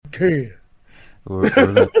can.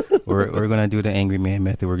 We're gonna do the angry man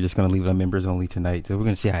method. We're just gonna leave it on members only tonight. So we're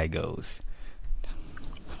gonna see how it goes.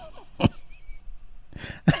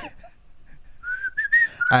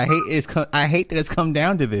 I hate that it's come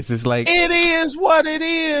down to this. It's like it is what it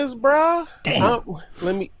is, bro. Damn.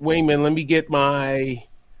 Let me wait a minute. Let me get my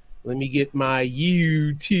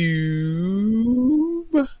YouTube.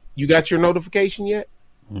 You got your notification yet?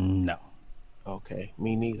 No. Okay,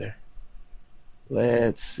 me neither.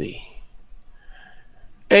 Let's see.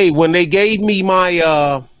 Hey, when they gave me my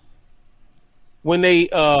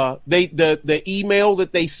the email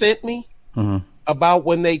that they sent me about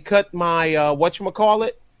when they cut my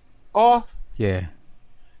whatchamacallit off. Yeah.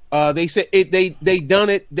 They said they done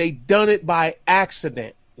it by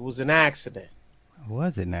accident. It was an accident.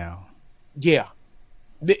 Was it now? Yeah.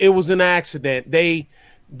 It was an accident. They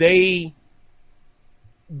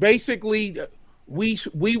basically we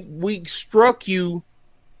struck you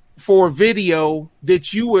for a video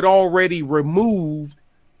that you had already removed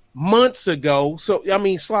months ago. So I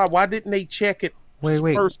mean, Sly, why didn't they check it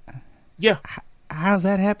first? Yeah. How's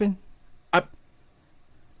that happen?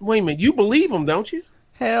 Wait a minute. You believe them, don't you?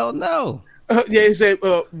 Hell no. Yeah, they said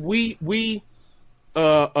cause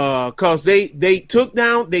they took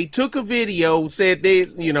a video, said they're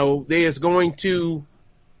going to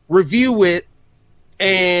review it,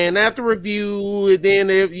 and after review, then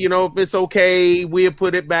if it's okay, we'll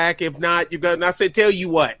put it back. If not, you're gonna. I said, tell you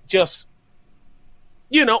what, just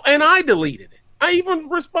and I deleted it. I even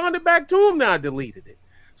responded back to them that I deleted it.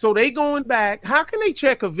 So they going back. How can they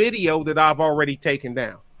check a video that I've already taken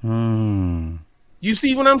down? You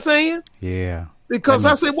see what I'm saying? Yeah. Because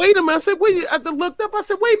I said, wait a minute. I said, wait. I looked up. I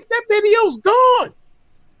said, wait, that video's gone.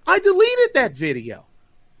 I deleted that video,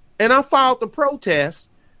 and I filed the protest.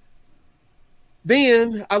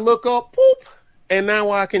 Then I look up, poop, and now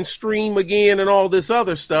I can stream again and all this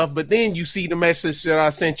other stuff. But then you see the message that I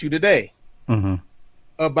sent you today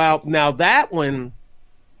about now that one.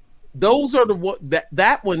 Those are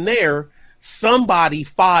that one there. Somebody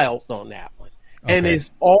filed on that one, and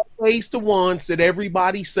it's always the ones that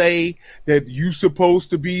everybody say that you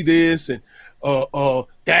supposed to be this and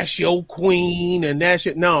that's your queen and that's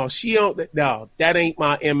your that ain't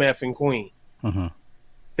my MF and queen.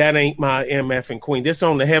 That ain't my MF and queen. This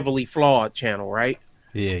on the Heavily Flawed channel, right?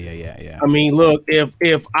 Yeah. I mean, look,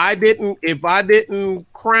 if I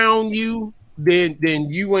didn't crown you, then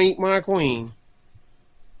you ain't my queen.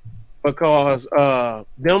 Because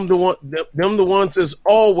them the ones that's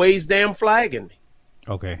always damn flagging me.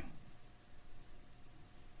 Okay.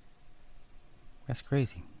 That's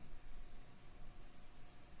crazy.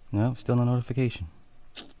 No, still no notification.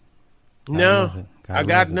 No, I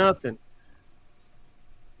got nothing.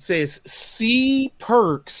 Says C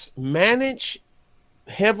Perks manage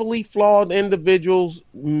heavily flawed individuals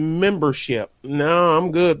membership. No,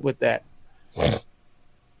 I'm good with that.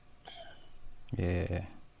 Yeah.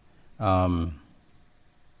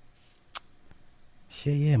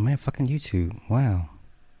 Shit, yeah, man, fucking YouTube. Wow.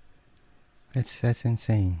 That's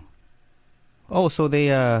insane. Oh, so they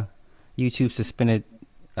YouTube suspended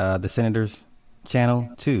the senator's channel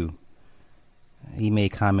too. He made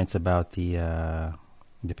comments about the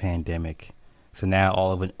pandemic. So now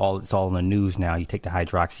it's all in the news now. You take the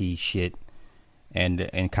hydroxy shit and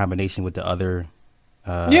in combination with the other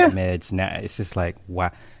meds. Now it's just like, wow.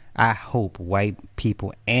 I hope white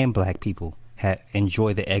people and black people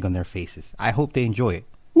enjoy the egg on their faces. I hope they enjoy it.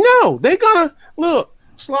 No, they're gonna look,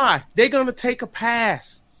 Sly. They're gonna take a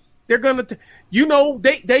pass. They're gonna,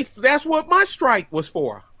 they. That's what my strike was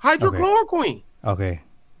for. Hydrochloroquine. Okay.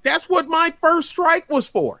 That's what my first strike was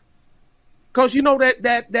for. Cause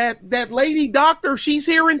that lady doctor, she's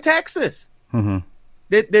here in Texas.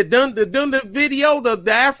 That done the video,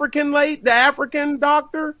 the African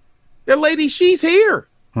doctor, the lady, she's here.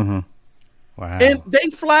 Wow. And they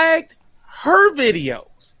flagged her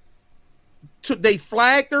videos. They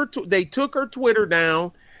flagged her. They took her Twitter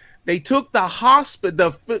down. They took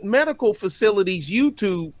the medical facility's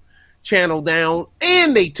YouTube channel down,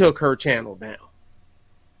 and they took her channel down.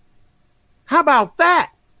 How about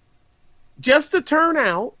that? Just to turn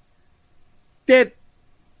out that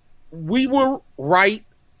we were right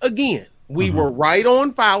again. We were right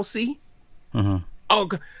on Fauci. Oh,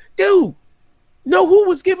 dude. Know who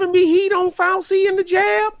was giving me heat on Fauci and the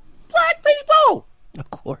jab? Black people. Of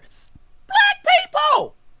course. Black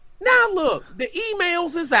people. Now look, the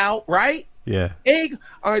emails is out, right? Yeah.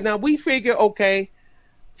 All right, now we figure, okay,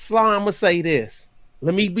 Sly, I'm going to say this.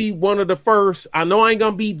 Let me be one of the first. I know I ain't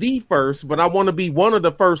going to be the first, but I want to be one of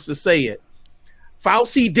the first to say it.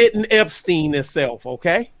 Fauci didn't Epstein himself,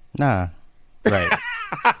 okay? Nah. Right.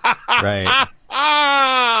 Right.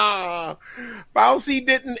 Fauci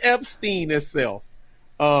didn't Epstein himself.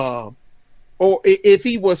 Or if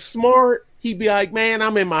he was smart, he'd be like, man,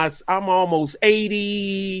 I'm almost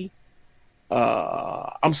 80.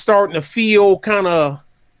 I'm starting to feel kind of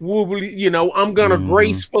wobbly, you know, I'm going to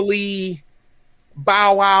gracefully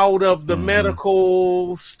bow out of the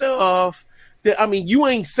medical stuff. I mean, you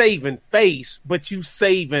ain't saving face, but you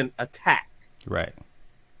saving attack. Right.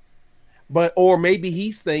 But, or maybe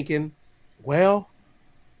he's thinking, well,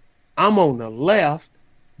 I'm on the left.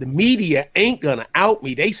 The media ain't going to out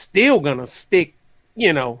me. They still going to stick,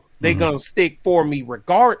 you know, they're going to stick for me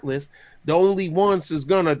regardless. The only ones that's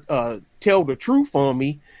going to tell the truth on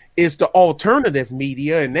me is the alternative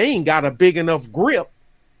media, and they ain't got a big enough grip,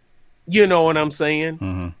 you know what I'm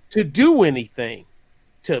saying, to do anything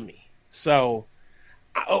to me. So,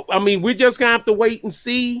 I mean, we're just going to have to wait and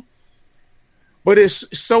see. But it's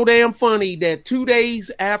so damn funny that 2 days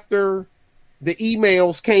after the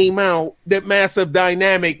emails came out, that Massive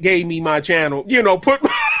Dynamic gave me my channel, you know,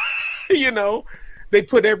 you know, they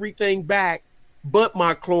put everything back but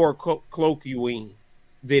my chloroquine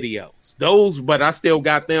videos. Those, but I still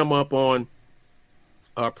got them up on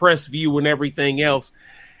Press View and everything else.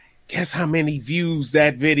 Guess how many views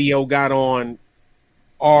that video got on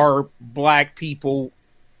our Black People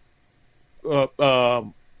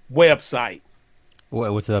website?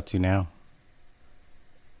 What's it up to now?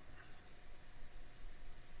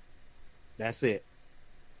 That's it.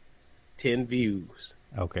 10 views.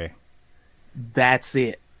 Okay. That's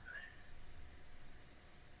it.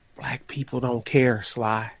 Black people don't care,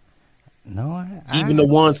 Sly. No, even the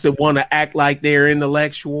ones that want to act like they're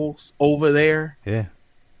intellectuals over there. Yeah.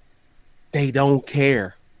 They don't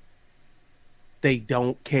care. They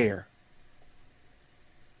don't care.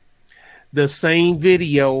 The same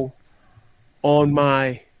video on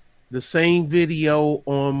my BitChute,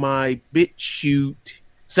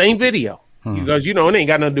 same video. Because, you know, it ain't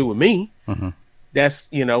got nothing to do with me. That's,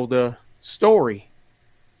 you know, the story.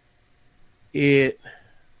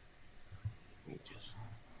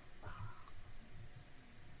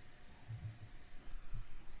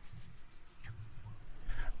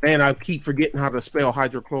 Man, I keep forgetting how to spell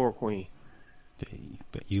hydrochloroquine.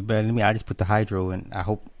 You better than me. I just put the hydro, and I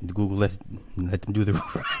hope Google let them do the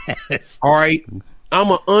rest. All right. I'm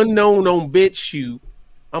an unknown on BitChute.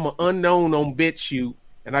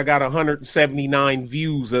 And I got 179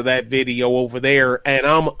 views of that video over there, and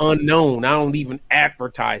I'm unknown. I don't even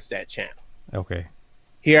advertise that channel. Okay.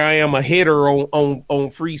 Here I am, a hitter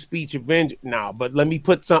on free speech avenger now, but let me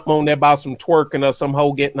put something on there about some twerking or some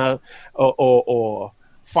hoe getting or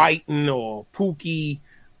fighting or Pookie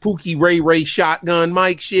Ray shotgun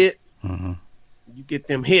mic shit. You get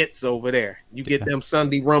them hits over there. You get them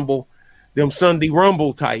Sunday Rumble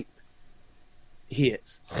type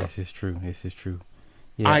hits. This is true.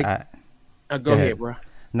 Yeah, go ahead, bro.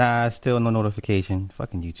 Nah, still no notification.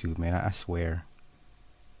 Fucking YouTube, man. I swear.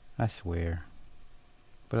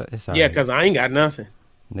 But it's all right. Because I ain't got nothing.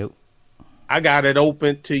 Nope. I got it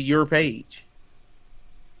open to your page.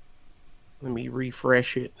 Let me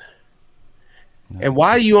refresh it. No. And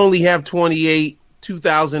why do you only have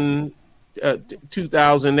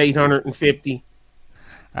 2,850?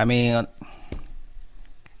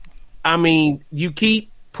 I mean, you keep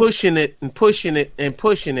pushing it.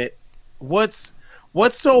 What's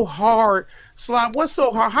so hard? Slide, what's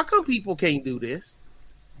so hard? How come people can't do this?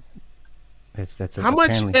 How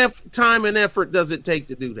much time and effort does it take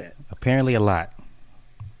to do that? Apparently a lot.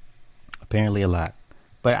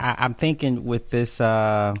 But I'm thinking with this,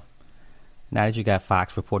 now that you got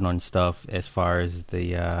Fox reporting on stuff as far as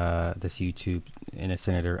the this YouTube and the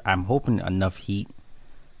senator, I'm hoping enough heat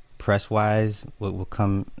press-wise will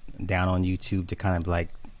come down on YouTube to kind of like,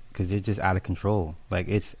 because they're just out of control. Like,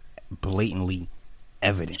 it's blatantly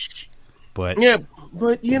evident. But yeah,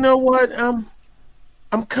 but you know what? I'm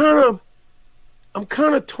kind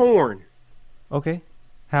of torn. Okay,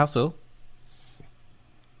 how so?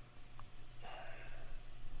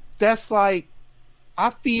 That's like,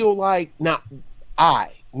 I feel like, not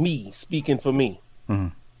me speaking for me.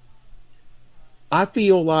 I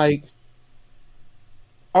feel like,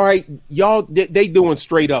 all right, y'all, they doing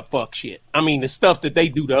straight up fuck shit. I mean, the stuff that they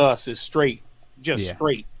do to us is straight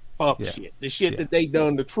fuck shit. The shit that they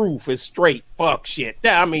done to Truth is straight fuck shit.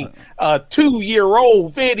 I mean, a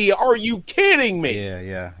 2-year-old video. Are you kidding me?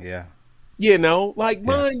 Yeah. You know, like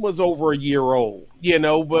mine was over a year old, you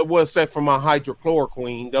know, but what's that for my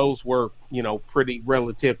hydrochloroquine? Those were, you know, pretty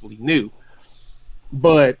relatively new.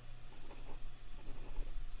 But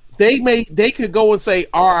they could go and say,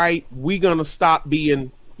 all right, we're going to stop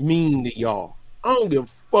being mean to y'all. I don't give a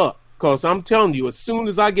fuck. Because I'm telling you, as soon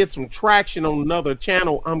as I get some traction on another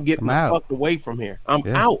channel, I'm getting the fuck away from here. I'm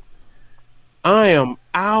out. I am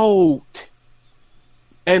out.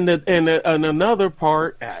 And another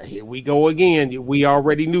part, here we go again. We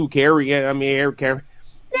already knew Carrie. Carrie.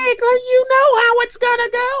 You know how it's gonna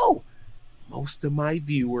go. Most of my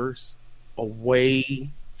viewers away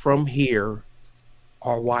from here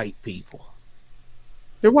are white people.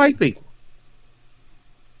 They're white people.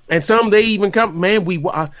 And some they even come, man,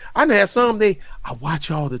 I have some I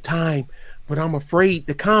watch all the time, but I'm afraid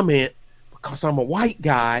to comment because I'm a white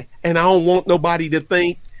guy and I don't want nobody to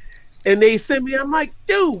think. And they send me, I'm like,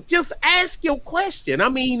 dude, just ask your question. I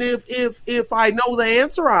mean, if I know the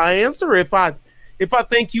answer, I answer. If I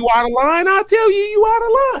think you out of line, I'll tell you out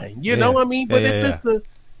of line. You know what I mean? But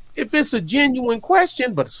if it's a genuine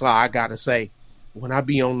question, but so I gotta say, when I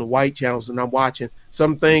be on the white channels and I'm watching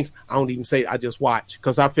some things, I don't even say, I just watch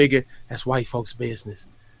because I figure that's white folks' business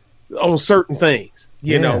on certain things.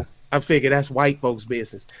 You know, I figure that's white folks'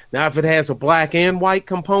 business. Now, if it has a black and white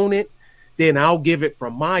component, then I'll give it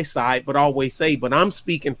from my side, but always say, but I'm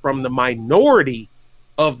speaking from the minority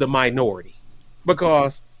of the minority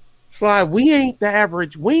because Sly, we ain't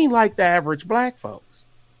like the average black folks.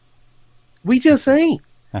 We just ain't.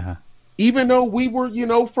 Uh-huh. Even though we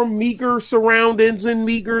were, from meager surroundings and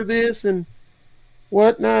meager this and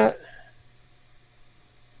whatnot.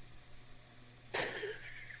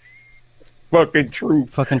 Fucking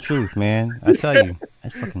truth, man. I tell you,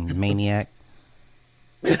 that fucking maniac.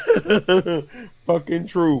 Fucking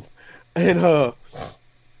truth. And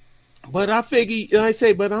but I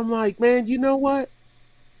figure, but I'm like, man, you know what?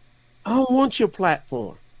 I don't want your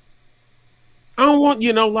platform. I don't want,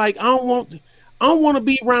 I don't want to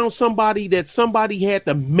be around somebody that somebody had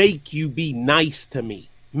to make you be nice to me,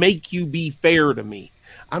 make you be fair to me.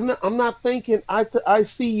 I'm not thinking I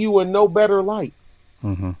see you in no better light.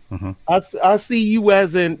 Mm-hmm, mm-hmm. I see you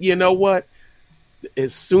as in, you know what?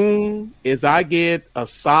 As soon as I get a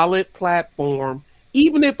solid platform,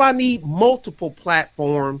 even if I need multiple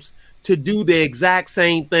platforms to do the exact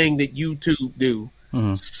same thing that YouTube do,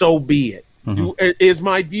 so be it. Mm-hmm. Is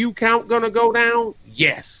my view count going to go down?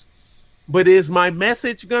 Yes. But is my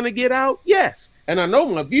message going to get out? Yes. And I know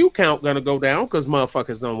my view count going to go down because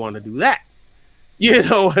motherfuckers don't want to do that. You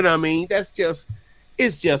know what I mean? It's just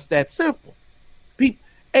that simple. People,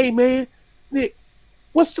 hey man, Nick,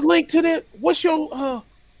 what's the link to that? What's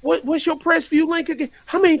your press view link again?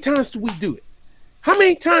 How many times do we do it? How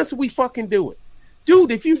many times do we fucking do it?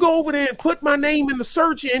 Dude, if you go over there and put my name in the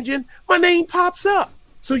search engine, my name pops up.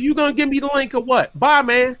 So you gonna give me the link of what? Bye,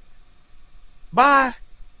 man. Bye.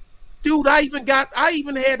 Dude, I even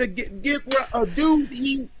had to get a dude,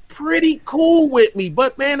 he pretty cool with me,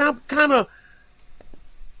 but man, I'm kind of,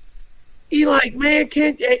 he like, man,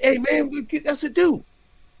 hey man, I said, dude,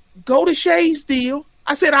 go to Shay's deal.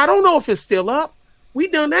 I said, I don't know if it's still up. We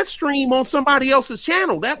done that stream on somebody else's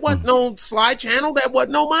channel. That wasn't on Sly channel. That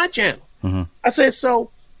wasn't on my channel. Mm-hmm. I said, so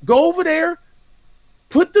go over there,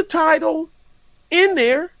 put the title in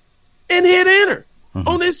there and hit enter. Mm-hmm.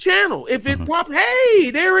 On this channel. If it pops,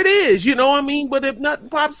 hey, there it is. You know what I mean? But if nothing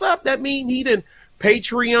pops up, that means he didn't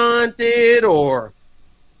Patreoned it or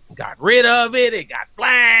got rid of it. It got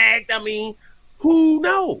flagged. I mean, who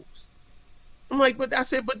knows? I'm like, but I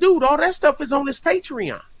said, but dude, all that stuff is on his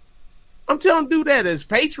Patreon. I'm telling dude that is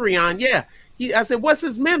Patreon. Yeah. I said, what's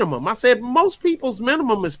his minimum? I said, most people's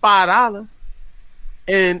minimum is $5.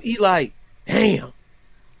 And he like, damn.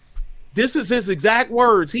 This is his exact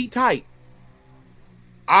words. He typed.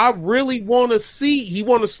 I really want to see. He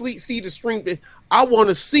want to see the stream. I want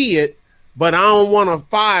to see it, but I don't want a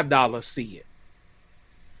 $5 see it.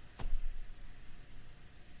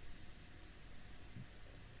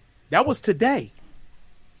 That was today.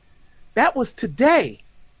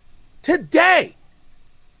 Today.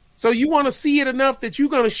 So you want to see it enough that you're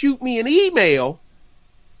going to shoot me an email,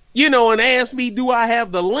 and ask me, do I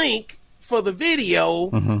have the link for the video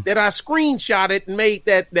that I screenshotted and made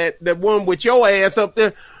that one with your ass up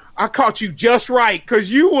there. I caught you just right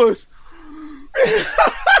because you was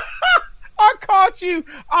I caught you.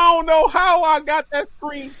 I don't know how I got that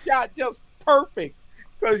screenshot just perfect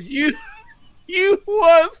because you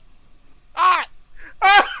was hot.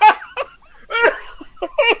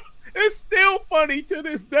 It's still funny to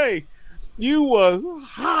this day. You was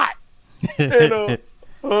hot. And,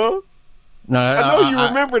 no, I know you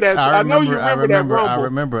remember that. I know you remember that Rumble. I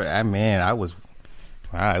remember. Man, I was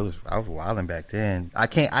wilding back then. I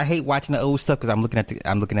hate watching the old stuff because I'm looking at the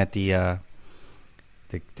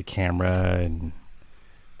camera and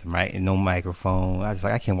the mic and no microphone.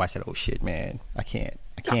 I can't watch that old shit, man. I can't.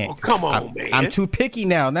 I can't. Oh, come on, man. I'm too picky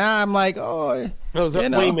now. Now I'm like, wait a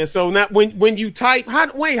minute. So now, when you type, how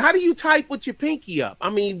do you type with your pinky up? I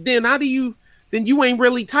mean, then then you ain't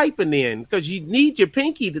really typing then because you need your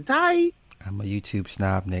pinky to type. I'm a YouTube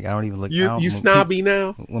snob, Nick. I don't even look. You snobby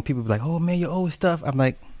now. When people be like, "Oh man, your old stuff," I'm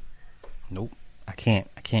like, "Nope, I can't.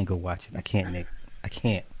 I can't go watch it. I can't, Nick. I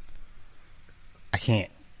can't.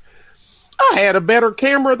 I had a better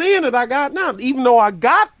camera then that I got now, even though I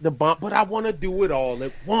got the bump, but I want to do it all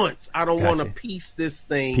at once. I don't want to piece this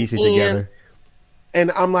thing it together.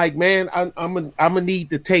 And I'm like, man, I'm gonna need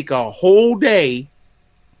to take a whole day.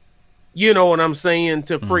 You know what I'm saying,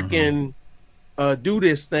 to freaking do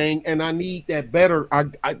this thing, and I need that better.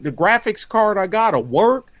 The graphics card I got to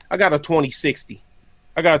work. I got a 2060.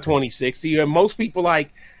 And most people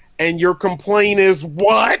like, and your complaint is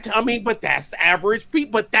what? I mean, but that's average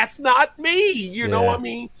people. But that's not me. You know, I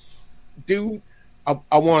mean, dude,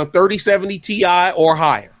 I want a 3070 Ti or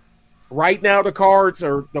higher. Right now, the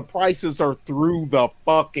prices are through the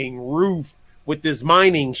fucking roof with this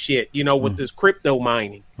mining shit, you know, with this crypto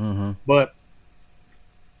mining. But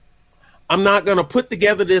I'm not going to put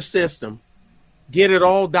together this system, get it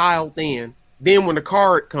all dialed in. Then when the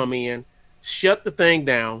card come in, shut the thing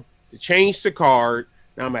down to change the card.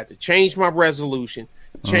 Now I'm going to have to change my resolution,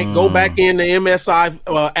 go back in the MSI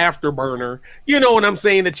Afterburner. You know what I'm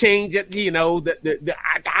saying? To change it, you know,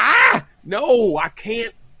 no, I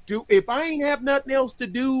can't do. If I ain't have nothing else to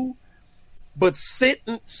do but sit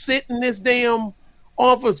in this damn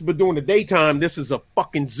office. But during the daytime, this is a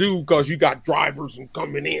fucking zoo because you got drivers and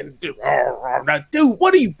coming in. Dude,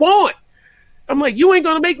 what do you want? I'm like, you ain't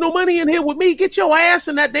going to make no money in here with me. Get your ass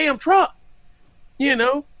in that damn truck. You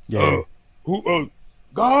know? Yeah.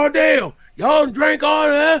 Goddamn, y'all drank all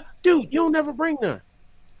that. Dude, you'll never bring none.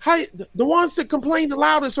 The ones that complain the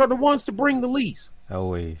loudest are the ones to bring the least.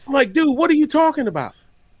 Always. I'm like, dude, what are you talking about?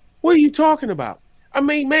 I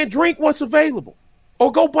mean, man, drink what's available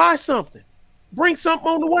or go buy something. Bring something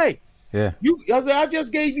on the way. Yeah. I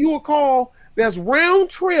just gave you a call that's round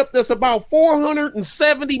trip that's about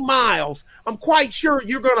 470 miles. I'm quite sure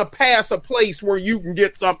you're going to pass a place where you can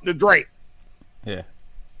get something to drink. Yeah.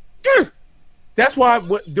 That's why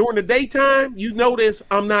during the daytime, you notice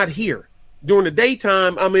I'm not here. During the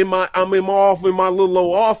daytime, I'm in my little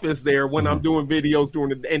old office there when I'm doing videos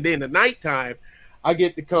and then the nighttime, I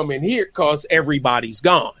get to come in here because everybody's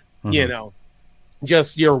gone. You know,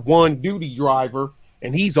 just your one duty driver,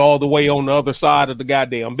 and he's all the way on the other side of the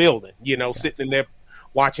goddamn building. You know, sitting in there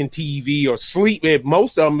watching TV or sleep.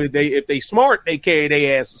 Most of them, if they smart, they carry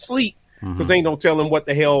their ass to sleep because ain't no telling what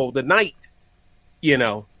the hell the night, you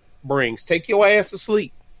know, brings. Take your ass to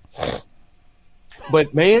sleep.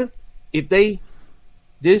 But man, if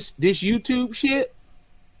this YouTube shit,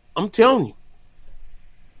 I'm telling you,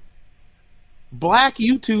 black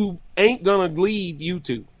YouTube ain't gonna leave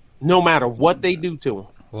YouTube no matter what they do to them.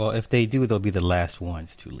 Well, if they do, they'll be the last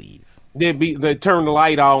ones to leave. They turn the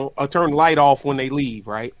light on or turn the light off when they leave,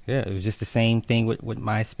 right? Yeah, it was just the same thing with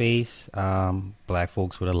MySpace. Black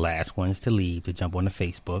folks were the last ones to leave to jump on the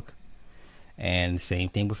Facebook. And the same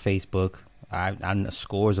thing with Facebook. I know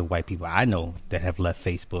scores of white people I know that have left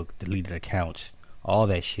Facebook, deleted accounts, all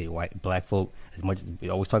that shit. Black folk, as much as we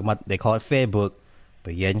always talk about, they call it Fedbook,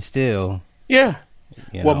 but yet and still. Yeah.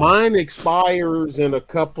 Well, mine expires in a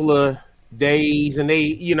couple of days, and they,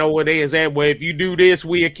 you know, where they is at. Well, if you do this,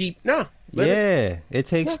 we'll keep. It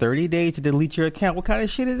takes 30 days to delete your account. What kind of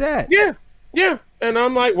shit is that? Yeah. And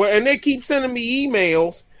I'm like, well, and they keep sending me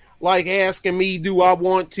emails like asking me, do I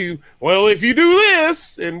want to? Well, if you do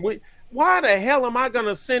this, and why the hell am I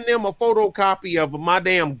gonna send them a photocopy of my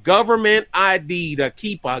damn government ID to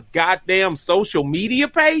keep a goddamn social media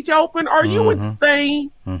page open? Are you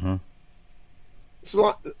insane?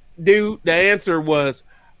 So, dude, the answer was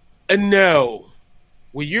no.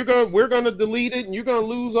 Well, we're gonna delete it, and you're gonna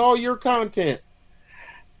lose all your content.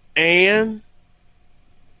 And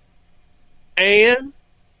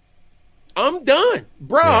I'm done,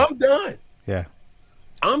 bro. Yeah. I'm done. Yeah,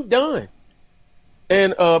 I'm done.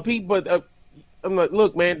 And people, I'm like,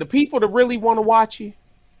 look, man, the people that really want to watch you,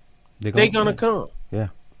 they're gonna come. Yeah.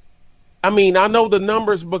 I mean, I know the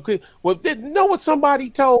numbers, because know what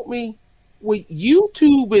somebody told me? Well,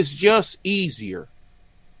 YouTube is just easier.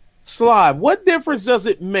 Slide, what difference does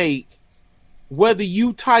it make whether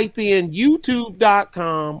you type in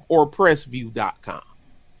youtube.com or pressview.com?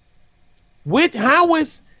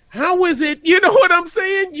 How is it, you know what I'm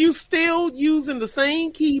saying? You still using the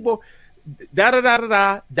same keyboard,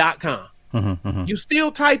 .com. You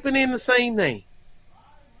still typing in the same name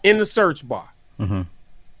in the search bar.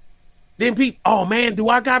 Then people, oh man, do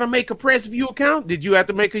I gotta make a Press View account? Did you have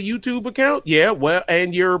to make a YouTube account? Yeah, well,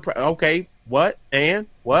 and you're okay. What and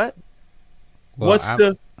what? Well, What's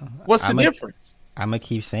the difference? I'm gonna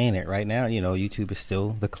keep saying it right now. You know, YouTube is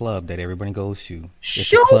still the club that everybody goes to.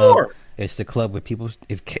 Sure, it's the club where people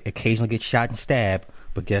occasionally get shot and stabbed,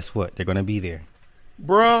 but guess what? They're gonna be there,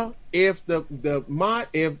 bruh. If the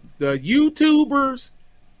YouTubers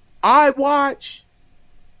I watch,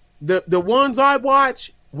 the ones I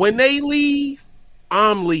watch, when they leave,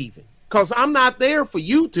 I'm leaving because I'm not there for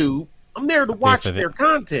YouTube. I'm there to watch their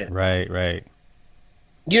content. Right.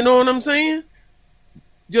 You know what I'm saying?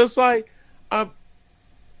 Just like,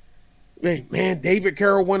 man, David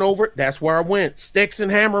Carroll went over. That's where I went. Sticks and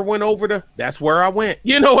Hammer went over that's where I went.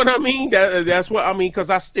 You know what I mean? That's what I mean, because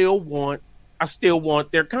I still want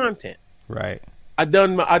their content. Right. I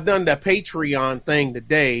done the Patreon thing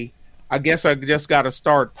today. I guess I just got to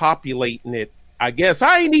start populating it. I guess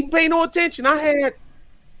I ain't even pay no attention. I had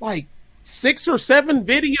like 6 or 7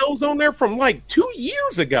 videos on there from like 2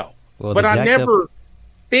 years ago, but I never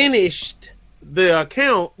finished the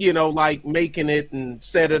account, you know, like making it and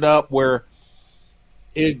set it up where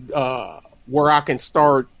I can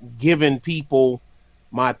start giving people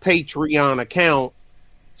my Patreon account.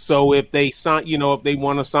 So if they sign, you know, if they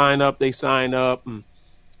want to sign up, they sign up, and,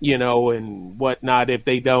 you know, and whatnot. If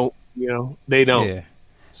they don't, you know, they don't. Yeah.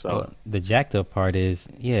 So well, the jacked up part is,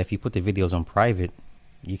 if you put the videos on private,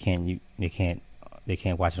 they can't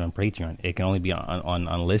watch it on Patreon. It can only be on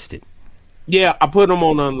unlisted. Yeah, I put them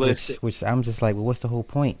on unlisted. Which I'm just like, well, what's the whole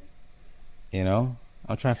point? You know,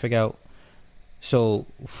 I'm trying to figure out. So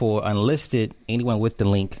for unlisted, anyone with the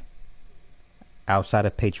link outside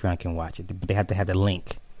of Patreon can watch it, but they have to have the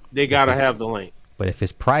link. They gotta have the link. But if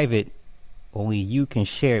it's private, only you can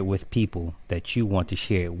share it with people that you want to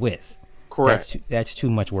share it with. Correct. That's too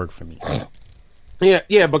much work for me.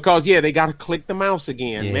 Yeah, because they got to click the mouse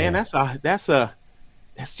again. Yeah. Man, that's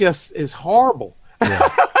just it's horrible. Yeah.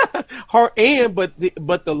 Hard, and but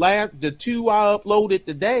the 2 I uploaded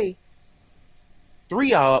today,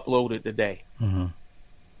 3 I uploaded today. Mm-hmm.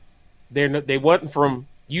 They wasn't from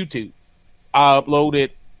YouTube. I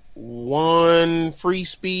uploaded 1 Free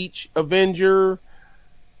Speech Avenger,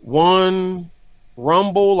 1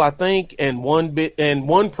 Rumble, I think, and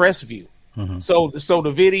 1 Press View. Mm-hmm. So the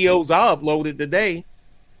videos I uploaded today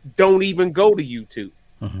don't even go to YouTube.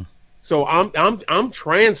 Mm-hmm. So I'm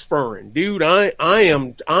transferring, dude. I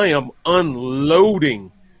am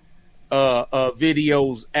unloading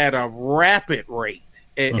videos at a rapid rate,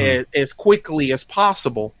 as quickly as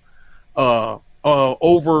possible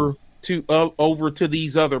over to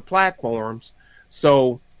these other platforms.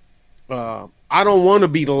 So I don't want to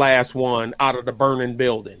be the last one out of the burning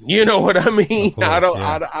building. You know what I mean? Course,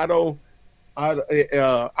 I don't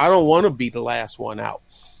want to be the last one out.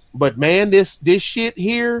 But man, this shit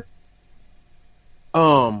here.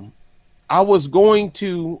 I was going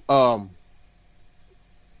to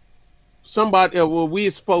somebody. Well, we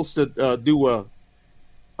were supposed to do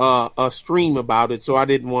a stream about it, so I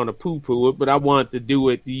didn't want to poo-poo it, but I wanted to do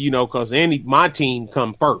it, you know, because my team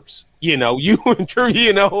come first. You know, you and True,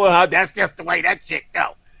 you know, that's just the way that shit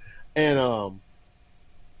go. And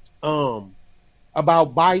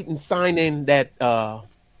about Biden signing that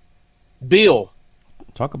bill.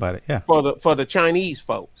 Talk about it, yeah. For the Chinese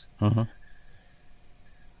folks. Mm-hmm.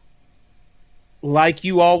 Like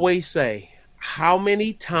you always say, how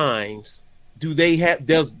many times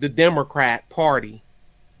does the Democrat Party,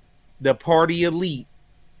 the party elite,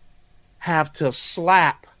 have to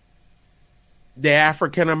slap the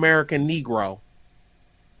African American Negro?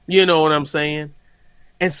 You know what I'm saying?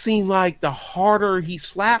 And seem like the harder he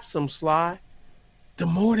slaps them, Sly, the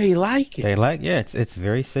more they like it. It's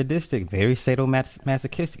very sadistic, very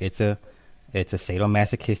sadomasochistic. It's a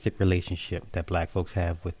sadomasochistic relationship that black folks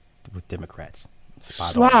have with Democrats.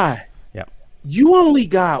 Sly, yep. You only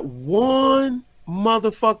got one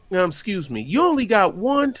you only got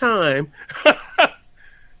one time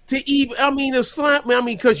to even, to slap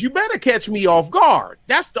me. Because you better catch me off guard.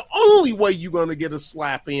 That's the only way you're going to get a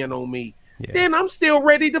slap in on me. Yeah. Then I'm still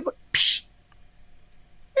ready to, psh,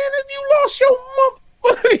 and if you lost your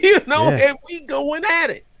mother, and we going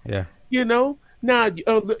at it. Yeah. You know, now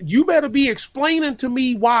you better be explaining to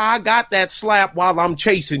me why I got that slap while I'm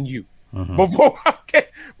chasing you. Mm-hmm. Before I can,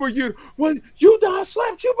 you I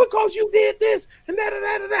slapped you because you did this and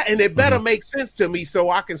that, and it better make sense to me so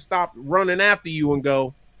I can stop running after you and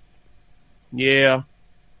go, yeah,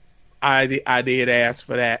 I did ask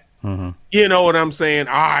for that. Mm-hmm. You know what I'm saying?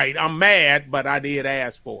 All right, I'm mad, but I did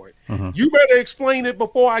ask for it. Mm-hmm. You better explain it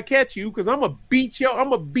before I catch you, because I'm gonna beat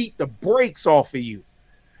the brakes off of you.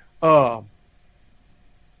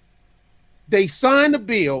 They signed the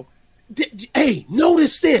bill. Hey,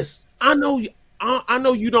 notice this. I know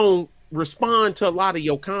you don't respond to a lot of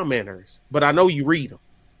your commenters, but I know you read them.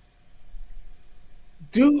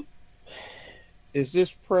 Dude, is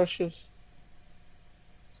this Precious?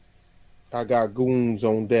 I got goons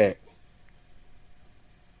on deck.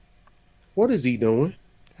 What is he doing?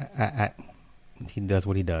 He does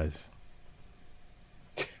what he does.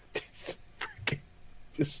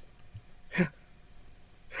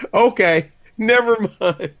 Okay, never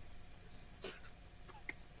mind.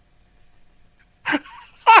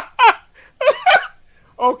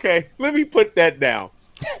 Okay, let me put that down.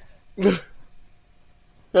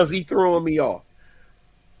 Because he throwing me off.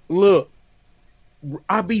 Look,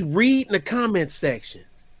 I be reading the comment sections.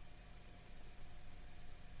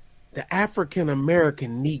 The African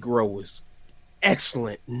American Negro is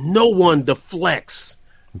excellent. No one deflects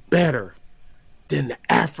better than the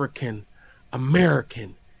African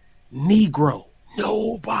American Negro.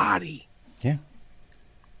 Nobody. Yeah.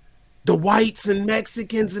 The whites and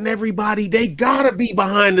Mexicans and everybody, they gotta be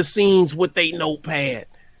behind the scenes with their notepad.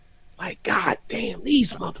 Like, god damn,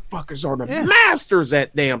 these motherfuckers are the masters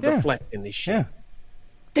at deflecting this shit. Yeah.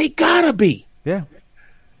 They gotta be. Yeah.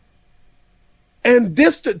 And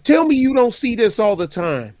tell me you don't see this all the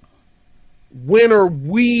time. When are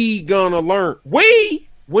we gonna learn?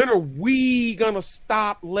 When are we gonna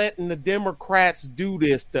stop letting the Democrats do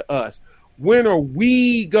this to us? When are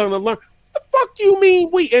we gonna learn? The fuck you mean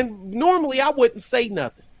we? And normally I wouldn't say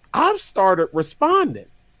nothing. I've started responding.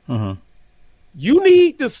 Mm-hmm. You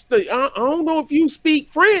need to I don't know if you speak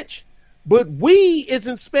French, but we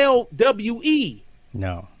isn't spelled W-E.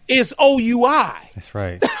 No. It's O-U-I. That's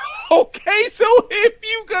right. Okay, so if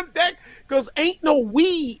you got that, because ain't no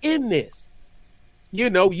we in this. You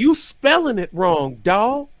know, you spelling it wrong,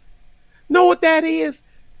 dog. Know what that is?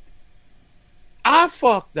 I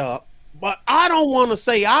fucked up, but I don't want to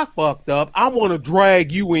say I fucked up. I want to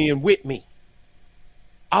drag you in with me.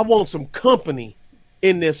 I want some company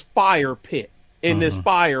in this fire pit, in this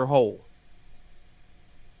fire hole.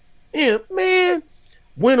 And man,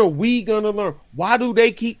 when are we gonna learn? Why do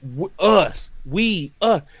they keep us?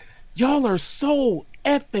 Y'all are so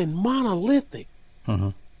effing monolithic.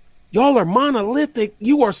 Y'all are monolithic.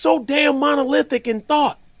 You are so damn monolithic in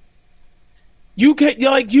thought. You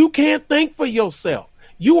can't think for yourself.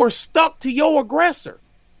 You are stuck to your aggressor.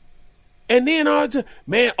 And then dude,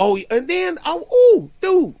 I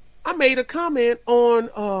made a comment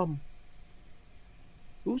on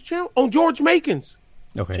whose channel? On George Macon's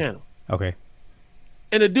channel. Okay.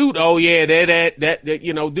 And the dude,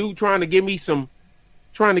 dude trying to give me some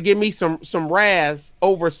razz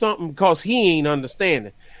over something because he ain't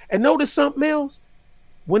understanding. And notice something else.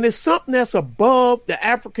 When it's something that's above the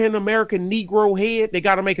African American Negro head, they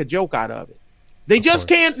got to make a joke out of it. They just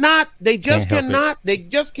can't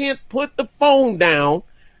put the phone down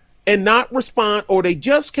and not respond, or they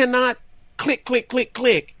just cannot click, click, click,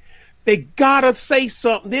 click. They got to say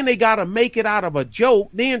something. Then they got to make it out of a joke,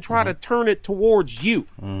 then try to turn it towards you.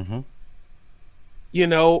 You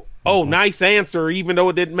know, nice answer, even though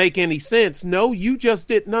it didn't make any sense. No, you just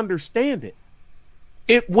didn't understand it.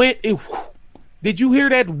 Did you hear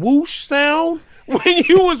that whoosh sound when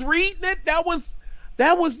you was reading it? That was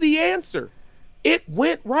the answer. It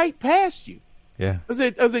went right past you. Yeah. I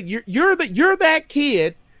said, you're that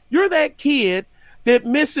kid that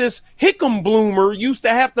Mrs. Hickenbloomer used to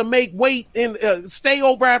have to wait and stay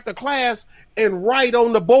over after class and write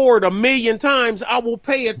on the board 1,000,000 times. I will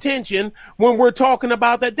pay attention when we're talking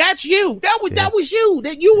about that. That's you. That was you.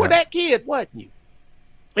 That you were that kid, wasn't you?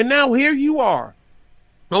 And now here you are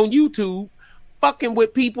on YouTube fucking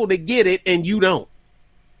with people that get it and you don't.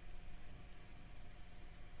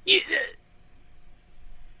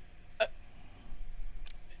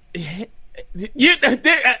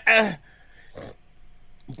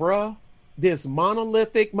 Bruh, this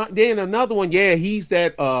monolithic. Then another one, he's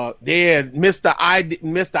that.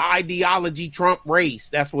 Mr. Ideology Trump race.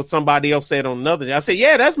 That's what somebody else said on another day. I said,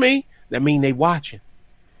 that's me. That mean they watching,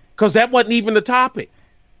 because that wasn't even the topic.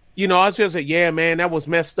 You know, I was just like, man, that was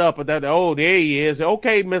messed up. But there he is.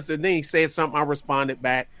 Okay, Mr. Then he said something. I responded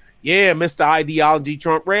back. Yeah, Mr. Ideology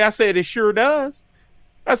Trump Ray. I said, it sure does.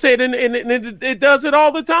 I said, and it does it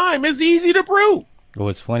all the time. It's easy to prove. Well,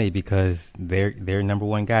 it's funny because their number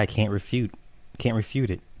one guy can't refute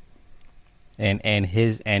it.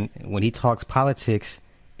 And when he talks politics,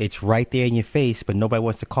 it's right there in your face, but nobody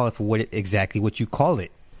wants to call it for exactly what you call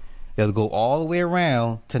it. They'll go all the way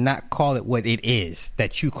around to not call it what it is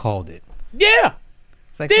that you called it. Yeah.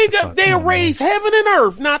 Like, they raise heaven and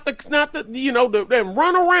earth, not the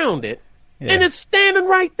run around it. Yeah. And it's standing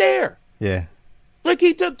right there. Yeah. Like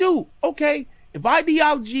he took, dude. Okay, if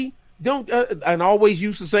ideology don't, and I always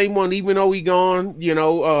use the same one, even though he gone.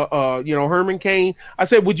 Herman Cain. I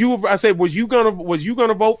said, was you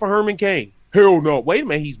gonna vote for Herman Cain? Hell no. Wait a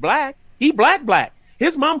minute, he's black. He black.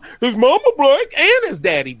 His mama black, and his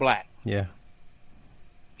daddy black. Yeah.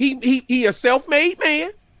 He a self-made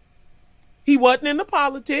man. He wasn't into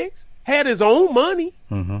politics. Had his own money.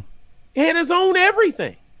 Mm-hmm. Had his own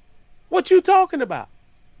everything. What you talking about?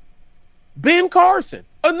 Ben Carson,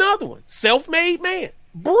 another one, self-made man,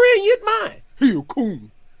 brilliant mind. He a coon.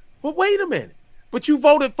 But wait a minute. But you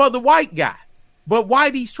voted for the white guy. But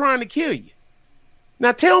Whitey's trying to kill you.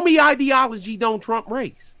 Now tell me ideology don't trump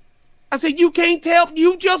race. I said, you can't tell.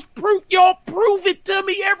 You just prove it to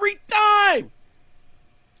me every time.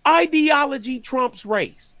 Ideology trumps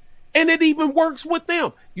race. And it even works with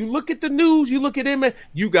them. You look at the news, you look at them,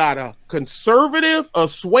 you got a conservative, a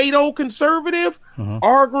pseudo conservative,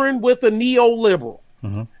 arguing with a neoliberal.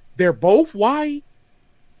 Mm-hmm. They're both white.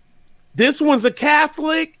 This one's a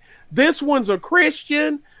Catholic. This one's a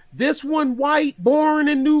Christian. This one white,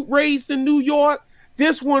 raised in New York.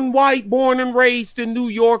 This one white, born and raised in New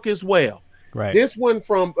York as well. Right. This one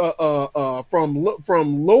from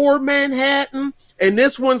Lower Manhattan, and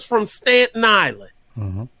this one's from Staten Island.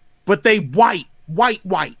 Mm-hmm. But they white.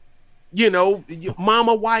 You know,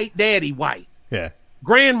 mama white, daddy white. Yeah.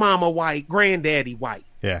 Grandmama white, granddaddy white.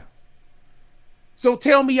 Yeah. So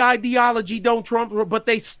tell me ideology don't trump, but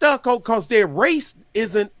they stuck because their race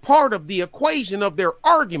isn't part of the equation of their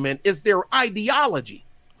argument, it's their ideology.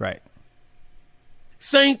 Right.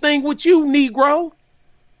 Same thing with you, Negro.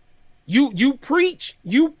 You preach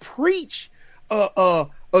a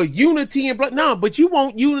unity in black. No, but you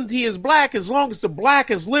want unity as black as long as the black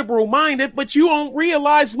is liberal minded, but you don't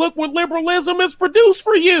realize, look what liberalism has produced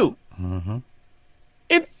for you. Mm-hmm.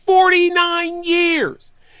 In 49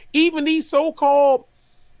 years. Even these so-called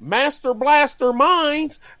master blaster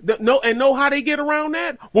minds know how they get around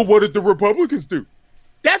that. Well, what did the Republicans do?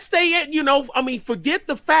 That's forget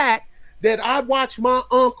the fact that I watched my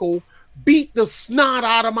uncle beat the snot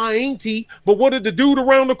out of my auntie, but what did the dude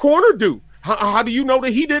around the corner do? How do you know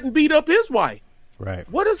that he didn't beat up his wife? Right.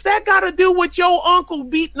 What does that got to do with your uncle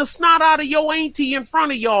beating the snot out of your auntie in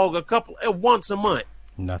front of y'all once a month?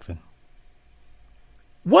 Nothing.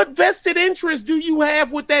 What vested interest do you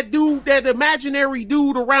have with that dude, that imaginary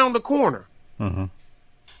dude around the corner? Mm-hmm.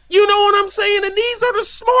 You know what I'm saying? And these are the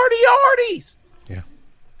smarty-arties. Yeah.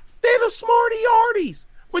 They're the smarty-arties.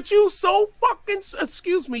 But you so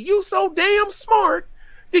damn smart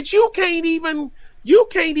that you can't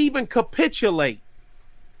even capitulate.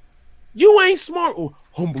 You ain't smart. Oh,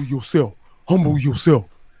 humble yourself.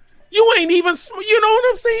 You ain't even, you know what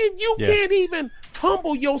I'm saying? You can't even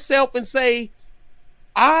humble yourself and say,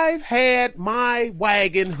 I've had my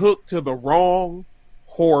wagon hooked to the wrong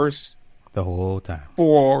horse the whole time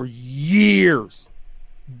for years,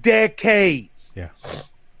 decades. Yeah.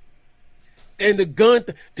 And the gun,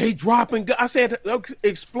 they dropping. I said,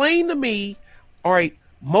 explain to me. All right,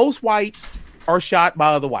 most whites are shot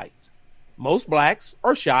by other whites. Most blacks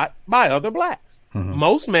are shot by other blacks. Mm-hmm.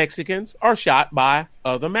 Most Mexicans are shot by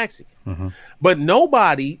other Mexicans. Mm-hmm. But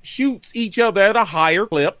nobody shoots each other at a higher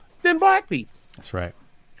clip than black people. That's right.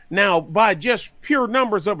 Now, by just pure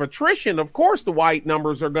numbers of attrition, of course, the white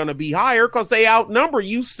numbers are going to be higher because they outnumber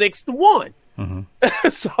you 6-1. Mm-hmm.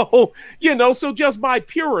 So just by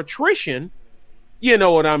pure attrition, you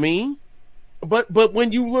know what I mean? But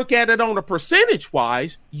when you look at it on a percentage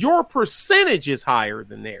wise, your percentage is higher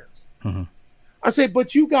than theirs. Mm-hmm. I said,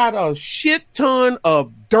 but you got a shit ton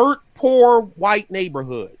of dirt poor white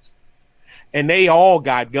neighborhoods, and they all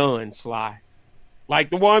got guns, Sly. Like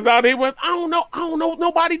the ones out here with, I don't know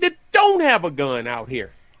nobody that don't have a gun out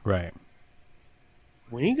here. Right.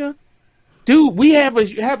 We ain't gonna, dude. We have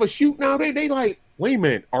a shooting out there. They like, wait a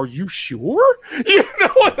minute, are you sure? You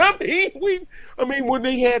know what I mean? When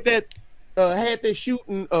they had that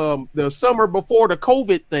shooting the summer before the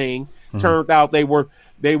COVID thing, turned out they were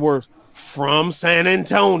from San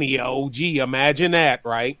Antonio. Gee, imagine that,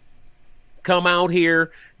 right? Come out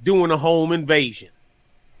here doing a home invasion.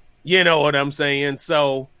 You know what I'm saying?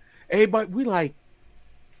 So, but we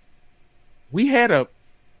had a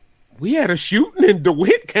shooting in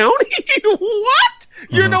DeWitt County. What?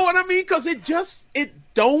 You know what I mean? Because it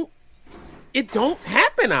don't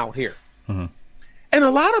happen out here. Mm-hmm. And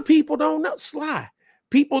a lot of people don't know. Sly.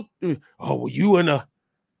 People, you in a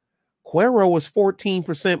Cuero is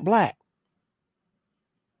 14% black.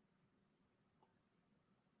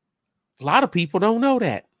 A lot of people don't know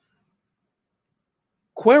that.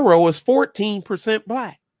 Cuero is 14%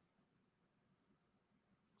 black.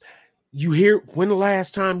 You hear when the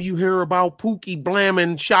last time you hear about Pookie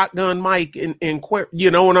blamming Shotgun Mike in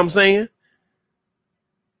you know what I'm saying?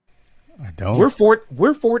 I don't. We're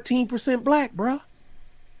 14% black, bro.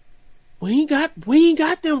 We ain't got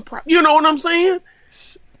them. You know what I'm saying?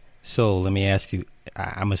 So let me ask you.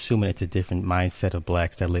 I'm assuming it's a different mindset of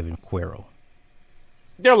blacks that live in Cuero.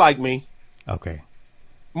 They're like me. Okay.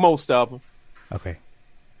 Most of them. Okay.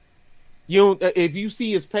 If you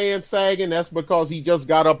see his pants sagging, that's because he just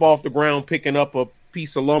got up off the ground picking up a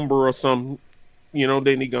piece of lumber or something. You know,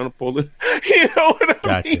 then he gonna pull it. You know what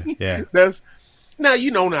I mean? Yeah. That's now,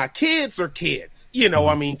 now kids are kids. You know,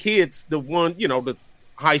 I mean, kids, the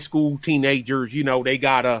high school teenagers, they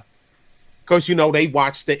gotta, because, they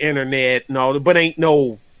watch the internet and all that, but ain't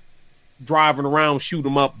no driving around, shoot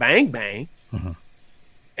 'em up, bang, bang. Mm-hmm.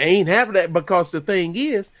 Ain't having that, because the thing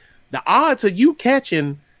is, the odds of you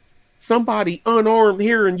catching somebody unarmed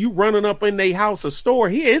here and you running up in their house or store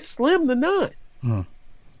here, it's slim to none. Mm-hmm.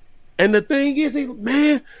 And the thing is,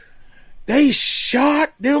 man, they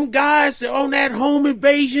shot them guys on that home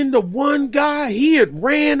invasion. The one guy, he had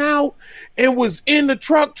ran out and was in the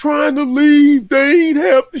truck trying to leave. They ain't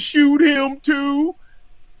have to shoot him too.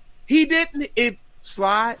 He didn't.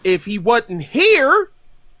 If he wasn't here,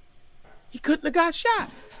 he couldn't have got shot.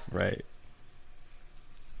 Right.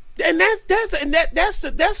 And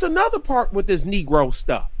that's another part with this Negro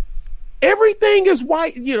stuff. Everything is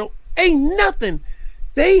white. Ain't nothing.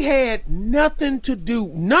 They had nothing to do.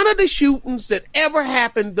 None of the shootings that ever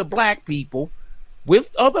happened to black people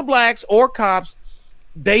with other blacks or cops,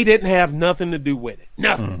 they didn't have nothing to do with it.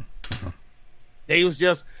 Nothing. Mm-hmm. They was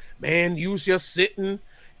just, man, you was just sitting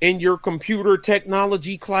in your computer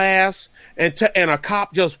technology class and a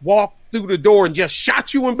cop just walked through the door and just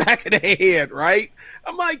shot you in the back of the head, right?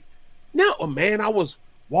 I'm like, no, man, I was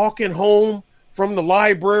walking home from the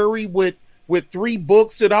library with 3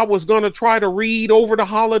 books that I was going to try to read over the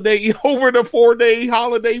 4-day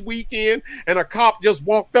holiday weekend, and a cop just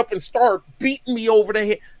walked up and started beating me over the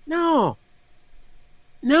head. No.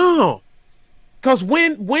 Because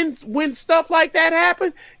when stuff like that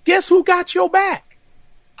happened, guess who got your back?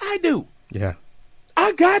 I do. Yeah.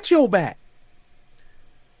 I got your back.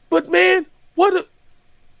 But man, the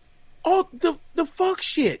fuck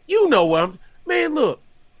shit. Man, look.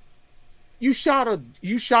 You shot a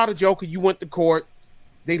joker, you went to court,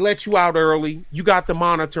 they let you out early, you got the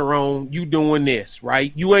monitor on, you doing this,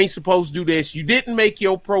 right? You ain't supposed to do this, you didn't make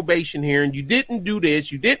your probation hearing, you didn't do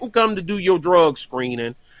this, you didn't come to do your drug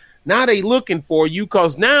screening. Now they looking for you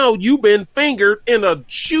because now you've been fingered in a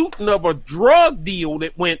shooting of a drug deal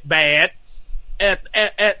that went bad at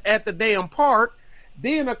the damn park.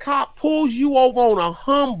 Then a cop pulls you over on a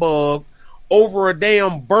humbug over a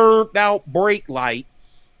damn burned out brake light.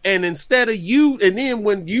 And instead of you, and then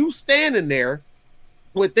when you standing there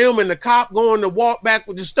with them and the cop going to walk back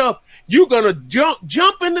with the stuff, you're going to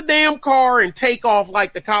jump in the damn car and take off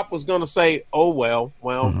like the cop was going to say, oh, well,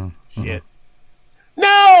 shit.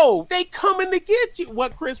 No, they coming to get you.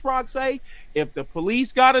 What Chris Rock say? If the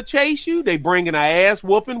police got to chase you, they bringing an ass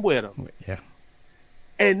whooping with them. Yeah.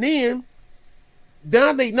 And then,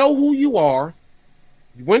 now they know who you are.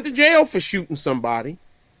 You went to jail for shooting somebody.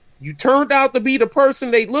 You turned out to be the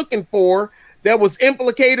person they looking for that was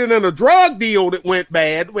implicated in a drug deal that went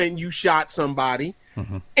bad when you shot somebody.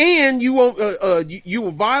 Mm-hmm. And you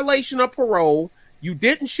were violation of parole. You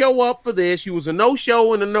didn't show up for this. You was a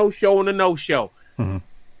no-show and a no-show and a no-show. Mm-hmm.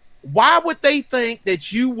 Why would they think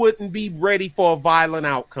that you wouldn't be ready for a violent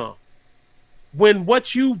outcome? When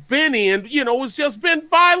what you've been in, has just been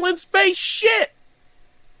violence-based shit.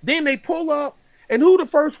 Then they pull up. And who the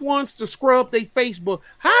first ones to scrub their Facebook?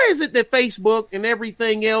 How is it that Facebook and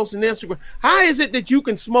everything else and Instagram, how is it that you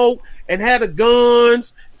can smoke and have the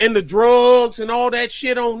guns and the drugs and all that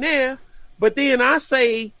shit on there? But then I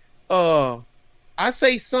say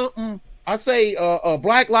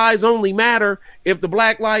Black lives only matter if the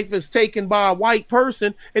black life is taken by a white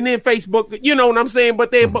person. And then Facebook, you know what I'm saying? But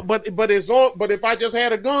it's on. But if I just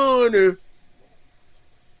had a gun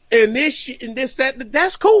and this shit and this,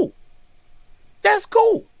 that's cool. That's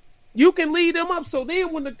cool. You can lead them up. So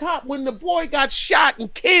then when the boy got shot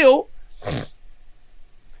and killed,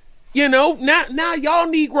 now y'all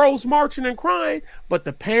Negroes marching and crying, but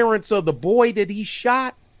the parents of the boy that he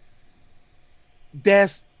shot,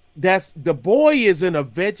 that's the boy is in a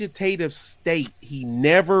vegetative state. He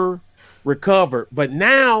never recovered. But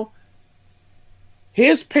now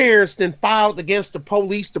his parents then filed against the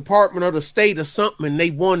police department of the state or something, and they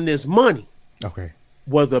won this money. Okay.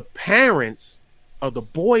 Well, the parents of the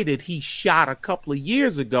boy that he shot a couple of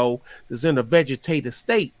years ago is in a vegetative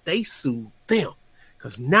state. They sued them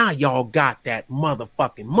Because now y'all got that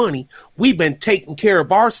motherfucking money. We've been taking care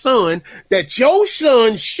of our son that your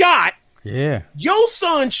son shot. Yeah. Your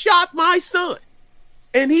son shot my son.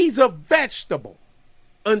 And he's a vegetable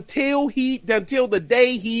until the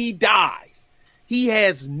day he dies. He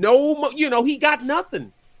has he got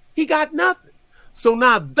nothing. He got nothing. So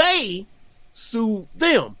now they sue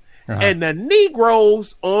them. And the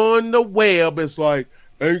Negroes on the web is like,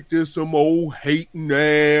 ain't this some old hating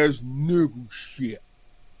ass nigga shit?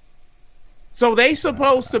 So they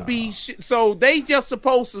supposed to be, so they just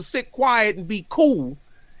supposed to sit quiet and be cool,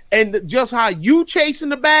 and just how you chasing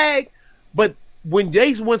the bag, but when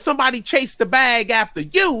somebody chased the bag after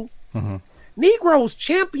you, Negroes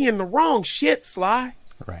champion the wrong shit, Sly.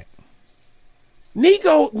 Right.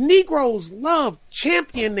 Negroes love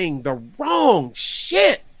championing the wrong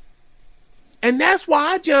shit, and that's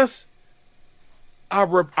why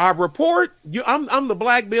I report you. I'm the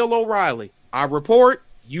Black Bill O'Reilly. I report,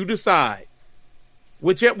 you decide.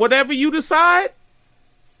 Whatever you decide,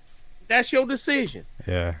 that's your decision.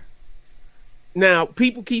 Yeah. Now,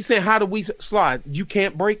 people keep saying, how do we slide? You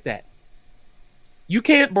can't break that. You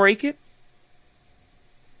can't break it.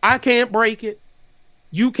 I can't break it.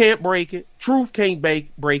 You can't break it. Truth can't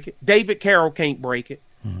break it. David Carroll can't break it.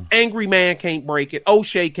 Angry Man can't break it.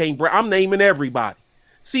 O'Shea can't break it. I'm naming everybody.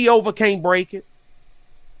 C-Over can't break it.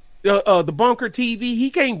 The Bunker TV, he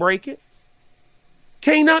can't break it.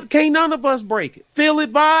 Can't none of us break it. Phil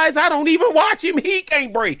Advise, I don't even watch him. He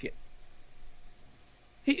can't break it.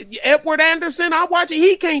 Edward Anderson, I watch it.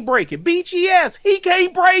 He can't break it. BGS, he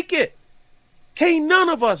can't break it. Can't none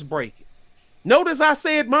of us break it. Notice I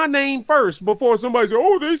said my name first before somebody said,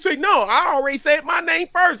 oh, they say, no, I already said my name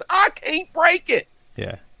first. I can't break it.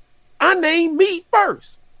 Yeah. I named me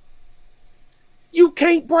first. You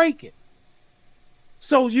can't break it.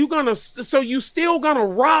 So you still gonna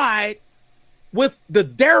ride with the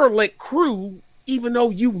derelict crew, even though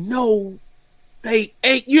they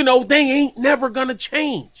ain't never gonna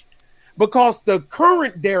change, because the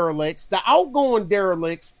current derelicts, the outgoing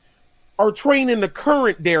derelicts, are training the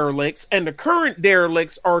current derelicts, and the current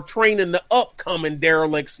derelicts are training the upcoming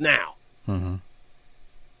derelicts now.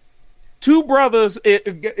 Two brothers,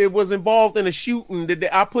 it was involved in a shooting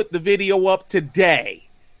that I put the video up today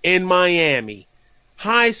in Miami.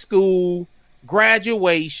 High school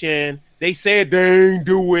graduation. They said they ain't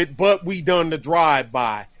do it, but we done the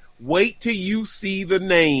drive-by. Wait till you see the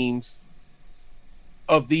names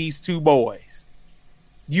of these two boys.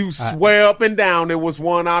 You swear up and down there was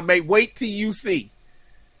one I made. Wait till you see.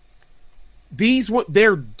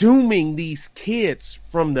 They're dooming these kids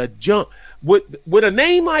from the jump. With a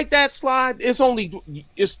name like that, Slide,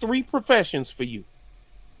 it's three professions for you.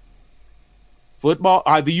 Football,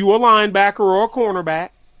 either you a linebacker or a cornerback.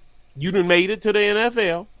 You done made it to the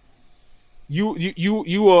NFL.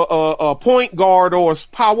 You a point guard or a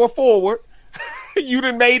power forward. You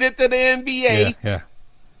done made it to the NBA. Yeah.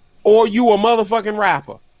 Or you a motherfucking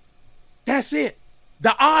rapper. That's it.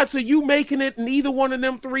 The odds of you making it in either one of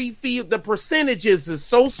them three fields, the percentages is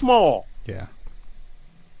so small. Yeah.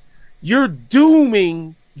 You're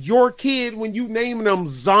dooming your kid when you naming them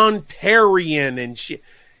Zontarian and shit.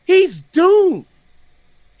 He's doomed.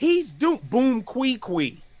 He's doomed. Boom, Quee.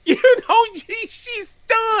 She's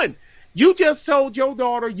done. You just told your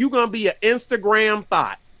daughter you're going to be an Instagram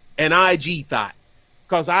thought, an IG thought,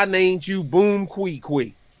 because I named you Boom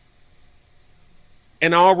Quee.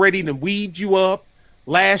 And already done weaved you up,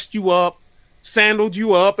 lashed you up, sandaled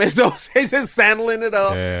you up, as those says, sandaling it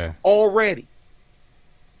up already.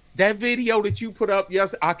 That video that you put up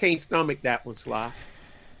yesterday, I can't stomach that one, Sly.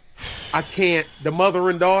 I can't. The mother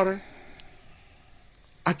and daughter,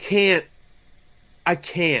 I can't.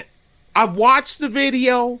 I watched the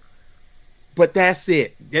video, but that's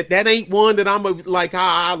it. That ain't one that I'm like.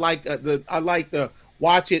 I like to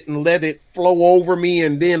watch it and let it flow over me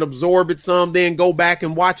and then absorb it some, then go back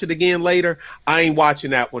and watch it again later. I ain't watching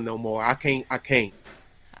that one no more. I can't. I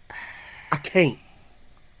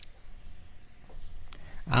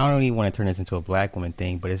don't even want to turn this into a black woman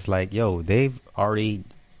thing, but it's like, yo, they've already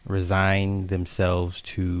resigned themselves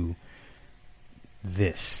to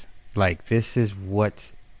this. Like, this is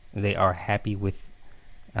what they are happy with.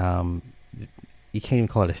 You can't even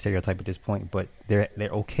call it a stereotype at this point, but they're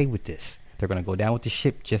okay with this. They're going to go down with the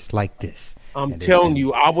ship just like this. I'm telling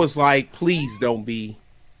you, I was like, please don't be.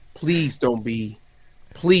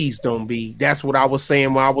 That's what I was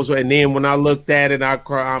saying when I was, and then when I looked at it, I'm like,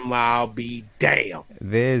 I'll be damn.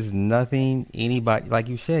 There's nothing anybody, like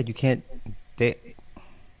you said, you can't. They're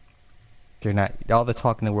not. All the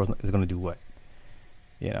talk in the world is going to do what?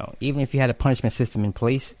 Even if you had a punishment system in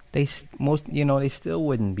place, they still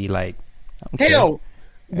wouldn't be like. Hell,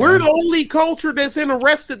 We're the only culture that's in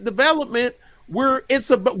Arrested Development where it's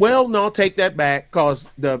no, take that back, because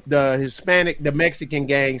the Hispanic, the Mexican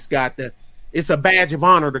gangs it's a badge of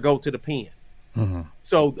honor to go to the pen. Mm-hmm.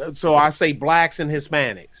 So I say blacks and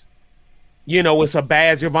Hispanics. It's a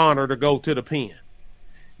badge of honor to go to the pen.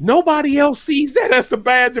 Nobody else sees that as a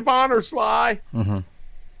badge of honor, Sly. Mm-hmm.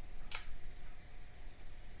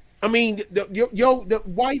 I mean, the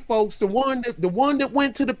white folks, the one that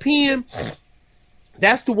went to the pen,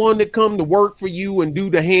 that's the one that come to work for you and do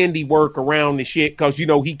the handiwork around the shit, because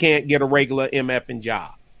he can't get a regular MFing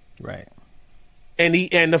job, right? And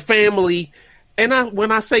the family, and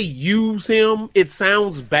when I say use him, it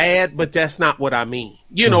sounds bad, but that's not what I mean.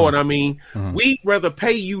 You know what I mean? Mm-hmm. We'd rather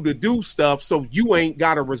pay you to do stuff so you ain't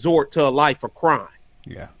got to resort to a life of crime.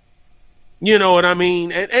 Yeah, you know what I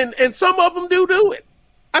mean? And some of them do it.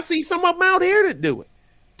 I see some of them out here that do it.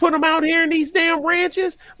 Put them out here in these damn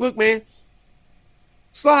ranches. Look, man,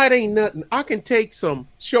 Slide ain't nothing. I can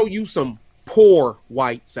show you some poor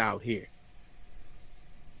whites out here.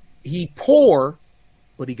 He poor,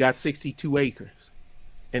 but he got 62 acres.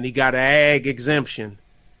 And he got an ag exemption.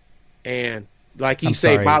 And like he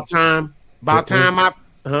say, about time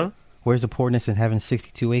Where's the poorness in having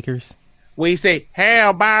 62 acres? Well, he say,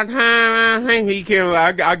 hell, by the time I think he can.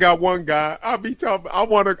 I got one guy. I'll be tough.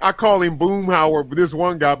 I call him Boomhauer, but this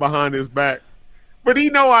one guy behind his back. But he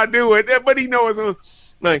know I do it. But he knows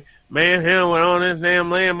like, man, hell, with all this damn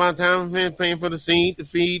land, by the time I'm paying for the seed, the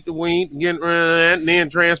feed, the wheat, getting rid of that, and then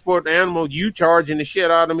transport the animal, you charging the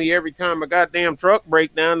shit out of me every time a goddamn truck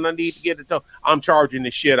break down and I need to get it tow. I'm charging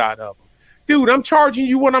the shit out of them. Dude, I'm charging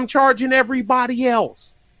you what I'm charging everybody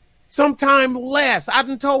else. Sometime less. I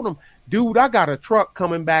done told him, dude, I got a truck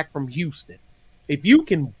coming back from Houston. If you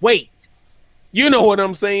can wait, you know what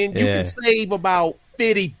I'm saying? You can save about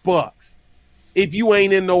 $50 if you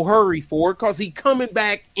ain't in no hurry for it, because he coming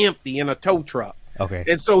back empty in a tow truck. Okay.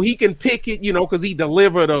 And so he can pick it, because he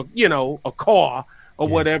delivered a car or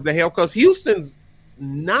whatever the hell, because Houston's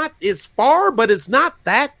not, it's far, but it's not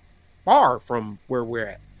that far from where we're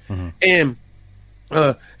at. Mm-hmm. And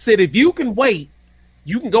said, if you can wait,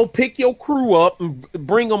 you can go pick your crew up and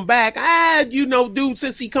bring them back. Dude,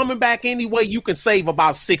 since he coming back anyway, you can save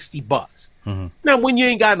about $60. Mm-hmm. Now, when you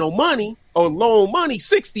ain't got no money or loan money,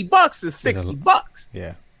 $60 is $60.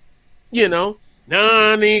 Yeah.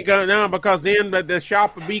 I ain't got now, because then the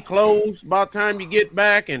shop will be closed by the time you get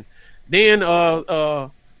back, and then you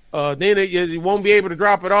won't be able to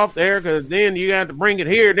drop it off there, because then you got to bring it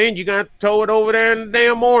here. Then you got to tow it over there in the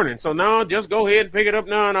damn morning. So now just go ahead and pick it up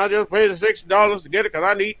now, and I'll just pay the $60 to get it, because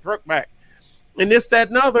I need the truck back. And this, that,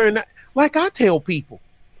 and other. And like I tell people,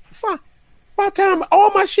 it's like, by the time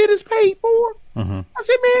all my shit is paid for, I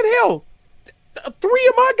said, man, hell, 3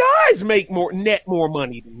 of my guys make more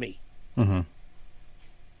money than me. Mm-hmm.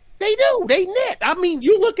 They do. They net. I mean,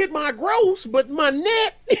 you look at my gross, but my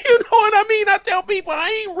net, you know what I mean? I tell people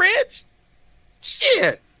I ain't rich.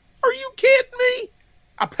 Shit. Are you kidding me?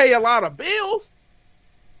 I pay a lot of bills.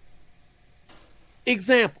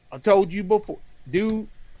 Example, I told you before. Dude,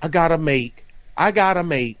 I gotta make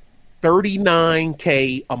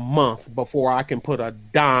 $39K a month before I can put a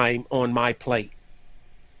dime on my plate.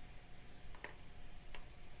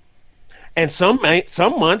 And some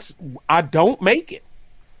months I don't make it.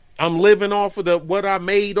 I'm living off of what I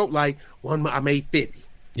made. Like I made 50.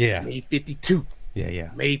 Yeah. I made 52.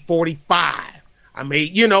 Yeah. Made 45. I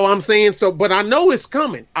made, what I'm saying? So, but I know it's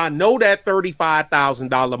coming. I know that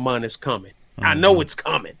 $35,000 month is coming. Mm-hmm. I know it's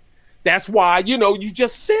coming. That's why, you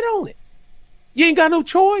just sit on it. You ain't got no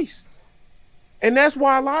choice. And that's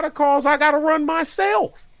why a lot of calls I got to run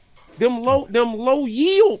myself. Them low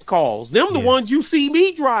yield calls. The ones you see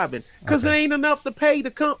me driving, because it ain't enough to pay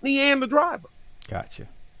the company and the driver. Gotcha.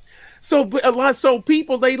 So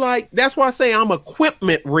people, that's why I say I'm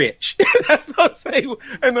equipment rich. That's what I say.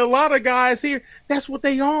 And a lot of guys here, that's what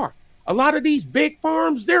they are. A lot of these big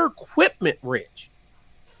farms, they're equipment rich.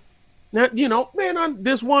 Now,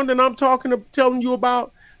 this one that I'm telling you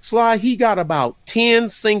about, Sly, he got about 10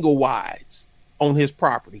 single wides on his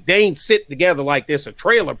property. They ain't sit together like this, a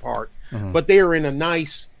trailer park, but they're in a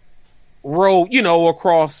nice row,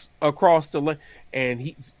 across the land.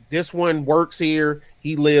 And this one works here,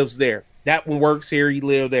 he lives there. That one works here, he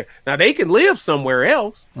lives there. Now they can live somewhere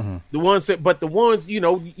else. The ones,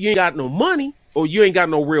 you ain't got no money, or you ain't got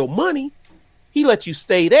no real money. He let you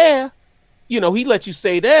stay there. He let you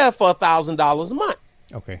stay there for $1,000 a month.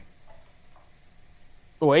 Okay.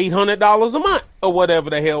 Or $800 a month, or whatever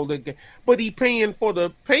the hell. But he paying for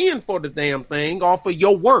the damn thing off of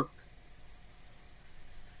your work.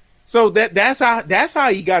 So that's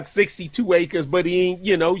how he got 62 acres. But he ain't,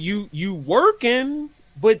 you working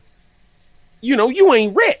but you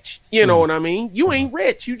ain't rich. You know what I mean? You ain't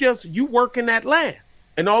rich. You work in that land.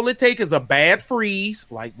 And all it takes is a bad freeze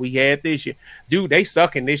like we had this year. Dude, they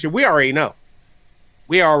sucking this year. We already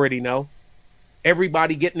know.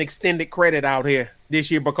 Everybody getting extended credit out here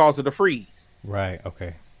this year because of the freeze. Right.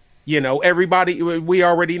 Okay. Everybody, we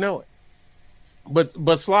already know it.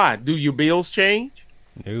 But Slide, do your bills change?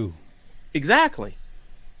 No. Exactly.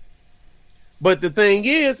 But the thing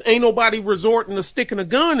is, ain't nobody resorting to sticking a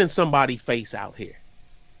gun in somebody's face out here.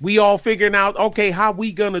 We all figuring out, okay, how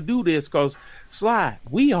we gonna do this? Because Slide,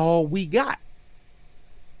 we got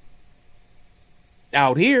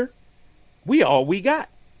out here. We all we got.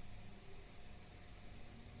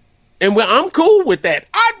 And I'm cool with that.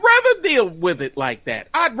 I'd rather deal with it like that.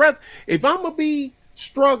 If I'm gonna be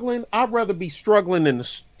struggling, I'd rather be struggling in the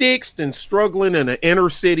sticks than struggling in an inner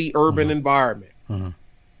city urban environment.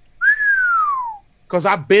 Because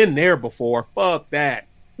I've been there before. Fuck that.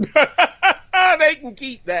 They can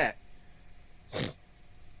keep that.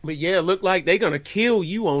 But yeah, it look like they're going to kill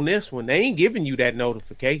you on this one. They ain't giving you that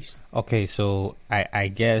notification. Okay, so I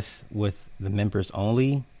guess with the members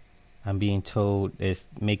only, I'm being told it's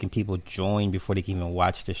making people join before they can even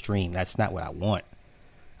watch the stream. That's not what I want.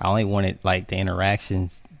 I only wanted like the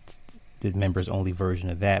interactions, the members only version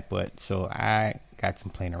of that. But so I got some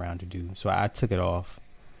playing around to do. So I took it off.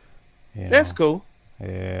 That's cool.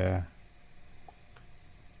 Yeah.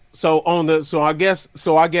 So I guess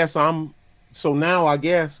I'm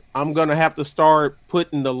gonna have to start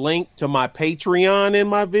putting the link to my Patreon in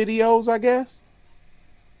my videos, I guess.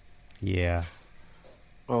 Yeah.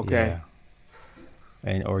 Okay.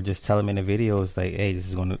 Yeah. Or just tell them in the videos like, hey, this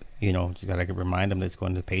is going to, you gotta remind them that it's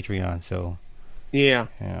going to Patreon. So. Yeah.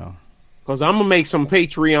 Because I'm gonna make some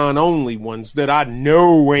Patreon only ones that I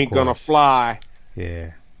know ain't gonna fly.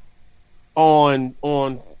 Yeah. On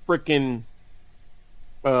freaking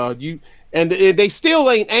they still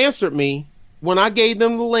ain't answered me when I gave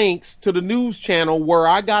them the links to the news channel where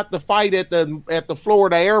I got the fight at the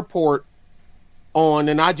Florida airport on,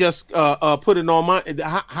 and I just put it on my.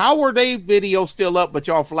 How are they video still up? But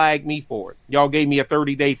y'all flagged me for it. Y'all gave me a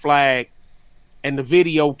 30-day flag, and the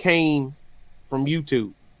video came from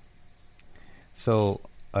YouTube. So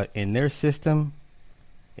in their system,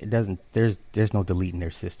 it doesn't. There's no delete in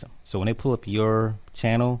their system. So when they pull up your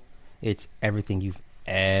channel, it's everything you've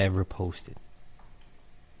ever posted.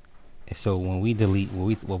 And so when we delete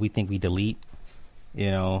what we think we delete,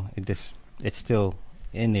 it's still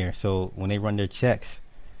in there. So when they run their checks,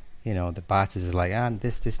 the bots is like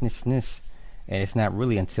this, and it's not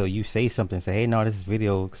really until you say something, say, hey, no, this is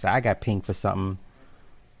video, because I got pinged for something.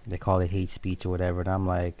 They call it hate speech or whatever, and I'm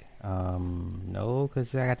like, no,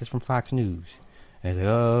 because I got this from Fox News. And it's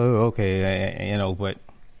like, oh, okay, but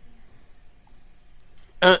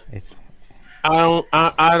it's.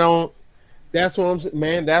 I don't. That's what I'm saying,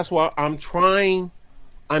 man. That's why I'm trying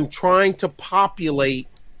to populate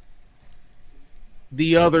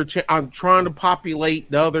the other. I'm trying to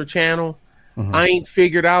populate the other channel. I ain't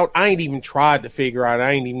figured out. I ain't even tried to figure out.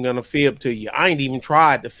 I ain't even gonna fib to you. I ain't even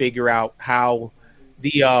tried to figure out how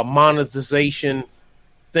the monetization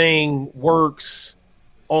thing works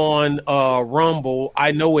on Rumble.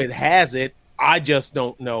 I know it has it. I just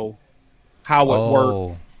don't know how it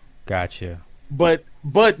works. Gotcha. But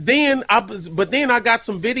then I got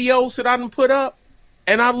some videos that I done put up,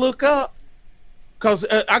 and I look up because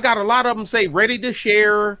I got a lot of them say ready to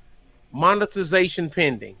share, monetization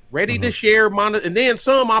pending, ready to share, and then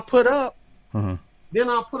some I put up. Then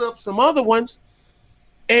I put up some other ones,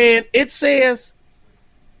 and it says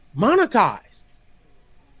monetized,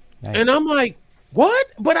 and I'm like, what?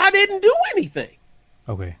 But I didn't do anything.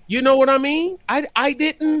 Okay. You know what I mean? I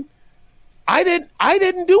didn't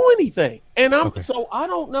do anything. And so I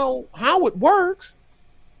don't know how it works,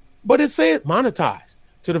 but it said monetized.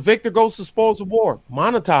 To the Victor Goes to Spoils of War,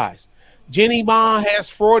 monetized. Jenny Ma has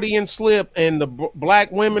Freudian slip and the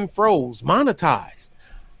black women froze, monetized.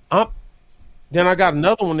 Then I got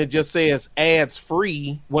another one that just says ads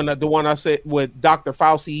free. When the one I said with Dr.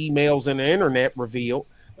 Fauci emails and the internet revealed.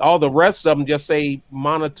 All the rest of them just say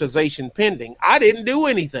monetization pending. I didn't do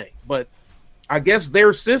anything, but I guess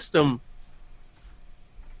their system,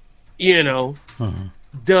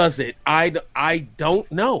 does it. I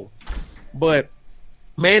don't know. But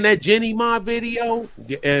man, that Jenny Ma video,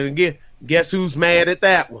 and again, guess who's mad at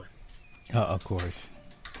that one? Of course.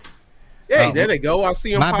 Hey, there they go. I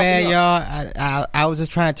see them. My bad, y'all. I was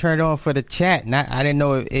just trying to turn it on for the chat. I didn't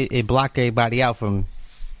know it blocked everybody out from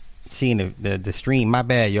seeing the stream. My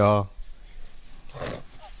bad, y'all.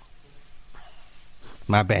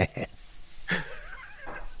 My bad.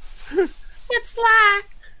 It's like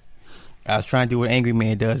I was trying to do what Angry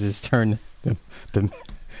Man does, is turn the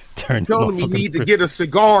turn. Telling me need to get a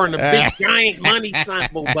cigar and a big giant money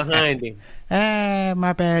symbol behind him.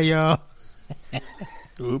 My bad, y'all.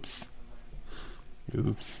 Oops.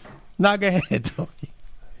 Now go ahead, Tony.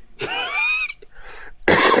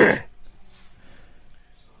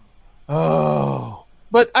 Oh,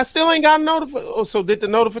 but I still ain't got a notification. Oh, so did the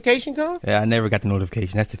notification come? Yeah, I never got the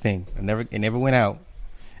notification. That's the thing. It never went out.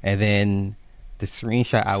 And then the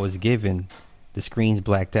screenshot I was given, the screen's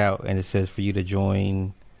blacked out, and it says for you to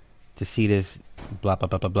join, to see this, blah blah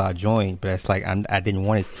blah blah blah, join. But it's like I didn't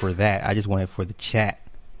want it for that. I just wanted it for the chat,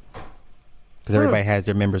 because everybody has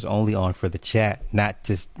their members only on for the chat, not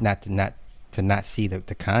to see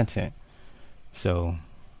the content. So,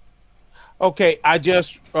 okay, I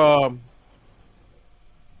just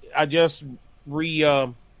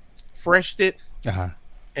refreshed it,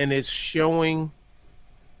 and it's showing.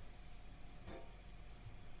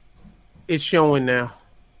 It's showing now.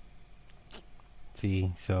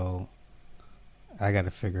 See, so I got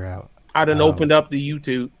to figure out. I done opened up the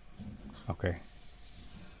YouTube. Okay.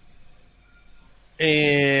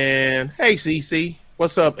 And hey, CC,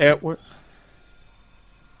 what's up, Edward?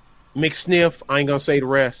 McSniff, I ain't gonna say the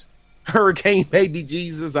rest. Hurricane Baby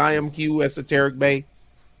Jesus, IMQ, Esoteric Bay.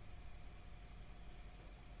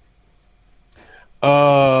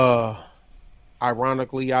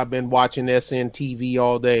 Ironically, I've been watching SNTV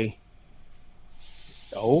all day.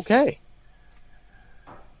 Okay.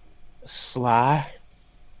 Sly.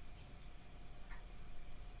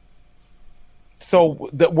 So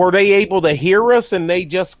were they able to hear us and they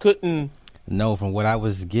just couldn't? No, from what I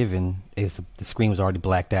was given, the screen was already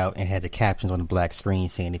blacked out and had the captions on the black screen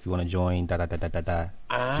saying, if you want to join, da da da da da da.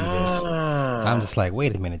 I'm just like,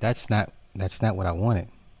 wait a minute, that's not what I wanted.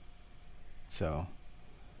 So,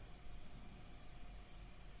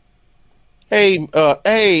 hey,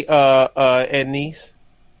 Ednice,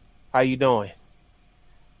 how you doing?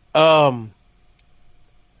 Well,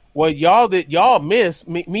 y'all missed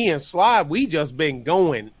me and Sly. We just been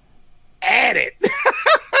going at it.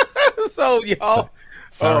 So y'all,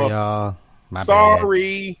 sorry, y'all. My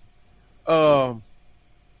sorry. Bad.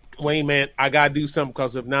 Wait a minute, I gotta do something,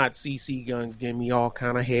 because if not, CC guns give me all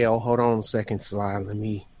kind of hell. Hold on a second, Sly. Let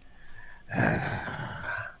me.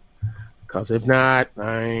 Because if not,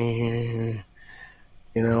 then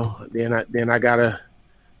I gotta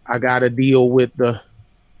deal with the.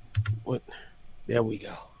 What? There we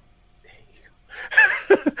go.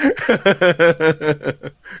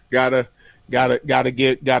 Gotta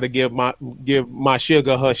give my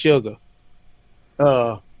sugar her sugar.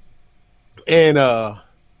 My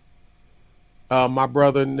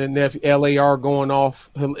brother and the nephew LAR going off.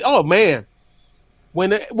 Oh man,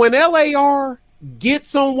 when LAR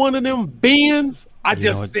gets on one of them bins, I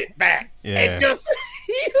just sit back and just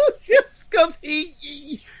because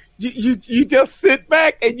you just sit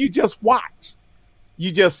back and you just watch.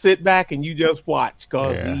 You just sit back and you just watch,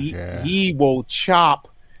 because he will chop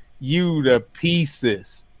you to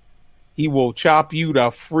pieces. He will chop you to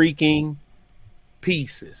freaking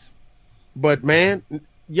pieces. But man,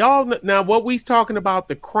 y'all, now what we talking about,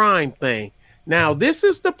 the crime thing. Now this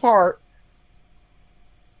is the part.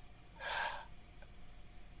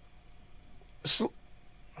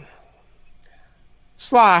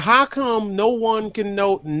 Sly, how come no one can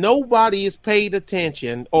know? Nobody is paid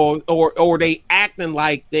attention, or they acting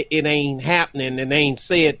like it ain't happening and they ain't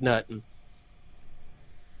said nothing.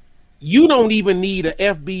 You don't even need an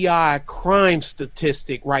FBI crime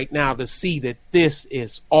statistic right now to see that this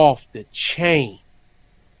is off the chain.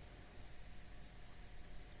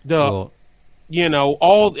 The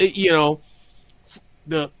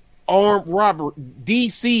armed robbery,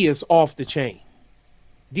 DC is off the chain.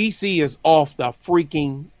 DC is off the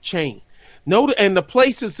freaking chain. And the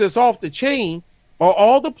places that's off the chain are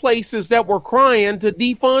all the places that were crying to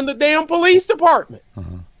defund the damn police department.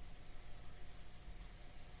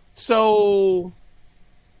 So,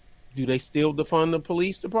 do they still defund the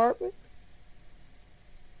police department?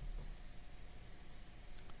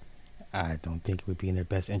 I don't think it would be in their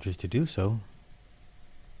best interest to do so.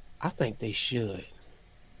 I think they should.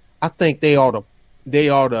 I think they ought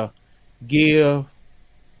to give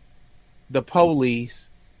the police,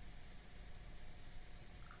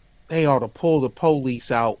 they ought to pull the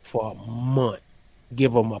police out for a month.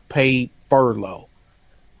 Give them a paid furlough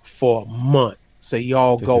for a month. Say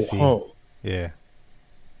y'all just go home. Yeah.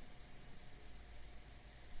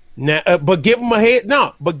 Now, but give them a head.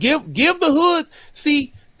 No, but give the hood.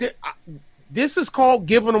 See, this is called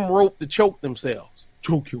giving them rope to choke themselves.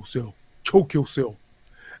 Choke yourself. Choke yourself.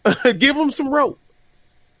 Give them some rope.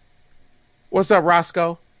 What's up,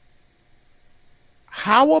 Roscoe?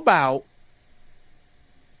 How about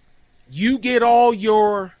you get all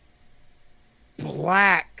your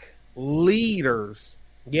black leaders.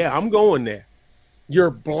 Yeah, I'm going there. Your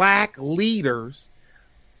black leaders,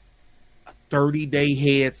 a 30-day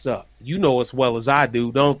heads up. You know as well as I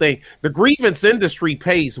do, don't they? The grievance industry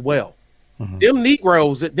pays well. Mm-hmm. Them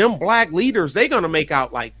Negroes, them black leaders, they're going to make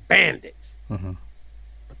out like bandits. Mm-hmm.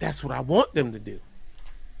 But that's what I want them to do.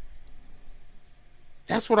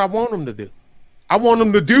 That's what I want them to do. I want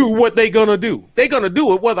them to do what they're going to do. They're going to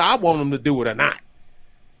do it whether I want them to do it or not.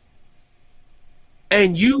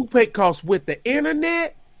 And because with the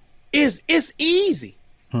internet, it's easy.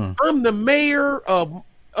 I'm the mayor of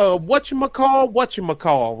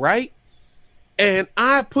whatchamacall, right? And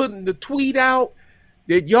I put the tweet out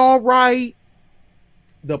that y'all right.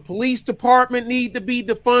 The police department need to be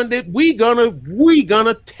defunded. We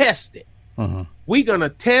gonna test it. Uh-huh. We gonna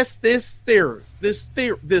test this theorem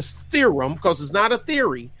because it's not a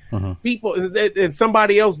theory. Uh-huh. People and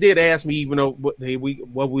somebody else did ask me, even though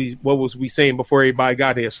what was we saying before everybody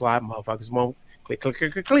got here? Slide motherfuckers won't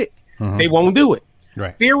click. Uh-huh. They won't do it.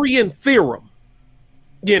 Right. Theory and theorem.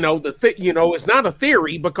 It's not a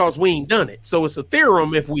theory because we ain't done it. So it's a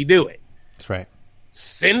theorem if we do it. That's right.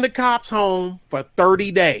 Send the cops home for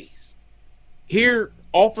 30 days. Here,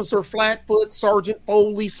 Officer Flatfoot, Sergeant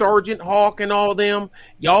Foley, Sergeant Hawk, and all them,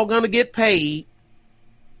 y'all gonna get paid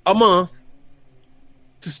a month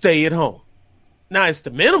to stay at home. Now, it's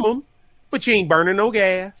the minimum, but you ain't burning no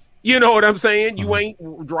gas. You know what I'm saying? You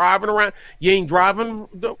ain't driving around. You ain't driving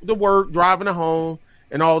to work, driving to home,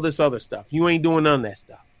 and all this other stuff. You ain't doing none of that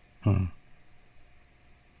stuff.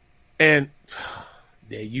 And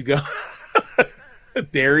there you go.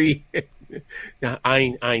 There he. Now,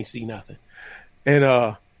 I ain't see nothing.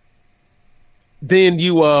 And then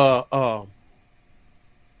you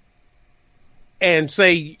and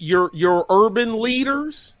say your urban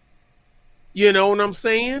leaders. You know what I'm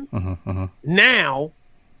saying? Now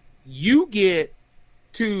you get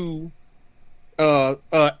to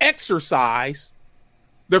exercise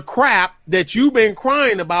the crap that you've been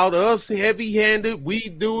crying about, us heavy-handed, we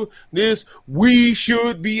do this, we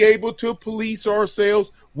should be able to police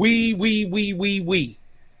ourselves, we.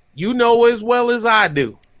 You know as well as I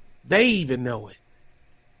do. They even know it.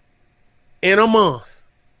 In a month,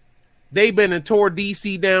 they've been and tore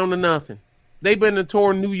D.C. down to nothing. They've been and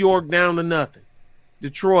tore New York down to nothing.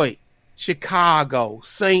 Detroit, Chicago,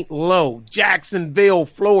 St. Louis, Jacksonville,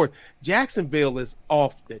 Florida. Jacksonville is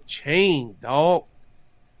off the chain, dog.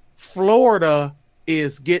 Florida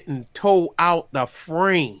is getting towed out the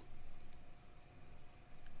frame.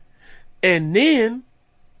 And then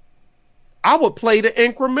I would play the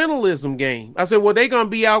incrementalism game. I said, well, they're going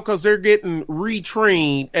to be out because they're getting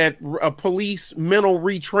retrained at a police mental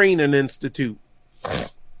retraining institute.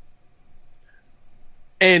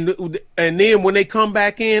 And then when they come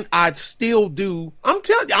back in, I'd still do, I'm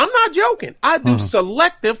telling you, I'm not joking. I do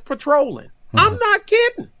selective patrolling. I'm not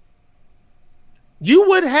kidding. You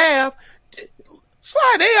would have,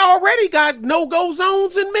 Sly, they already got no-go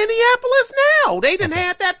zones in Minneapolis now. They didn't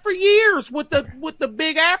have that for years with the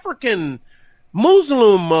big African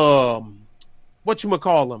Muslim,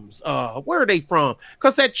 whatchamacallums. Where are they from?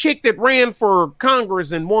 Because that chick that ran for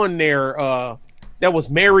Congress and won there, that was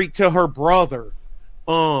married to her brother.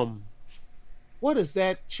 What is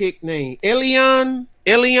that chick name? Elian,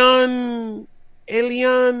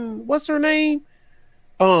 what's her name?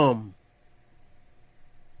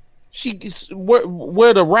 She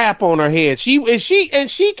with a wrap on her head. She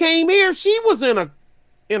came here. She was in a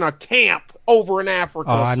camp over in Africa.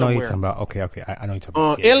 Oh, I know somewhere. you're talking about. Okay. I know you're talking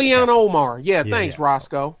about. Elian Omar. Yeah, thanks,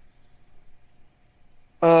 Roscoe.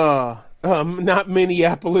 Not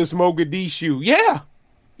Minneapolis, Mogadishu. Yeah.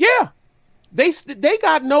 They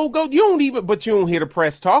got no go. You don't hear the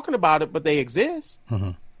press talking about it, but they exist.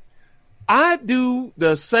 I do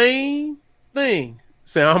the same thing.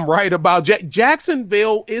 Say I'm right about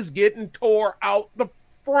Jacksonville is getting tore out the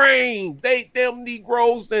frame. Them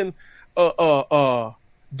Negroes and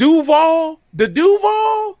Duval,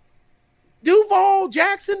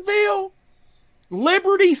 Jacksonville,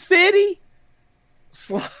 Liberty City,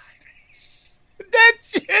 slide. That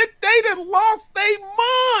shit, they done lost their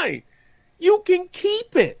mind. You can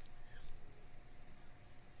keep it.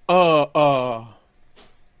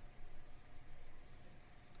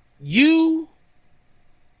 You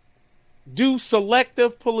do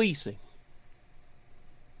selective policing.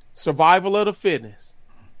 Survival of the fittest.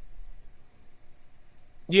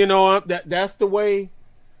 You know, that's the way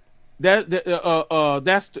that's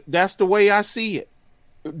the way I see it.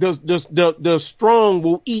 The strong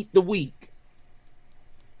will eat the weak.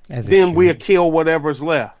 Then we'll kill whatever's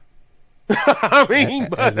left. I mean,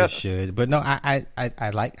 as it should. But no, I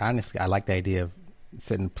like, honestly, I like the idea of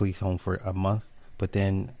setting the police home for a month. But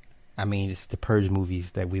then, I mean, it's the Purge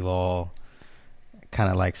movies that we've all kind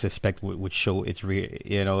of like suspect would show it's real,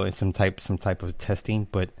 you know, in some type of testing.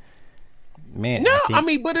 But man, no, I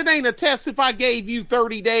mean, but it ain't a test. If I gave you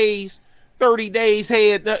 30 days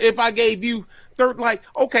head, if I gave you like,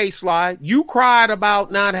 okay, Sly, you cried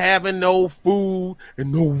about not having no food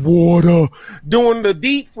and no water during the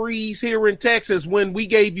deep freeze here in Texas when we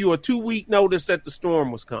gave you a 2-week notice that the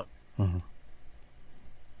storm was coming. Mm-hmm.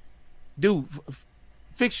 Dude,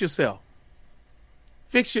 fix yourself.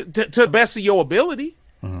 Fix your to the best of your ability.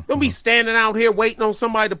 Mm-hmm. Don't be standing out here waiting on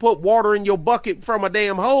somebody to put water in your bucket from a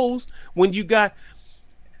damn hose when you got.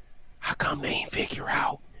 How come they ain't figure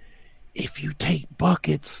out if you take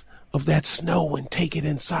buckets of that snow and take it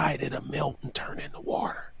inside, it'll melt and turn into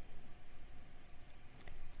water?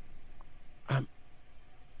 I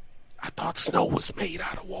thought snow was made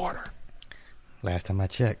out of water. Last time I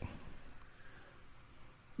checked.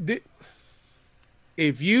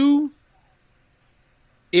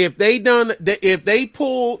 If they done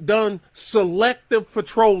selective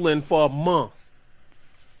patrolling for a month,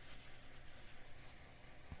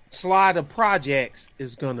 Slider Projects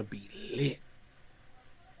is gonna be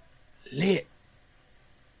lit.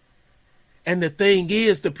 And the thing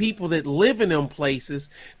is, the people that live in them places,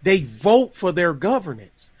 they vote for their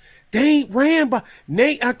governance. They ain't ran by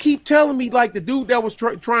Nate. I keep telling me, like the dude that was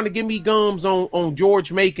trying to give me gums on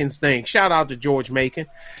George Macon's thing. Shout out to George Macon.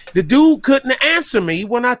 The dude couldn't answer me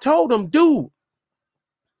when I told him, dude,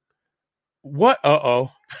 what?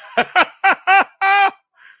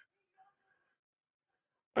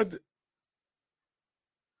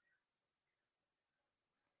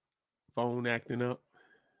 Phone acting up.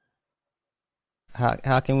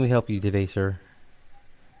 How can we help you today, sir?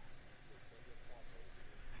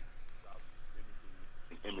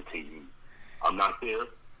 Imitating. I'm not there.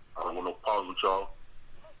 I don't want no problems with y'all.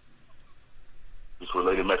 Just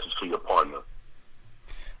relay a message to your partner.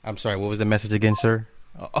 I'm sorry, what was the message again, sir?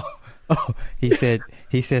 He said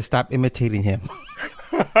stop imitating him.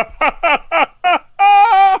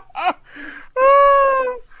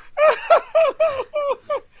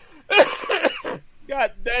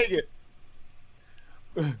 God dang it.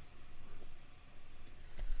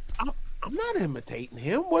 I'm not imitating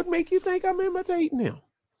him. What make you think I'm imitating him?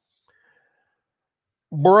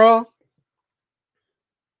 Bruh.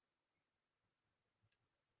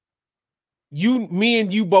 Me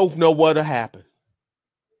and you both know what'll happen.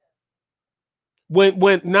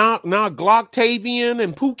 When now Glocktavian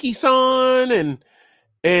and Pookie Son and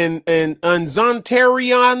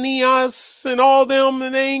Zontarianias and all them,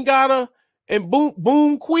 and they ain't gotta, and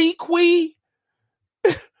boom quee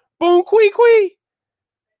boom quee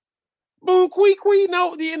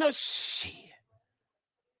no, you know, shit.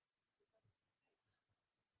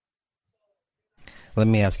 Let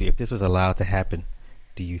me ask you, if this was allowed to happen,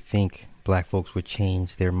 do you think black folks would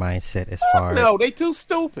change their mindset as far as... No, they too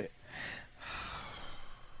stupid.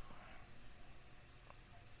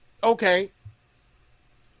 Okay.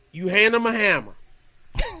 You hand them a hammer.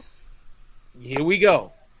 Here we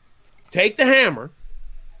go. Take the hammer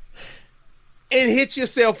and hit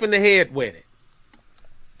yourself in the head with it.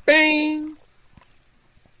 Bang.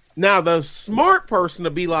 Now the smart person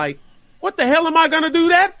will be like, what the hell am I going to do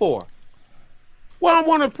that for? Well, I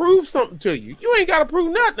want to prove something to you. You ain't got to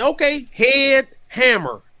prove nothing. Okay, head,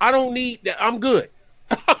 hammer. I don't need that. I'm good.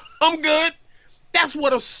 I'm good. That's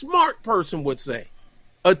what a smart person would say.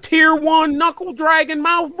 A tier 1 knuckle dragging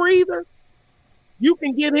mouth breather, you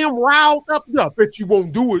can get him riled up. I bet you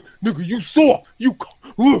won't do it, nigga. You soft. You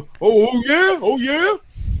oh yeah.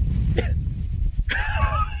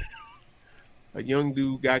 A young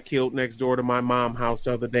dude got killed next door to my mom's house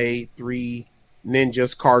the other day. 3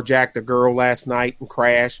 ninjas carjacked a girl last night and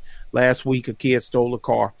crashed. Last week, a kid stole a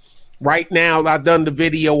car. Right now, I've done the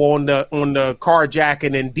video on the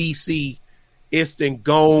carjacking in DC. It's been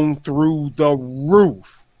gone through the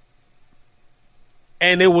roof.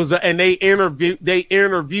 And it was, they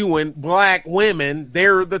interviewing black women.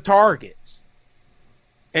 They're the targets.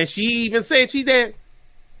 And she even said, she said,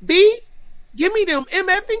 B, give me them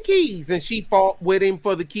MFing keys. And she fought with him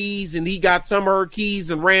for the keys, and he got some of her keys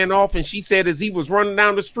and ran off. And she said, as he was running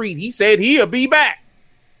down the street, he said he'll be back.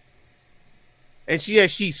 And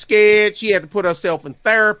she's scared. She had to put herself in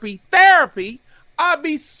therapy. I'll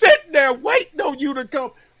be sitting there waiting on you to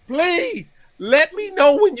come. Please let me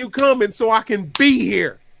know when you coming so I can be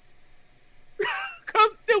here.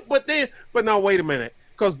 But no, wait a minute.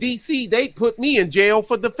 Because DC, they put me in jail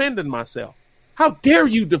for defending myself. How dare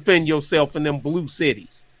you defend yourself in them blue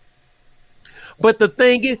cities? But the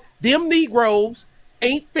thing is, them Negroes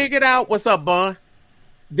ain't figured out what's up, Bun.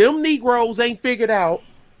 Them Negroes ain't figured out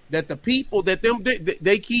that the people that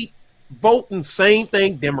they keep voting same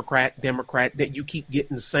thing, Democrat, that you keep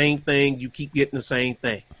getting the same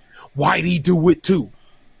thing, Whitey do it too.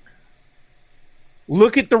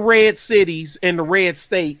 Look at the red cities and the red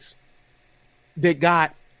states that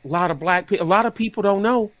got a lot of black people. A lot of people don't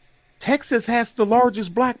know Texas has the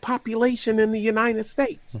largest black population in the United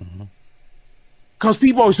States. Because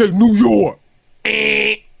people always say New York,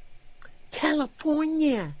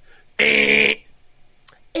 California,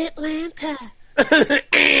 Atlanta.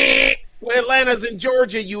 Well, Atlanta's in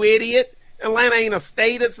Georgia, you idiot. Atlanta ain't a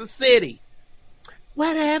state, it's a city.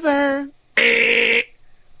 Whatever.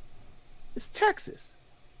 It's Texas.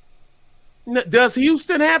 Does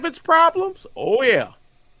Houston have its problems? Oh, yeah.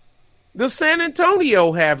 Does San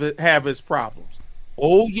Antonio have its problems?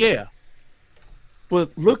 Oh, yeah.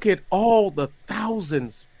 But look at all the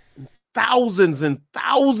thousands and thousands and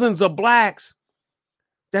thousands of blacks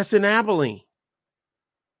that's in Abilene.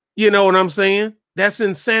 You know what I'm saying? That's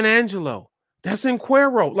in San Angelo. That's in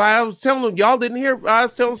Cuero. Like I was telling them, y'all didn't hear. I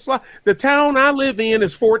was telling Sly, the town I live in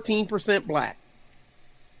is 14% black.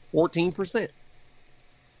 14%.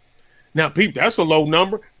 Now, people, that's a low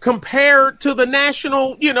number compared to the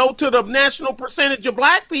national, to the national percentage of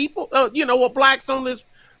black people, of blacks on this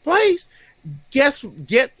place. There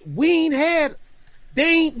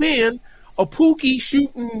ain't been a Pookie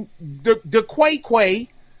shooting the Quay.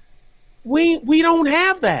 We don't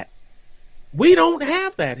have that. We don't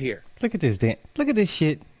have that here. Look at this, Dan. Look at this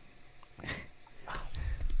shit.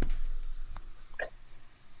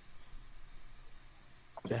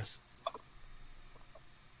 Yes.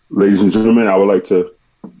 Ladies and gentlemen, I would like to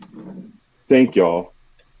thank y'all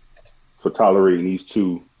for tolerating these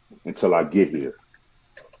two until I get here.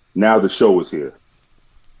 Now the show is here.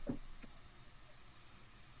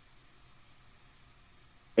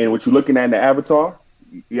 And what you're looking at in the avatar,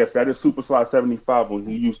 yes, that is Super Sly 75 when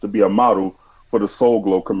he used to be a model for the Soul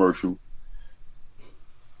Glow commercial.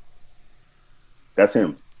 That's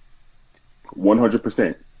him.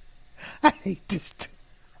 100%. I hate this.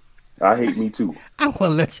 I hate me too. I want to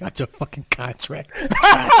let you out your fucking contract.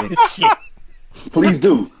 Shit. Please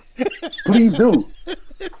do. Please do.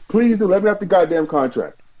 Please do. Let me have the goddamn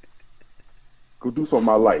contract. Go do something in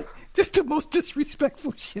my life. This is the most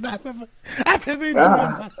disrespectful shit I've ever endured in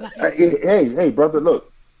my life. Hey, brother,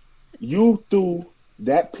 look. You threw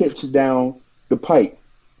that pitch down the pipe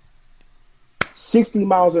 60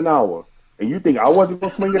 miles an hour, and you think I wasn't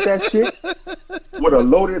gonna swing at that shit with a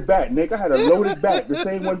loaded bat, nigga? I had a loaded bat, the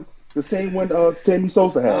same one Sammy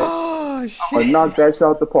Sosa had. Oh shit! I knocked that shit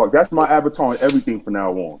out the park. That's my avatar on everything from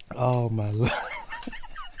now on. Oh my lord!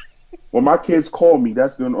 When my kids call me,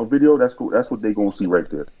 that's going on video. That's cool. That's what they gonna see right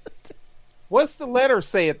there. What's the letter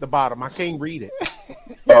say at the bottom? I can't read it.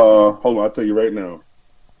 Hold on, I'll tell you right now.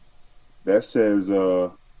 That says,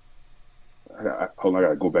 hold on, I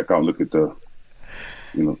gotta go back out and look at the,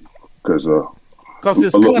 because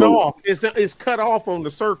it's cut off. It's cut off on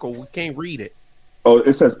the circle. We can't read it. Oh,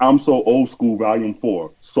 it says "I'm So Old School" Volume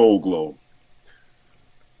 4, Soul Glow.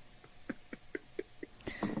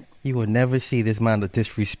 You will never see this amount of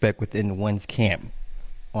disrespect within one's camp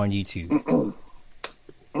on YouTube.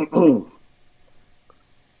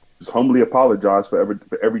 Just humbly apologize for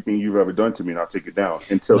everything you've ever done to me, and I'll take it down.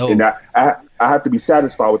 And I have to be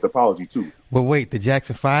satisfied with the apology too. Well, wait, the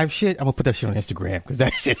Jackson 5 shit. I'm gonna put that shit on Instagram because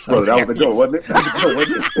that shit's so that was the go, wasn't it? That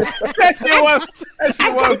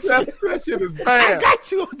shit is bad. I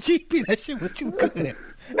got you on GP. That shit was too good.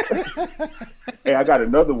 Hey, I got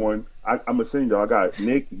another one. I'm gonna send y'all. I got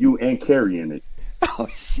Nick, you, and Carrie in it. Oh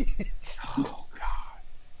shit! Oh god.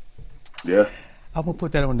 Yeah. I'm gonna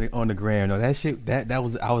put that on the gram. No, that shit. That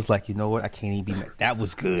was. I was like, you know what? I can't even be mad. That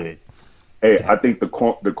was good. Hey, I think the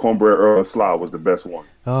cornbread Earl Sly was the best one.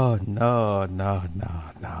 Oh no!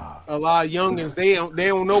 A lot of youngins they don't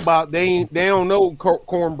know about they don't know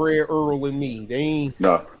cornbread Earl and me. They ain't.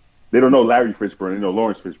 No, they don't know Larry Fishburne. They know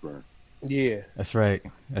Lawrence Fishburne. Yeah, that's right.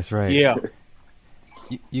 Yeah.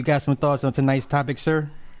 You got some thoughts on tonight's topic,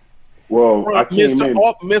 sir? Well, I came in,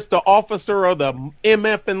 Mr. Officer of the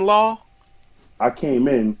MF in law. I came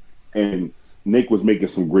in and Nick was making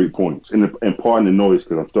some great points, and pardon the noise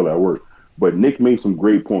because I'm still at work. But Nick made some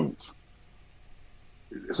great points.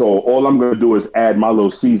 So all I'm going to do is add my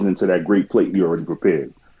little seasoning to that great plate he already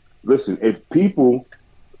prepared. Listen, if people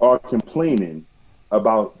are complaining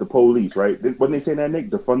about the police, right? When they say that, Nick,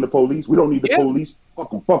 defund the police. We don't need the police. Fuck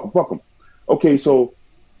them. Okay, so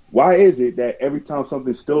why is it that every time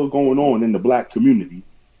something's still going on in the black community,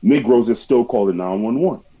 Negroes are still calling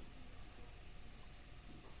 911?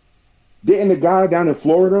 Didn't the guy down in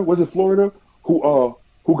Florida, was it Florida, who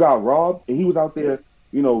got robbed and he was out there,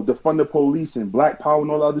 defund the police and Black Power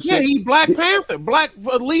and all that other shit? Yeah, he Black Panther,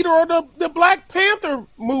 leader of the Black Panther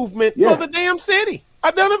movement for the damn city.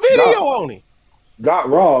 I done a video on him. Got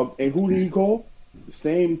robbed, and who did he call? The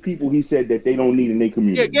same people he said that they don't need in their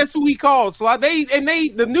community. Yeah, guess who he called? So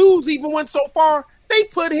the news even went so far they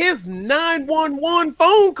put his 911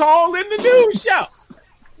 phone call in the news show.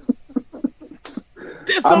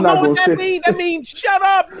 So know what that means? That means shut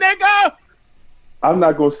up, nigga. I'm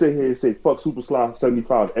not gonna sit here and say fuck Super Slot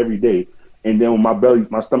 75 every day, and then when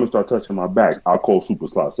my stomach start touching my back, I'll call Super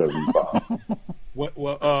Slot 75.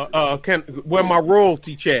 Where my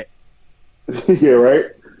royalty check? Yeah, right.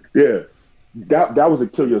 Yeah, that was a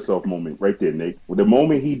kill yourself moment right there, Nick. The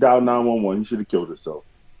moment he dialed 911, he should have killed himself.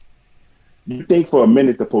 You think for a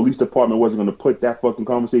minute the police department wasn't going to put that fucking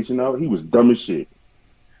conversation out? He was dumb as shit.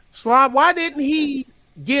 Slob, why didn't he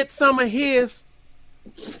get some of his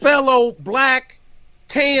fellow black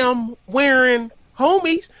tam wearing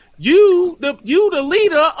homies? You the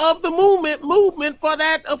leader of the movement for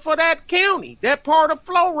that county, that part of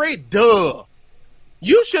Florida. Duh.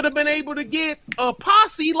 You should have been able to get a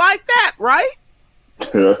posse like that, right?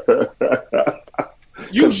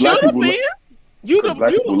 You should have been. You the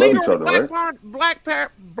leader of the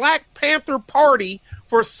Black Panther Party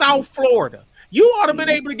for South Florida. You ought to have been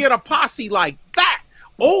able to get a posse like that.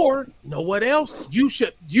 Or know what else? You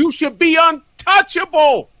should be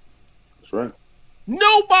untouchable. That's right.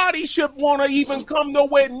 Nobody should want to even come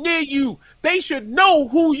nowhere near you. They should know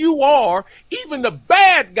who you are. Even the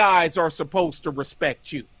bad guys are supposed to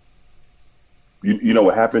respect you. You know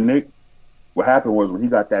what happened, Nick? What happened was when he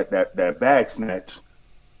got that bag snatched,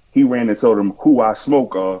 he ran and told them who I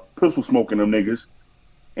smoke, pistol smoking them niggas.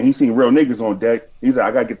 And he seen real niggas on deck. He's like,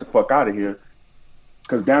 I gotta get the fuck out of here.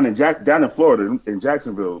 Cause down in Florida, in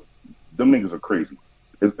Jacksonville, them niggas are crazy.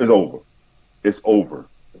 It's over. It's over.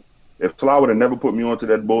 If Sly would have never put me onto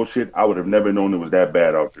that bullshit, I would have never known it was that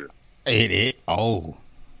bad out there. Oh,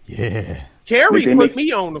 yeah. Carrie put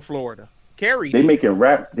me on to Florida. Carrie. They making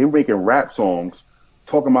rap songs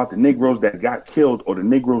talking about the Negroes that got killed or the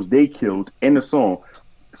Negroes they killed in the song.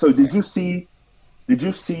 So did you see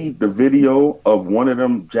the video of one of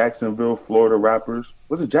them Jacksonville, Florida rappers?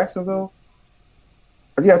 Was it Jacksonville?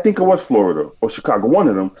 Yeah, I think it was Florida or Chicago, one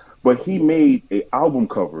of them. But he made an album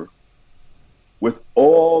cover with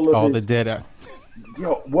all of the dead.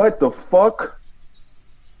 Yo, what the fuck?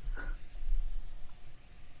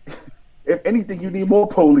 If anything, you need more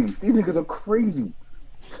police. These niggas are crazy.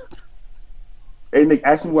 Hey Nick,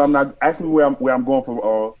 ask me where I'm going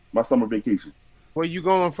for my summer vacation. Where you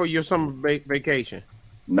going for your summer vacation?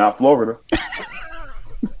 Not Florida.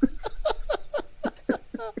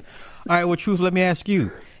 All right, well, Truth, let me ask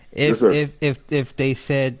you. If they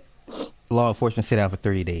said law enforcement sit down for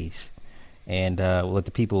 30 days and let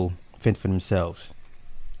the people fend for themselves,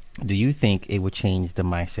 do you think it would change the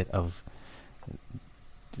mindset of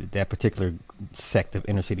that particular sect of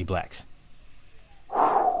inner city blacks?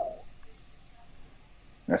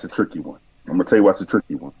 That's a tricky one. I'm going to tell you what's a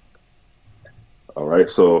tricky one. All right,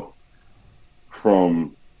 so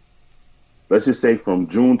let's just say from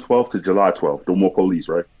June 12th to July 12th, no more police,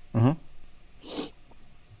 right? Mm-hmm.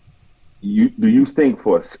 Do you think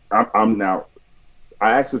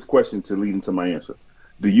I asked this question to lead into my answer.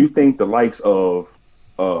 Do you think the likes of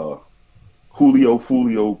Julio,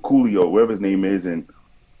 Fulio, Coolio, whatever his name is, and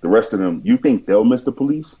the rest of them, you think they'll miss the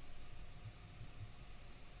police?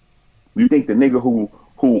 Do you think the nigga who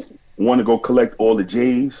want to go collect all the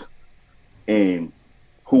J's and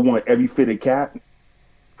who want every fitted cap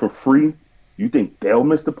for free, you think they'll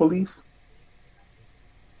miss the police?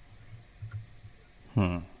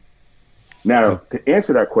 Now, to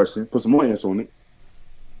answer that question, put some more answer on it.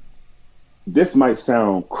 This might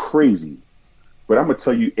sound crazy, but I'm going to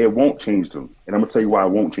tell you it won't change them. And I'm going to tell you why it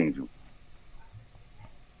won't change them.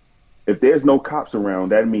 If there's no cops around,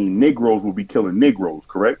 that means Negroes will be killing Negroes,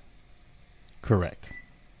 correct? Correct.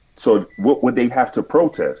 So what would they have to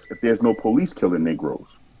protest if there's no police killing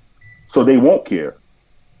Negroes? So they won't care.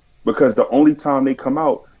 Because the only time they come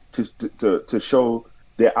out to show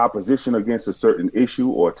their opposition against a certain issue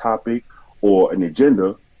or topic or an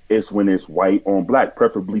agenda is when it's white on black,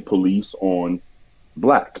 preferably police on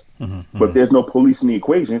black. Mm-hmm, but if there's no police in the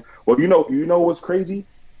equation, well, you know what's crazy?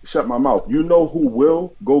 Shut my mouth. You know who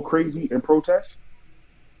will go crazy and protest?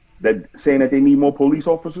 That saying that they need more police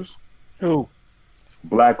officers? Who?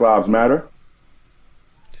 Black Lives Matter.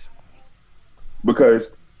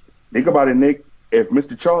 Because think about it, Nick. If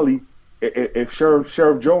Mr. Charlie, if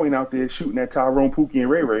Sheriff Joe ain't out there shooting at Tyrone, Pookie, and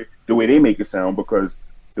Ray Ray, the way they make it sound, because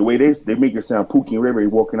The way they make it sound, Pookie and Ray Ray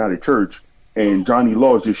walking out of church, and Johnny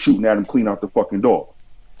Law is just shooting at him clean out the fucking door.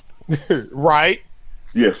 Right.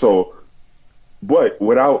 Yeah. So, but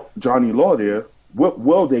without Johnny Law there, what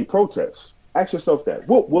will they protest? Ask yourself that.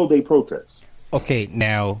 What will they protest? Okay,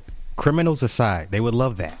 now criminals aside, they would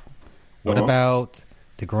love that. What about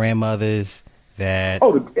the grandmothers that?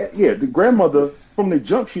 Oh, the grandmother from the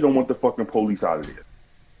jump. She don't want the fucking police out of there.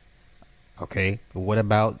 Okay, but what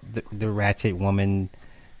about the ratchet woman?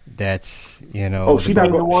 That's she's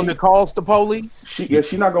not the one that calls the police.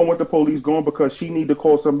 She's not gonna want the police going because she need to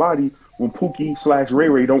call somebody when Pookie/Ray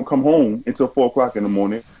Ray don't come home until 4:00 in the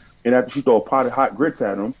morning, and after she throw a pot of hot grits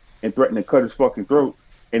at him and threaten to cut his fucking throat,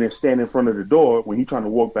 and then stand in front of the door when he's trying to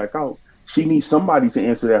walk back out. She needs somebody to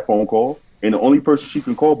answer that phone call, and the only person she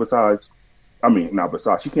can call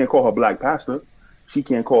she can't call her black pastor, she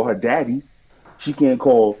can't call her daddy. She can't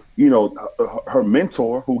call, her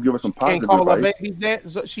mentor who give her some positive advice. Can't call advice. her baby's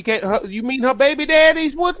dad. She can't. You mean her baby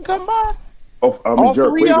daddies wouldn't come by? Oh,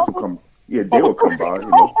 Jared Quavis will come. Yeah, they will come by.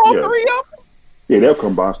 All three of them. Yeah, they'll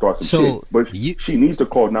come by and start some shit. But she needs to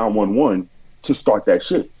call 911 to start that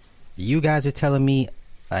shit. You guys are telling me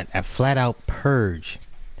a flat out purge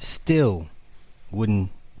still wouldn't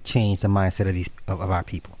change the mindset of our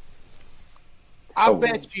people. I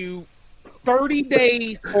bet you 30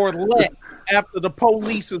 days or less after the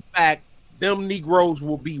police is back, them Negroes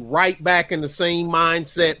will be right back in the same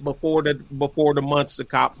mindset before the months the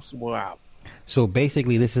cops were out. So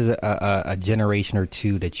basically, this is a generation or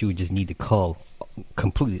two that you would just need to cull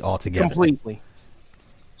completely altogether. Completely.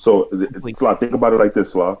 So, Slav, think about it like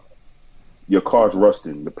this, Slav. Your car's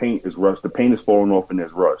rusting. The paint is rust. The paint is falling off, and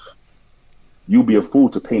there's rust. You'd be a fool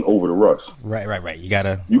to paint over the rust. Right. You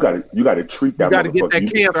gotta treat that. You gotta get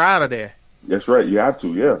that cancer out of there. That's right. You have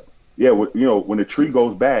to. Yeah. Yeah. When the tree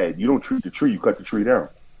goes bad, you don't treat the tree. You cut the tree down.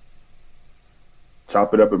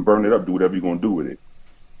 Chop it up and burn it up. Do whatever you're gonna do with it.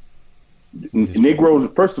 Negroes,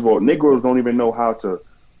 first of all, Negroes don't even know how to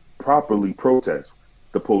properly protest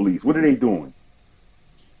the police. What are they doing?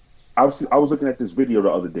 I was looking at this video the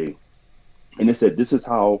other day, and it said this is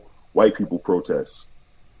how white people protest,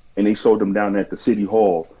 and they showed them down at the city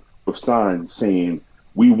hall with signs saying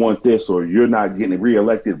we want this or you're not getting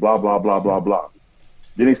reelected, blah blah blah blah blah.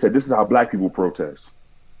 Then they said this is how black people protest,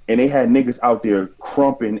 and they had niggas out there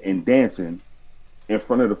crumping and dancing in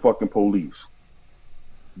front of the fucking police,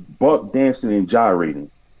 buck dancing and gyrating.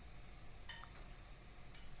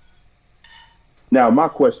 Now, my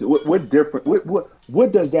question: what different?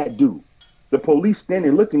 What does that do? The police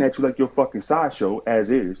standing looking at you like you're a fucking sideshow,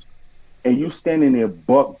 as is, and you standing there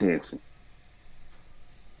buck dancing.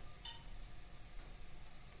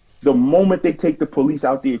 The moment they take the police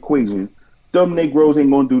out the equation, them Negroes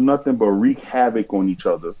ain't gonna do nothing but wreak havoc on each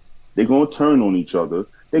other. They're gonna turn on each other.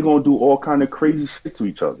 They're gonna do all kind of crazy shit to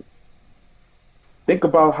each other. Think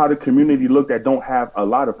about how the community look that don't have a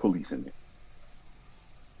lot of police in it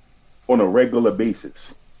on a regular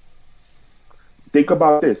basis. Think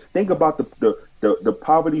about this. Think about the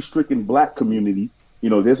poverty-stricken black community.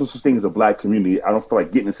 There's no such thing as a black community. I don't feel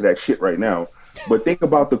like getting into that shit right now. But think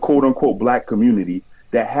about the quote-unquote black community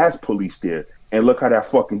that has police there, and look how that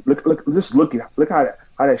fucking look how that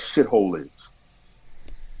shithole is.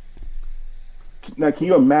 Now, can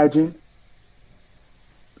you imagine?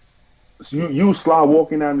 You Sly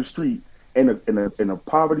walking down the street in a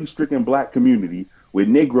poverty-stricken black community where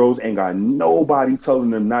Negroes ain't got nobody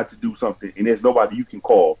telling them not to do something, and there's nobody you can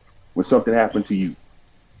call when something happened to you.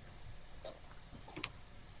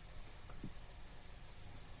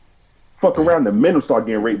 Fuck around, the men will start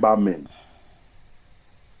getting raped by men.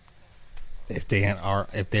 If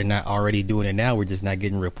they're not already doing it now, we're just not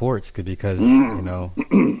getting reports because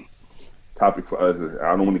Topic for others.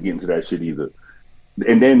 I don't want to get into that shit either.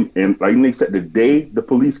 And like Nick said, the day the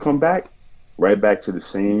police come back, right back to the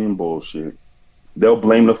same bullshit. They'll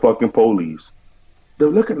blame the fucking police. They'll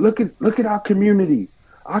look at our community.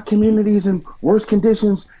 Our community is in worse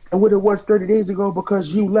conditions than what it was 30 days ago because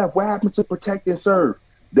you left. What happened to protect and serve?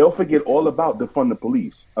 They'll forget all about defund the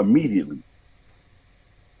police immediately.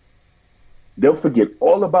 They'll forget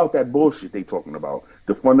all about that bullshit they talking about.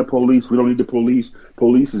 Defund the police. We don't need the police.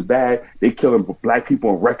 Police is bad. They killing black people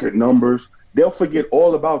in record numbers. They'll forget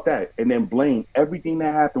all about that and then blame everything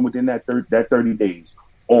that happened within that 30 days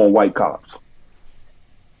on white cops.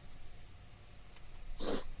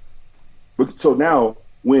 So now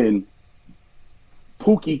when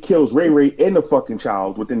Pookie kills Ray Ray and the fucking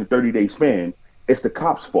child within the 30-day span, it's the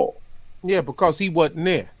cops' fault. Yeah, because he wasn't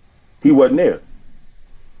there. He wasn't there.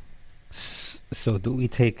 So do we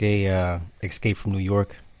take a Escape from New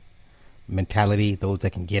York mentality? Those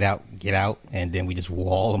that can get out, and then we just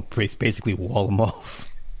basically wall them off.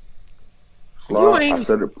 Sly, I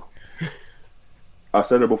said it. I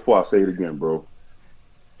said it before. I'll say it again, bro.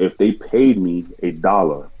 If they paid me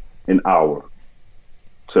 $1 an hour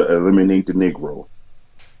to eliminate the Negro,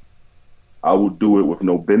 I will do it with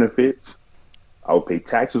no benefits. I will pay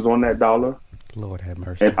taxes on that dollar. Lord have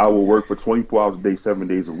mercy. And I will work for 24 hours a day, 7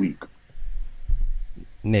 days a week.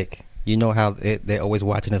 Nick, you know how they're always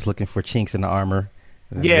watching us looking for chinks in the armor.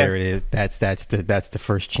 Yeah, there it is. That's the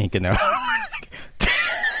first chink in there.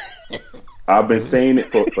 I've been saying it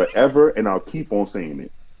for forever, and I'll keep on saying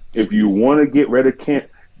it. If you want to get rid of cancer,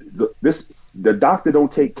 the doctor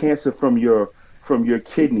don't take cancer from your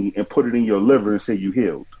kidney and put it in your liver and say you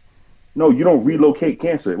healed. No, you don't relocate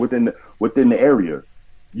cancer within the area.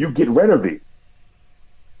 You get rid of it.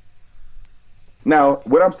 Now,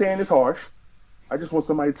 what I'm saying is harsh. I just want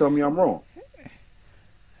somebody to tell me I'm wrong.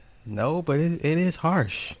 No, but it is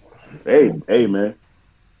harsh. Hey, man.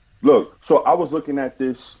 Look, so I was looking at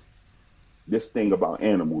this thing about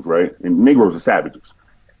animals, right? And Negroes are savages.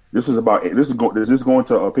 Is this going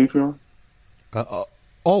to Patreon?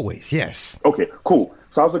 Always, yes. Okay, cool.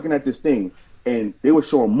 So I was looking at this thing, and they were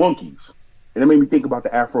showing monkeys, and it made me think about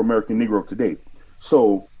the Afro-American Negro today.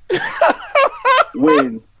 So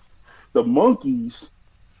when the monkeys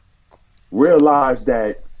realize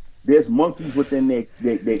that there's monkeys within their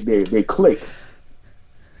clique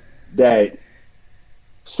that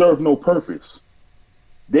serve no purpose,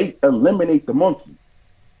 they eliminate the monkey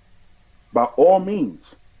by all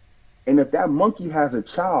means. And if that monkey has a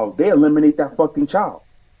child, they eliminate that fucking child.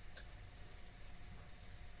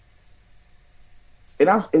 And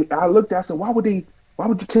I looked at it and said, why would you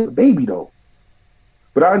kill the baby though?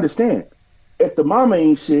 But I understand. If the mama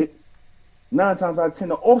ain't shit, 9 times out of 10,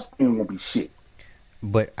 the offspring won't be shit.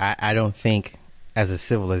 But I don't think as a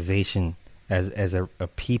civilization, as a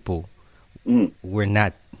people, we're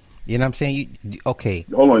not, you know what I'm saying? Okay.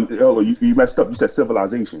 Hold on. You messed up. You said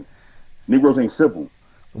civilization. Negroes ain't civil.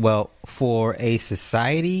 Well, for a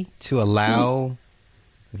society to allow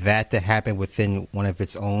that to happen within one of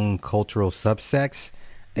its own cultural subsects,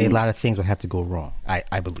 a lot of things would have to go wrong,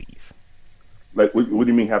 I believe. Like, what do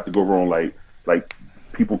you mean have to go wrong? Like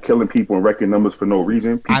people killing people and wrecking numbers for no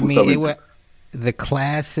reason? People the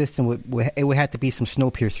class system would have to be some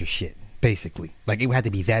Snowpiercer shit, basically. Like, it would have to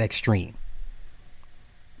be that extreme.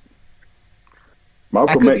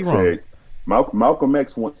 Malcolm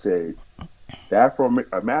X once said,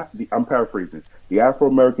 I'm paraphrasing, the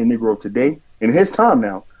Afro-American Negro of today, in his time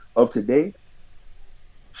now, of today,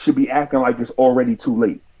 should be acting like it's already too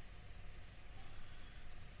late.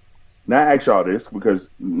 Now I ask y'all this, because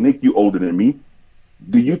Nick, you older than me.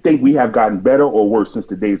 Do you think we have gotten better or worse since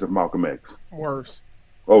the days of Malcolm X? Worse.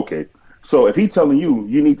 Okay. So if he's telling you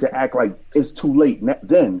need to act like it's too late,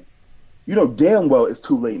 then you know damn well it's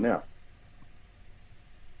too late now.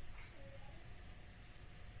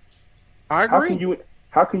 I agree.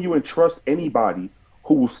 How can you entrust anybody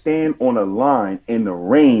who will stand on a line in the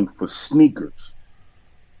rain for sneakers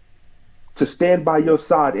to stand by your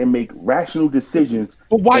side and make rational decisions?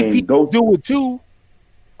 But white people do it too.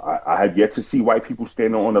 I have yet to see white people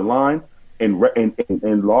standing on the line in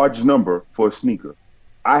large number for a sneaker.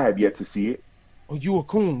 I have yet to see it. Oh, you a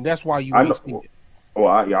coon. That's why you ain't seen it. Oh,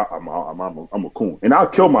 I'm a coon, and I'll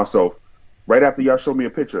kill myself right after y'all show me a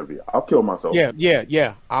picture of it. I'll kill myself.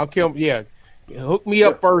 Yeah. I'll kill. Yeah, hook me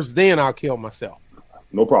up first, then I'll kill myself.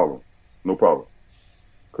 No problem. Because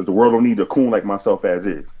the world don't need a coon like myself as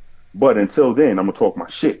is. But until then, I'm gonna talk my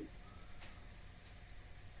shit.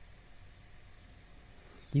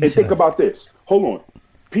 Think about this. Hold on.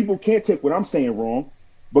 People can't take what I'm saying wrong,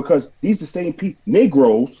 because these the same people,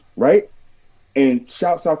 Negroes, right? And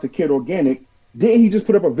shouts out to Kid Organic. Didn't he just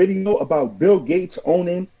put up a video about Bill Gates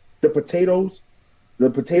owning the potato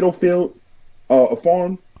field, a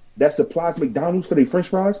farm that supplies McDonald's for their French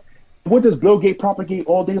fries? What does Bill Gates propagate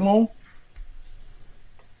all day long?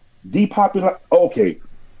 Depopulate. Okay.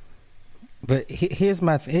 But here's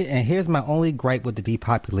my only gripe with the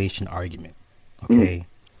depopulation argument. Okay.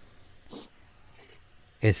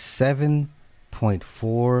 It's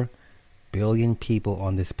 7.4 billion people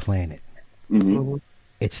on this planet.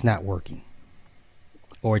 It's not working,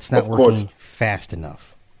 or it's not working fast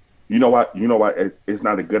enough. You know what? It's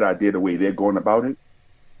not a good idea the way they're going about it,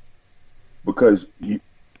 because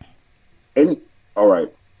all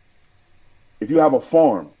right, if you have a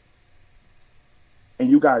farm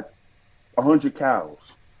and you got 100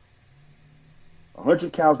 cows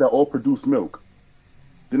that all produce milk,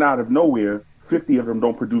 then out of nowhere 50 of them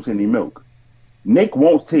don't produce any milk. Nick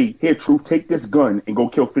won't say, here, Truth, take this gun and go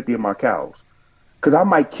kill 50 of my cows, because I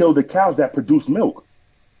might kill the cows that produce milk.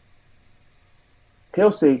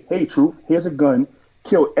 He'll say, hey, Truth, here's a gun.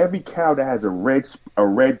 kill every cow that has a red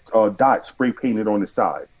dot spray painted on the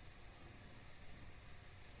side.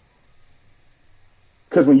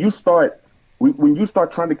 Because when you start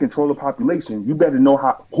trying to control the population, you better know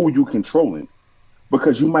who you controlling,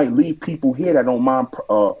 because you might leave people here that don't mind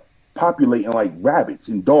populating like rabbits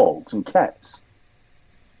and dogs and cats.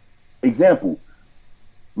 Example: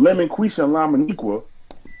 Lemon Quisha and Lamaniqua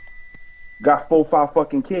got 4-5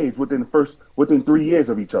 fucking kids within 3 years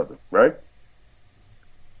of each other, right?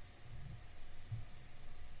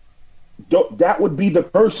 That would be the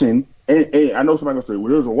person, and I know somebody gonna say,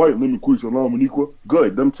 well, there's a white Lemon Quisha and Lamaniqua.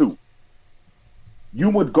 Good, them too. You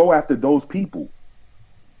would go after those people.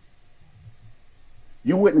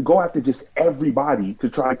 You wouldn't go after just everybody to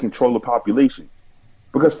try to control the population.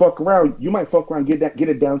 Because you might fuck around, get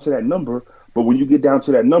it down to that number, but when you get down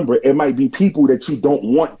to that number, it might be people that you don't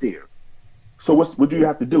want there. So what do you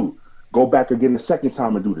have to do? Go back again the second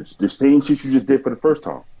time and do the same shit you just did for the first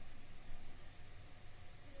time.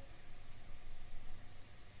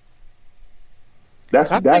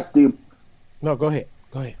 No, go ahead.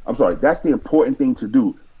 I'm sorry. That's the important thing to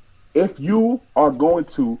do. If you are going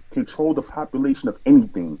to control the population of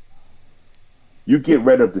anything, you get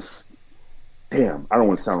rid of this. Damn, I don't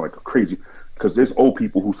want to sound like a crazy, because there's old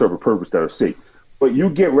people who serve a purpose that are sick. But you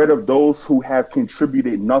get rid of those who have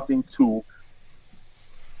contributed nothing to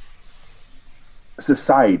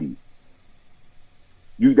society.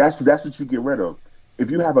 That's what you get rid of. If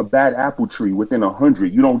you have a bad apple tree within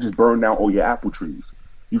 100, you don't just burn down all your apple trees.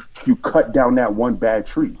 You cut down that one bad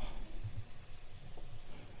tree.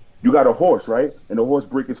 You got a horse, right? And the horse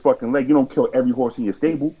break his fucking leg. You don't kill every horse in your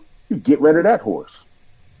stable. You get rid of that horse.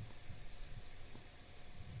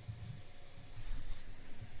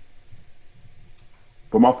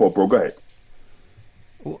 But my fault, bro. Go ahead.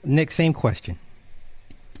 Well, Nick, same question.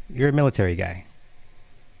 You're a military guy.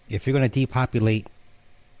 If you're going to depopulate,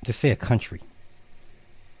 just say a country,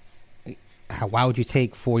 why would you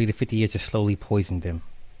take 40 to 50 years to slowly poison them?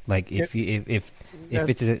 Like if it's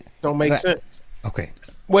don't make sense. Okay.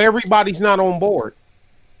 Well, everybody's not on board.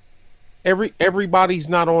 Everybody's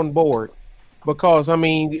not on board, because I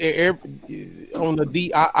mean, on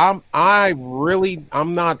the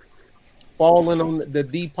I'm not falling on the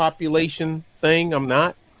depopulation thing. I'm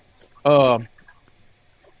not.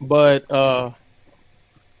 But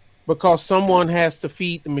because someone has to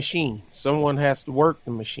feed the machine, someone has to work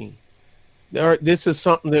the machine. This is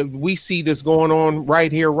something that we see that's going on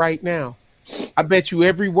right here, right now. I bet you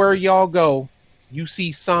everywhere y'all go, you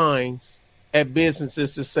see signs at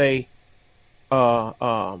businesses that say,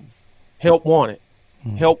 help wanted,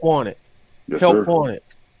 help wanted, yes, help sir. wanted.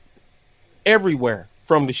 Everywhere,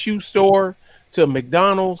 from the shoe store to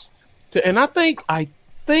McDonald's and I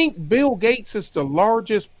think Bill Gates is the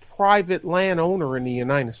largest private landowner in the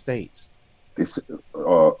United States.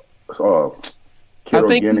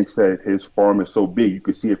 Organic said his farm is so big you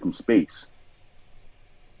could see it from space.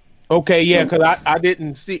 Okay, yeah, because I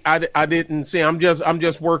didn't see. I didn't see. I'm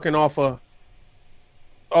just working off of.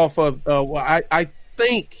 I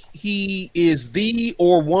think he is the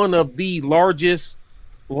or one of the largest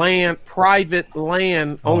private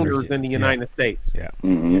land owners in the United States. Yeah.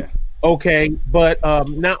 Mm-hmm. Yeah. Okay, but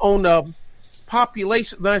now on the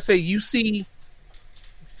population, let's say you see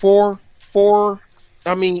people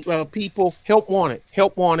help wanted.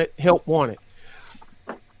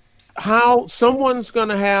 How someone's going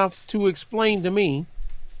to have to explain to me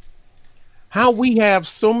how we have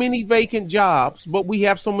so many vacant jobs, but we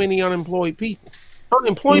have so many unemployed people.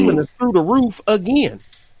 Unemployment is through the roof again.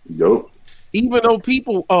 Yep. Even though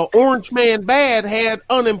people, Orange Man Bad had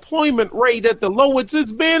unemployment rate at the lowest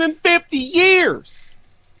it's been in 50 years.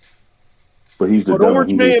 But he's the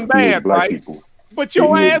Orange Man Bad, right? People. But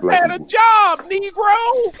your ass had a job,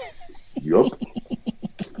 Negro. Yup.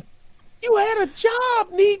 You had a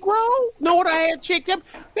job, Negro. Know what I had checked up?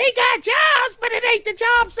 They got jobs, but it ain't the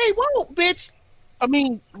jobs they want, bitch. I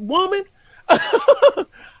mean, woman.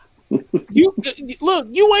 You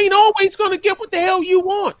ain't always gonna get what the hell you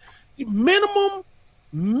want. Minimum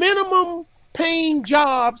paying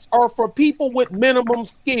jobs are for people with minimum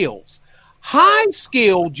skills. High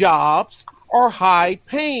skill jobs are high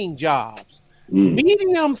paying jobs.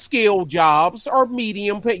 Medium skill jobs are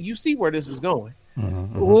medium pay. You see where this is going.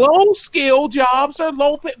 Low skill jobs are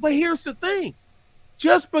low pay. But here's the thing.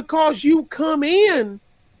 Just because you come in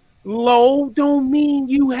low don't mean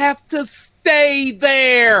you have to stay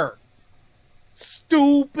there.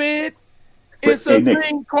 Stupid. It's a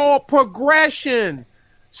thing called progression.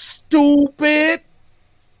 Stupid.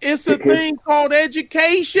 It's a thing called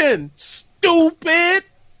education. Stupid.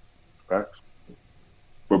 Right.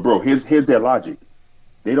 But bro, here's their logic.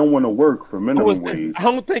 They don't want to work for minimum wage. I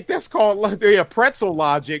don't think that's called like pretzel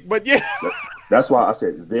logic, but yeah. That's why I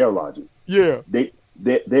said their logic. Yeah. They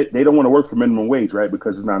don't want to work for minimum wage, right?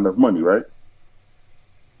 Because it's not enough money, right?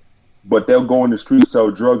 But they'll go in the street,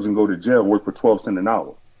 sell drugs, and go to jail and work for 12 cents an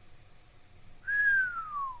hour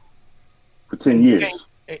for 10 years.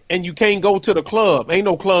 And you can't go to the club. Ain't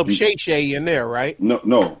no club Shay in there, right?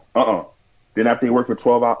 No. Then after they work for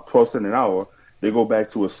 12 cents an hour, they go back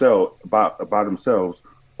to a cell by themselves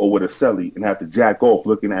or with a cellie and have to jack off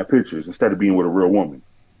looking at pictures instead of being with a real woman.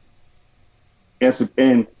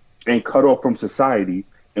 And cut off from society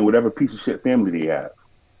and whatever piece of shit family they have.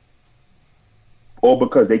 All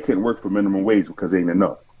because they couldn't work for minimum wage because they ain't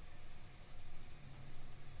enough.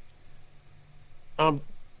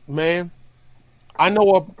 Man, I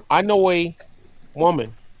know a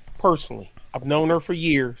woman personally. I've known her for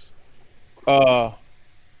years. I've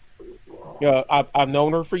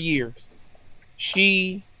known her for years.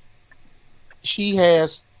 She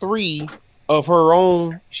has 3 of her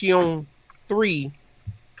own. She owned 3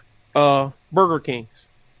 Burger Kings.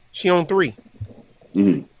 She owned 3.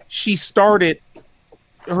 Mm-hmm. She started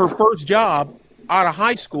her first job out of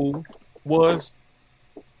high school was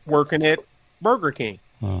working at Burger King.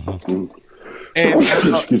 Mm-hmm. And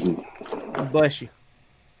excuse me. Bless you.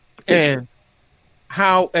 And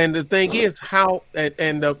the thing is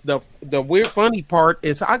the weird funny part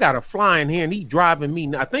is I got a fly in here and he driving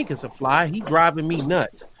me. I think it's a fly. He driving me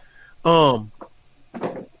nuts. How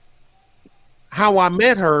I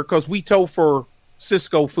met her, because we told for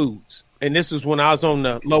Cisco Foods. And this is when I was on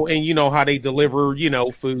the low end, you know how they deliver,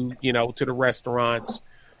 food, to the restaurants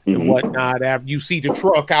and whatnot. After you see the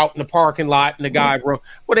truck out in the parking lot and the guy broke.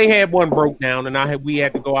 Well, they had one broke down and we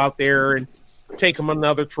had to go out there and take him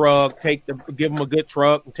another truck, give him a good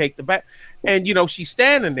truck and take the back. And, she's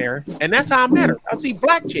standing there and that's how I met her. I see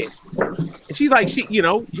black chick. And she's like,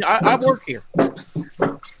 I work here.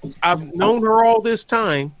 I've known her all this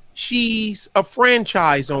time. She's a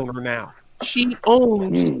franchise owner now. She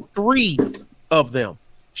owns 3 of them.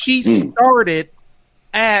 She started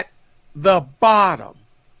at the bottom.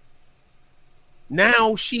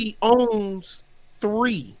 Now she owns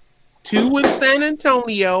 3. 2 in San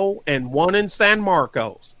Antonio and 1 in San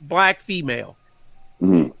Marcos. Black female.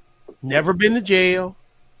 Mm-hmm. Never been to jail.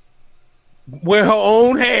 Wear her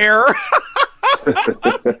own hair.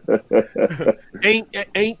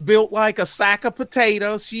 ain't built like a sack of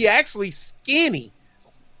potatoes. She actually skinny.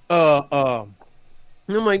 I'm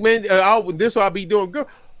like, man, this what I be doing. Girl,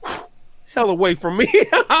 hell away from me.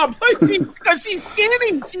 I'm like, because she's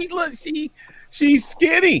skinny. She's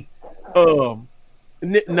skinny.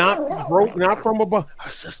 Not broke, not from above. Her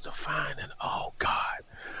sister fine, and oh God,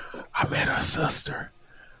 I met her sister.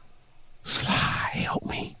 Sly, help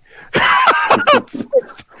me.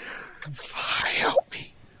 Sly, help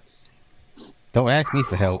me. Don't ask me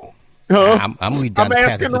for help. Huh? I'm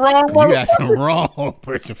asking the wrong one. You asking the wrong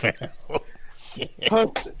person for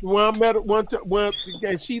help. When I met her when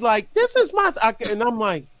she like, this is my, and I'm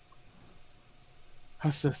like,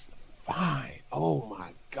 her sister fine. Oh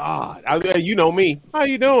my God. You know me. How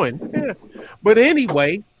you doing? Yeah. But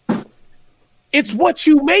anyway, it's what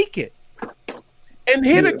you make it. And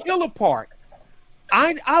here the killer part.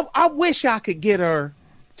 I wish I could get her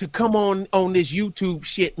to come on this YouTube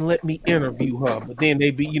shit and let me interview her. But then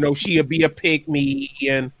she'll be a pick me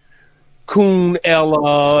and Coon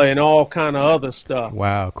Ella and all kind of other stuff.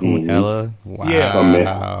 Wow, Coon Ella. Wow.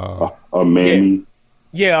 Yeah. A mammy.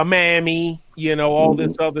 Yeah, a mammy, all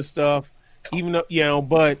this other stuff. Even though,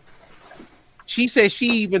 but she said she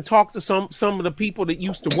even talked to some of the people that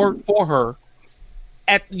used to work for her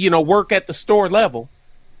at work at the store level.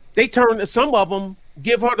 They turned, some of them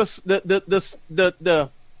give her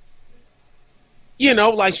the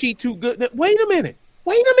like she too good. Wait a minute.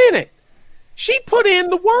 She put in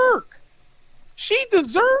the work. She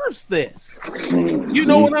deserves this. You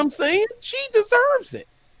know what I'm saying? She deserves it.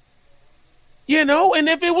 And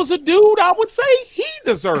if it was a dude, I would say he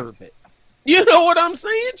deserved it. You know what I'm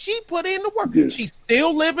saying? She put in the work. Yeah. She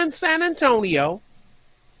still live in San Antonio.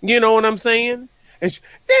 You know what I'm saying? And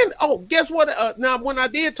guess what? Now, when I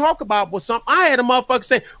did talk about something, I had a motherfucker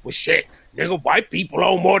say, well, shit, nigga, white people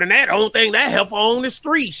own more than that. The only thing that heifer on the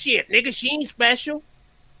street. Shit, nigga, she ain't special.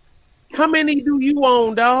 How many do you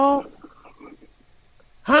own, dog?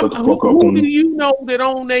 Who do you know that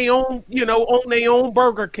own their own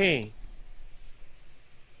Burger King?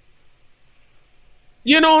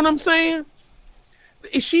 You know what I'm saying?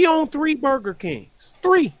 She owned 3 Burger Kings.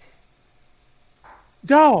 3.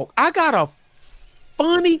 Dog, I got a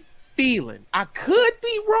funny feeling. I could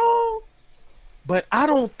be wrong, but I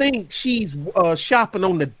don't think she's shopping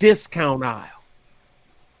on the discount aisle.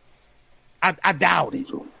 I doubt it.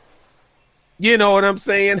 You know what I'm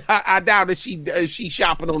saying? I doubt that she's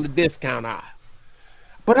shopping on the discount aisle.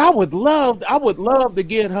 But I would love to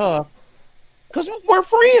get her, because we're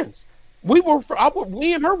friends. We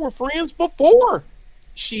and her were friends before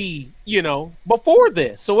before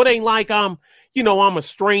this. So it ain't like I'm a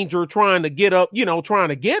stranger trying to get up, trying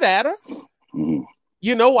to get at her.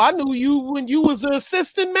 Mm-hmm. I knew you when you was an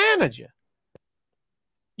assistant manager.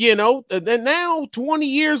 And then now 20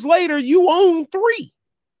 years later, you own 3.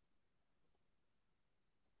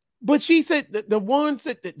 But she said the ones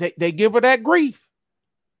that they give her that grief.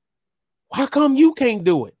 How come you can't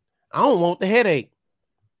do it? I don't want the headache.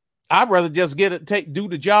 I'd rather just do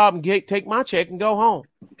the job and take my check and go home.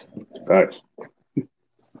 Thanks.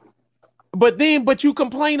 But you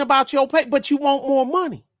complain about your pay, but you want more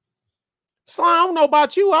money. So I don't know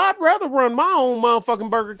about you. I'd rather run my own motherfucking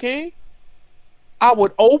Burger King. I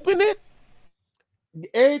would open it,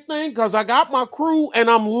 everything, because I got my crew and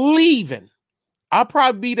I'm leaving. I'll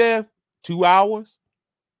probably be there 2 hours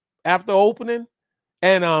after opening,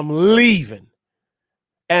 and I'm leaving.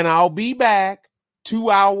 And I'll be back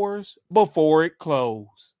 2 hours before it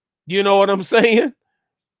closed. You know what I'm saying?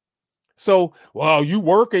 So, well, you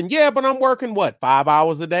working? Yeah, but I'm working, 5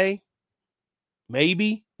 hours a day?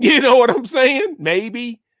 Maybe. You know what I'm saying?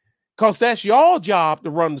 Maybe. Because that's your job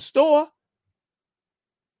to run the store.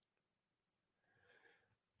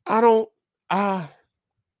 I don't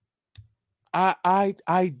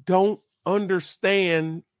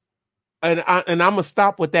understand, and I'm gonna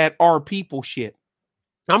stop with that our people shit.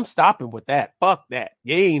 I'm stopping with that. Fuck that.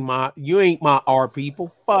 You ain't my our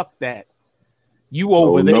people. Fuck that. You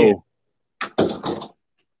over there. No.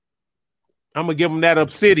 I'm gonna give them that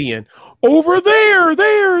obsidian over there.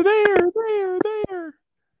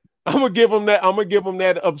 I'm gonna give them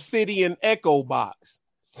that obsidian echo box.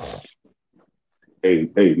 Hey,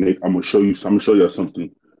 Nick, I'm gonna show you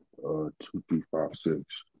something. 2, 3, 5,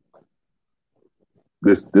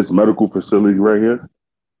 6. This medical facility right here.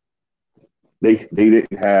 They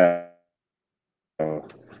didn't have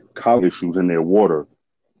colic issues in their water.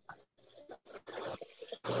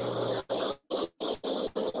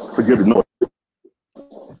 Forget the noise.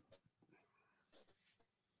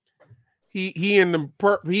 He in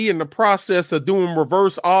the process of doing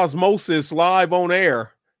reverse osmosis live on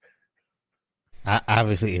air.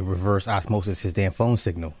 Obviously, it reverse osmosis his damn phone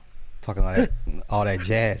signal. Talking all that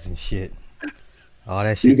jazz and shit. All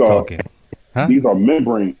that shit talking. Huh? These are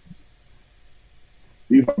membrane.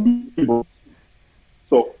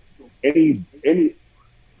 So any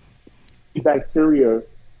bacteria,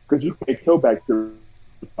 because you can't kill bacteria.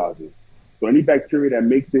 So any bacteria that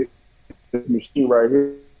makes it, this machine right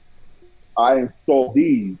here, I install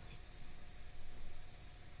these.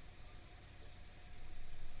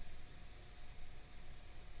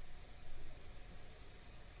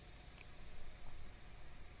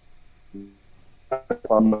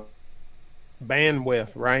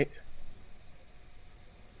 Bandwidth, right?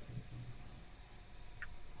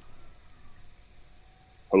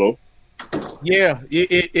 Hello? Yeah,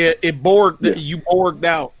 it borged. Yeah. You borged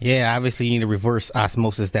out. Yeah, obviously you need to reverse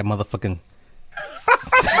osmosis that motherfucking.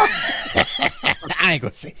 I ain't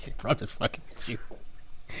gonna say shit, bro. I'm just fucking with you.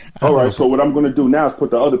 All right, so what I'm gonna do now is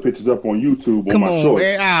put the other pictures up on YouTube on my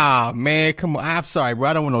shorts. Man, come on. I'm sorry, bro.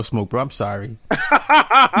 I don't want no smoke, bro. I'm sorry. So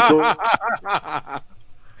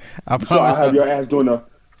I have your ass doing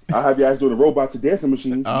the robots to dancing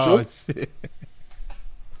machine. Oh, shit.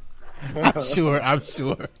 I'm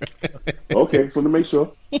sure. Okay, so to make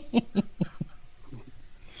sure.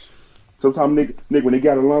 Sometimes Nick, when they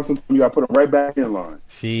got in line, sometimes you gotta put them right back in line.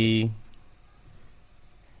 See.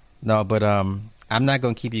 No, but I'm not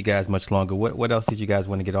gonna keep you guys much longer. What else did you guys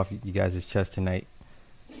want to get off you guys' chest tonight?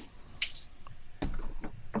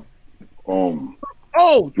 Look,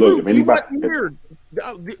 if anybody here,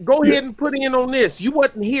 go ahead and put in on this. You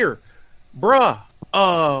wasn't here, bruh.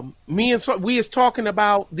 We is talking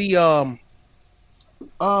about the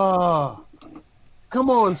come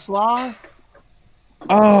on, Sly.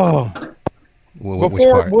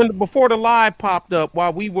 Before the live popped up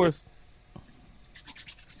while we was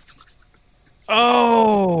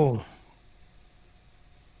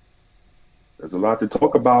there's a lot to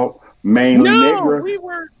talk about. Mainly niggas.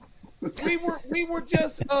 we were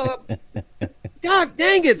just God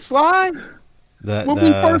dang it, Sly. When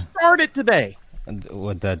we first started today.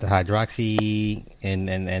 With the hydroxy and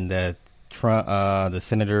the Trump, the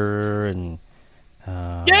senator and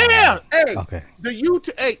hey, okay, the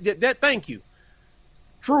YouTube, that thank you,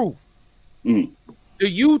 True, the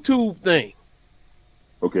YouTube thing.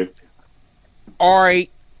 Okay, all right,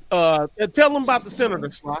 tell them about the senator,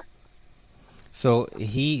 Sly. So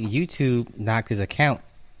YouTube knocked his account,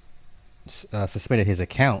 suspended his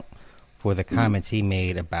account for the comments he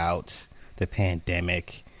made about the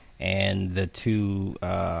pandemic and the two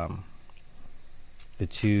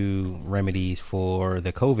remedies for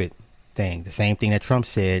the COVID thing. The same thing that Trump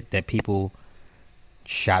said that people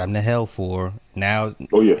shot him to hell for. Now,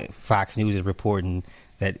 Fox News is reporting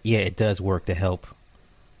that it does work to help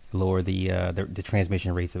lower the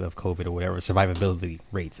transmission rates of COVID or whatever, survivability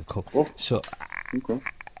rates of COVID. Oh. So,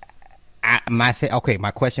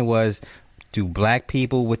 my question was, do black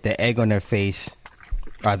people with the egg on their face,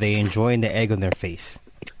 are they enjoying the egg on their face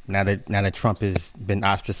now that Trump has been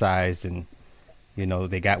ostracized and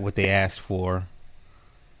they got what they asked for?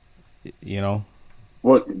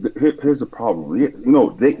 Well, here's the problem.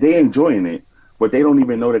 They enjoying it, but they don't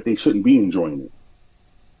even know that they shouldn't be enjoying it.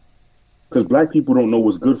 Because black people don't know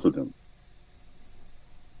what's good for them.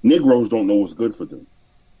 Negroes don't know what's good for them.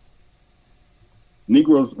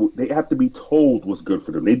 Negroes, they have to be told what's good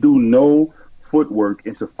for them. They do no footwork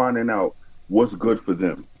into finding out what's good for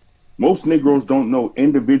them. Most Negroes don't know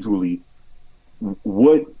individually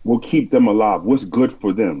what will keep them alive, what's good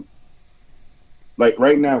for them. Like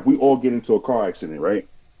right now, if we all get into a car accident, right?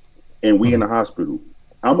 And we in the hospital,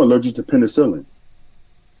 I'm allergic to penicillin.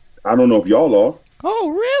 I don't know if y'all are. Oh,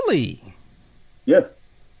 really? Yeah.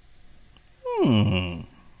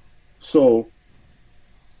 So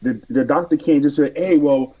the doctor can't just say, hey,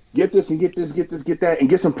 well, get this and get this, get that, and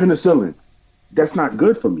get some penicillin. That's not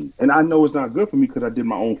good for me. And I know it's not good for me because I did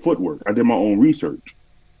my own footwork. I did my own research.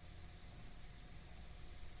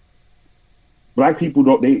 Black people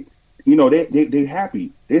they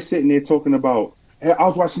happy. They're sitting there talking about, I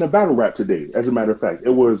was watching a battle rap today, as a matter of fact. It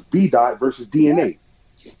was B-Dot versus DNA.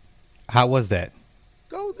 How was that?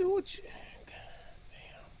 Go do what you...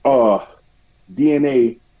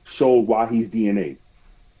 DNA showed why he's DNA.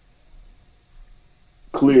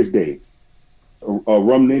 Clear as day.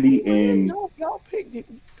 Rum Nitty and y'all pick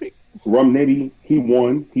Rum Nitty, he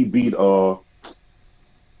won. He beat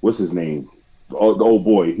what's his name? The old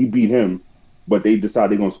boy. He beat him, but they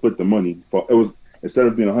decided they're gonna split the money. It was, instead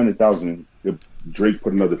of being 100,000, Drake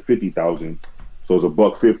put another 50,000, so it's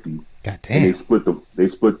 $150. God damn. And they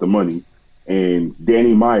split the money, and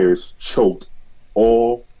Danny Myers choked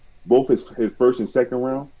both his first and second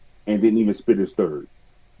round, and didn't even spit his third.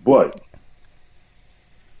 But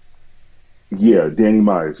yeah, Danny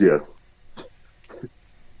Myers, yeah.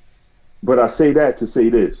 But I say that to say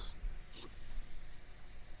this: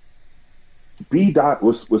 B-Dot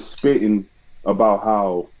was spitting about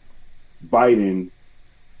how Biden,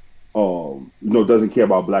 doesn't care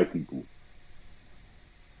about black people.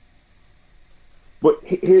 But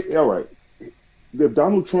all right, if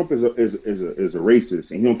Donald Trump is a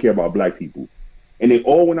racist and he don't care about black people, and they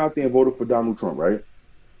all went out there and voted for Donald Trump, right?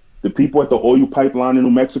 The people at the oil pipeline in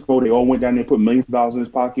New Mexico, they all went down there and put millions of dollars in his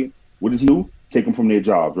pocket. What does he do? Take them from their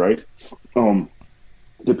jobs, right?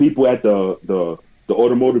 The people at the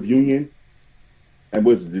automotive union, and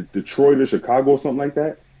was Detroit or Chicago or something like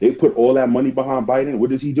that, they put all that money behind Biden.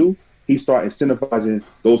 What does he do? He start incentivizing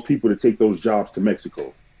those people to take those jobs to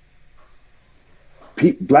Mexico.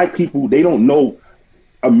 Black people, they don't know.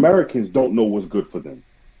 Americans don't know what's good for them,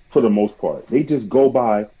 for the most part. They just go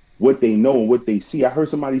by what they know and what they see. I heard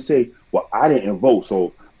somebody say, well, I didn't vote,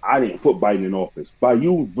 so I didn't put Biden in office. By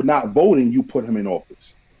you not voting, you put him in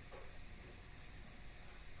office.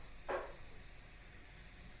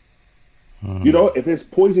 If it's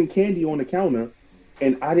poison candy on the counter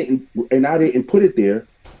and I didn't put it there,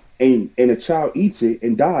 and a child eats it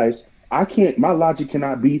and dies, my logic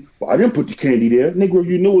cannot be, well, I didn't put the candy there. Negro,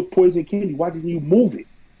 you knew it was poison candy. Why didn't you move it?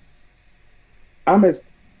 I'm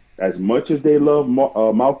as much as they love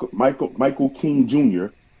Michael King Jr.,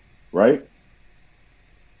 right?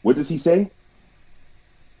 What does he say?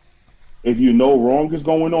 If you know wrong is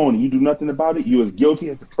going on and you do nothing about it, you're as guilty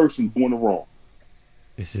as the person doing the wrong.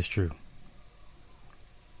 This is true.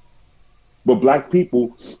 But black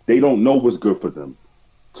people, they don't know what's good for them.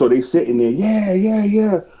 So they sitting there,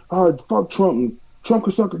 yeah. Fuck Trump. Trump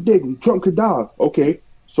could suck a dick and Trump could die. Okay,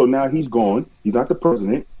 so now he's gone. He's not the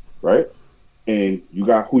president, right? And you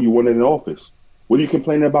got who you wanted in office. What are you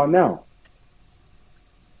complaining about now?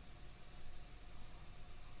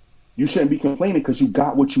 You shouldn't be complaining because you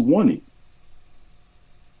got what you wanted.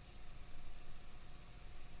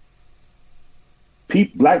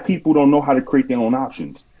 Black people don't know how to create their own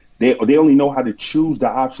options. They only know how to choose the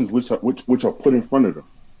options which are put in front of them.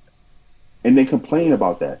 And they complain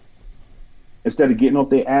about that. Instead of getting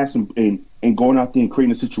off their ass and going out there and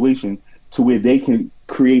creating a situation to where they can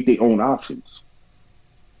create their own options.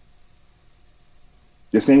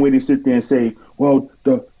 The same way they sit there and say, "Well,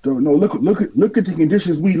 no, look at the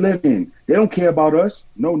conditions we live in. They don't care about us."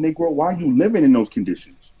 No, Negro, why are you living in those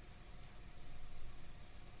conditions?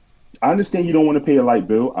 I understand you don't want to pay a light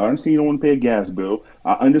bill. I understand you don't want to pay a gas bill.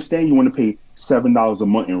 I understand you want to pay $7 a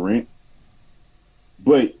month in rent.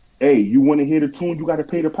 But hey, you want to hear the tune, you got to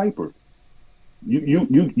pay the piper.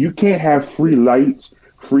 You can't have free lights,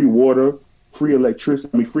 free water, free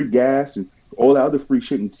electricity, free gas, and all that other free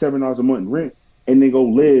shit and $7 a month in rent, and then go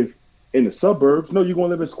live in the suburbs. No, you're gonna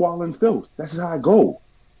live in squalor and filth. That's just how I go.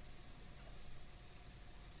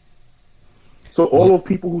 So all those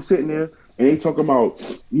people who sitting there and they talking about,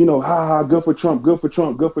 good for Trump, good for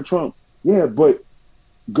Trump, good for Trump. Yeah, but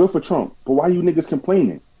good for Trump. But why you niggas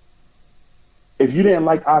complaining? If you didn't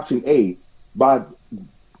like option A,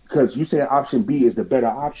 because you said option B is the better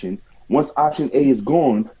option, once option A is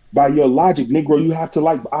gone, by your logic, Negro, you have to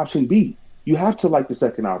like option B. You have to like the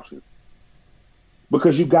second option.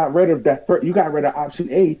 Because you got rid of you got rid of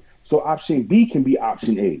option A, so option B can be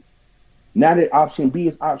option A. Now that option B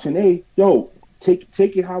is option A,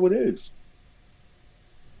 take it how it is.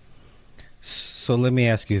 So let me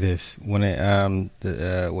ask you this: when it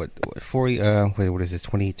what is this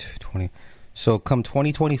 2020? So come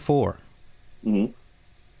 2024,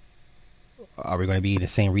 are we going to be in the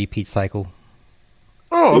same repeat cycle?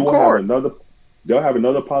 Oh, of course. They'll have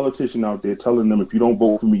another politician out there telling them, if you don't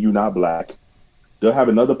vote for me, you're not black. They'll have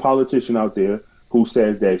another politician out there who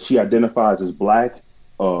says that she identifies as black,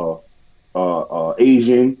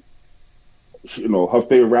 Asian. Her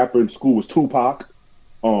favorite rapper in school was Tupac.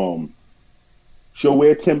 She'll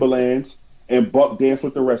wear Timberlands and buck dance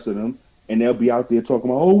with the rest of them, and they'll be out there talking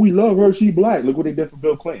about, "Oh, we love her, she black." Look what they did for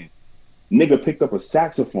Bill Clinton. Nigga picked up a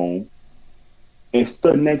saxophone and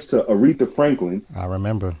stood next to Aretha Franklin. I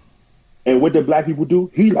remember. And what did black people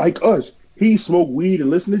do? He like us. He smoke weed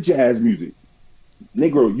and listen to jazz music.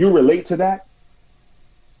 Negro, you relate to that?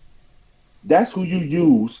 That's who you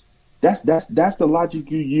use. That's the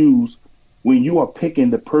logic you use when you are picking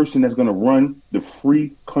the person that's going to run the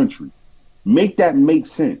free country. Make that make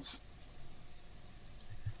sense.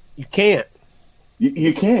 You can't.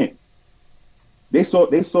 You can't. They saw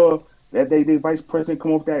that they vice president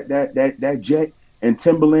come off that jet and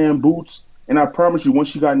Timberland boots, and I promise you, once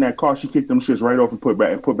she got in that car, she kicked them shits right off and put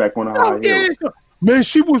back on her high heels. Man,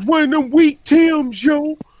 she was wearing them wheat Timbs,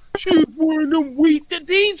 yo. She was wearing them wheat.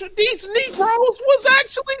 These Negroes was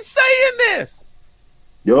actually saying this.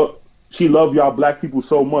 Yup. She loved y'all black people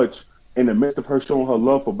so much. In the midst of her showing her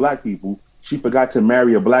love for black people, she forgot to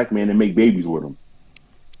marry a black man and make babies with him.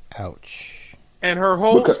 Ouch. And her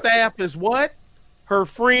whole staff is what? Her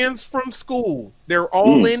friends from school. They're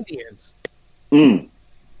all Indians. Oh,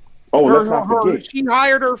 let's not forget. She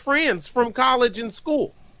hired her friends from college and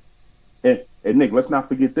school. And Nick, let's not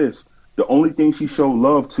forget this. The only thing she showed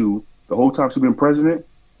love to the whole time she's been president,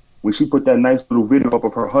 when she put that nice little video up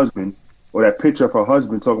of her husband, or that picture of her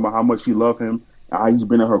husband talking about how much she loved him and how he's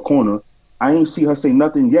been in her corner, I ain't see her say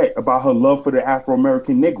nothing yet about her love for the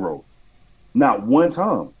Afro-American Negro. Not one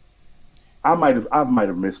time. I might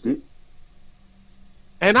have missed it.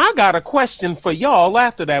 And I got a question for y'all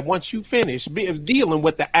after that. Once you finish dealing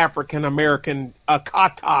with the African American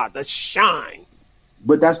kata, the shine.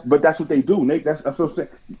 But that's what they do, Nate. That's what I'm saying.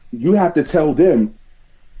 You have to tell them,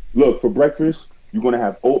 look, for breakfast you're gonna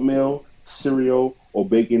have oatmeal, cereal, or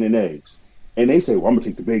bacon and eggs. And they say, well, I'm gonna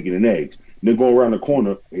take the bacon and eggs. And they're going around the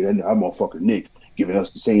corner, hey, that motherfucker Nick giving us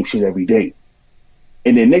the same shit every day.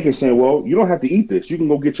 And then Nick is saying, well, you don't have to eat this. You can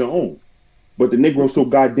go get your own. But the Negro's so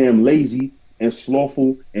goddamn lazy and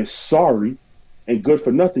slothful and sorry and good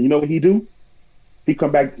for nothing. You know what he do? He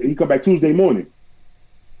come back Tuesday morning.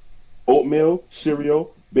 Oatmeal,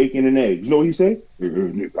 cereal, bacon and eggs. You know what he say?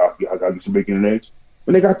 Nick, I gotta get some bacon and eggs.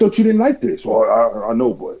 But Nick, I thought you didn't like this. Well, I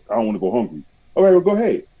know, but I don't want to go hungry. All right, well, go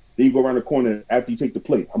ahead. Then you go around the corner after you take the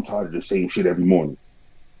plate. I'm tired of the same shit every morning.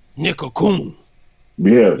 Nick a coon.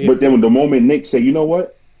 Yeah, but then when the moment Nick say, you know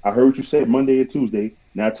what? I heard you said Monday and Tuesday.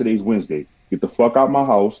 Now today's Wednesday. Get the fuck out my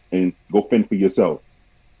house and go fend for yourself.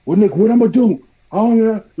 Well, Nick, what I'm gonna do? Oh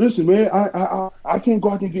yeah, listen, man. I can't go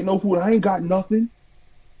out there and get no food. I ain't got nothing.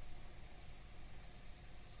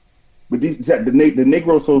 But the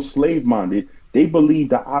Negroes so slave-minded, they believe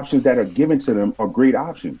the options that are given to them are great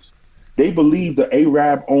options. They believe the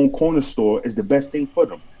Arab-owned corner store is the best thing for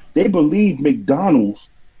them. They believe McDonald's,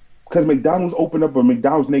 because McDonald's opened up a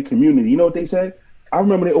McDonald's in their community. You know what they said? I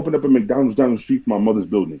remember they opened up a McDonald's down the street from my mother's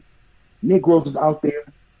building. Negroes was out there.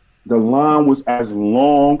 The line was as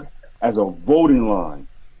long as a voting line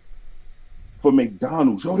for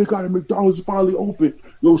McDonald's. Yo, they got a McDonald's finally open.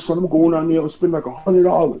 Yo, son, I'm going down there and spend like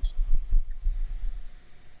 $100.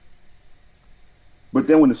 But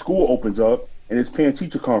then when the school opens up and it's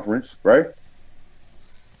parent-teacher conference, right?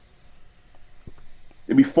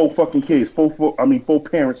 It'd be 4 fucking kids, 4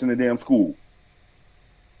 parents in the damn school.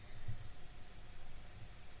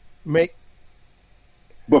 But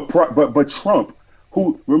Trump,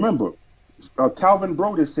 who remember, Calvin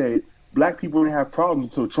Broder said black people didn't have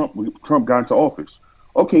problems until Trump got into office.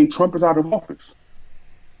 Okay, Trump is out of office.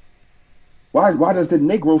 Why does the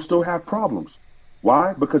Negro still have problems?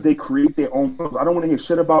 Why? Because they create their own problems. I don't want to hear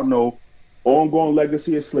shit about no ongoing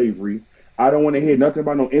legacy of slavery. I don't want to hear nothing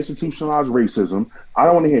about no institutionalized racism. I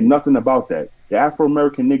don't want to hear nothing about that. The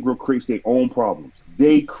Afro-American Negro creates their own problems.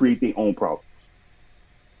 They create their own problems.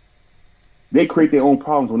 They create their own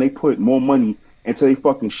problems when they put more money into their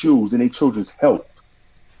fucking shoes than their children's health.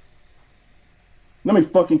 How many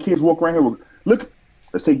fucking kids walk around here with, look,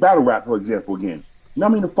 let's take battle rap, for example, again. You know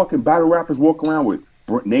how many fucking battle rappers walk around with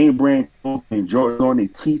name brand and Jordans on their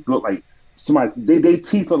teeth look like somebody, they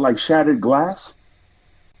teeth look like shattered glass?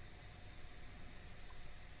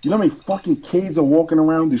 You know how many fucking kids are walking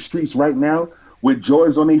around the streets right now with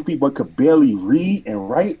Jordans on their feet but could barely read and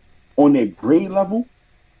write on their grade level?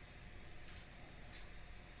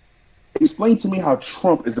 Explain to me how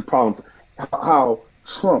Trump is the problem, how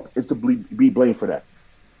Trump is to be blamed for that.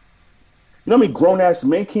 You know how many grown-ass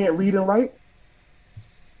men can't read and write?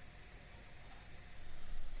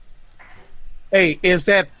 Hey, is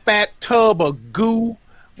that fat tub of goo?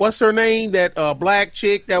 What's her name? That black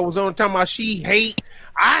chick that was on talking about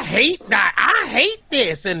I hate that. I hate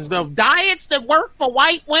this. And the diets that work for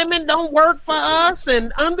white women don't work for us.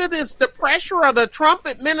 And under the pressure of the Trump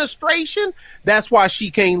administration, that's why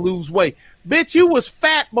she can't lose weight. Bitch, you was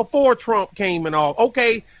fat before Trump came and all.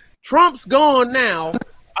 Okay, Trump's gone now.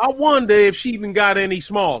 I wonder if she even got any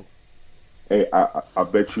smaller. Hey, I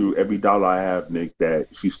bet you every dollar I have, Nick, that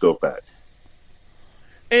she's still fat.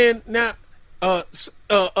 And now,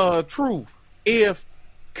 truth, if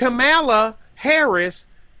Kamala Harris,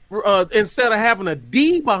 instead of having a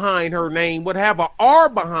D behind her name, would have an R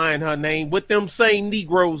behind her name, would them same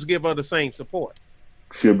Negroes give her the same support?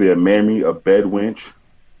 She'll be a mammy, a bed wench.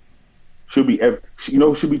 She'll be,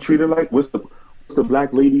 she'll be treated like, what's the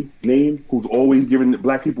black lady name who's always giving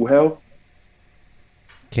black people hell?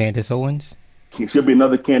 Candace Owens? She'll be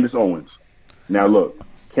another Candace Owens. Now look,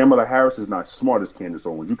 Kamala Harris is not smart as Candace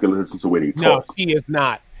Owens. You can listen to the way they talk. No, she is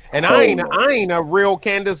not. And I ain't a real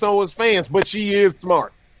Candace Owens fan, but she is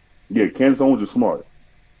smart. Yeah, Candace Owens is smart.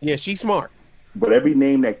 Yeah, she's smart. But every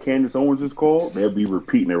name that Candace Owens is called, they'll be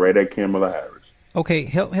repeating it right at Kamala Harris. Okay,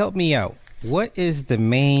 help me out. What is the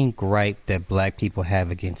main gripe that black people have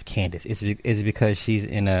against Candace? Is it because she's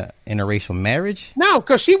in a interracial marriage? No,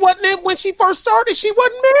 because she wasn't when she first started. She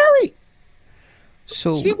wasn't married.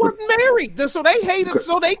 So she wasn't married. So they hated.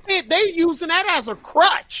 So they're using that as a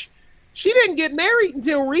crutch. She didn't get married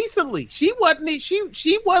until recently. She wasn't.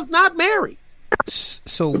 She was not married.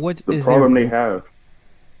 So what the problem they have?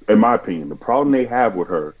 In my opinion, the problem they have with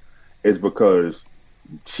her is because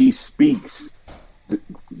she speaks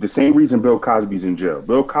the same reason Bill Cosby's in jail.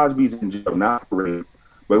 Bill Cosby's in jail not for rape,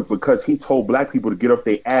 but because he told black people to get off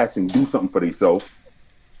their ass and do something for themselves,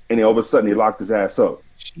 and then all of a sudden they locked his ass up.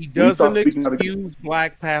 She doesn't excuse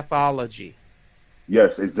black pathology.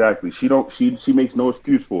 Yes, exactly. She makes no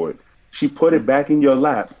excuse for it. She put it back in your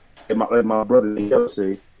lap, and my brother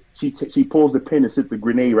say, she pulls the pin and sits the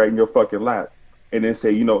grenade right in your fucking lap, and then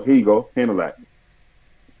say, here you go, handle that.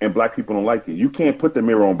 And black people don't like it. You can't put the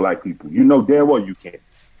mirror on black people. You know damn well you can't.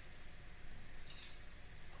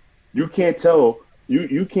 You can't tell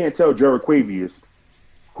Jared Quavius,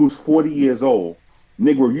 who's 40 years old,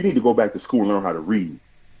 Negro, you need to go back to school and learn how to read.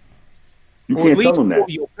 You can't tell him that. Pull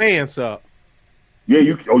your pants up. Yeah,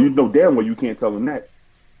 you know damn well you can't tell him that.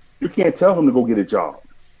 You can't tell him to go get a job.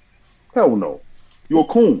 Hell no. You're a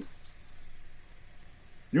coon.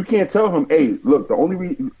 You can't tell him, hey, look, the only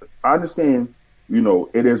reason I understand,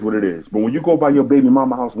 it is what it is. But when you go by your baby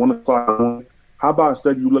mama house 1 o'clock, how about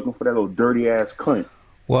instead of you looking for that little dirty ass cunt?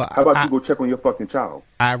 Well, how about you go check on your fucking child?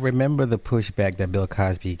 I remember the pushback that Bill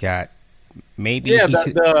Cosby got. Maybe to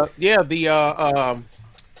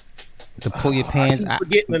pull your pants. I'm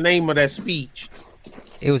forgetting the name of that speech.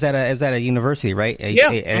 It was at a university, right? At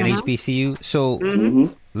an HBCU. So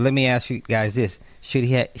let me ask you guys this: should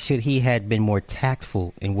he had been more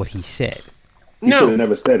tactful in what he said? He should have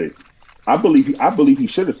never said it. I believe he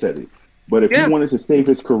should have said it. But if he wanted to save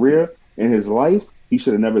his career and his life, he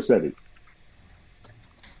should have never said it.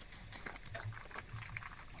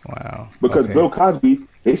 Wow. Because Bill Cosby,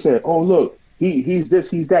 they said, oh look, he's this,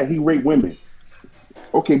 he's that, he raped women.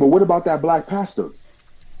 Okay, but what about that black pastor?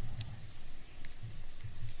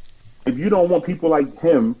 If you don't want people like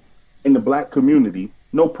him in the black community,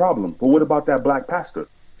 no problem. But what about that black pastor?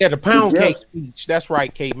 Yeah, the pound cake speech. That's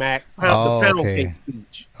right, K-Mac. The pound cake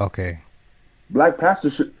speech. Okay. Black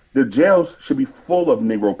pastors the jails should be full of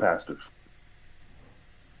Negro pastors.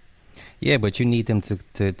 Yeah, but you need them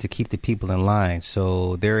to keep the people in line,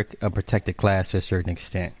 so they're a protected class to a certain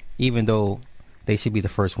extent, even though they should be the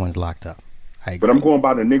first ones locked up. But I'm going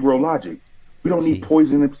by the Negro logic. We don't need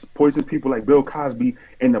poison people like Bill Cosby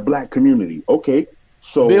in the black community. Okay,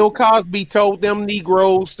 so Bill Cosby told them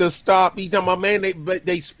Negroes to stop. He talking about, man,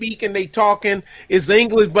 they speak and they talking is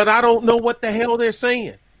English, but I don't know what the hell they're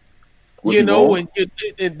saying. You know, and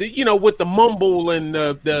you know, with the mumble and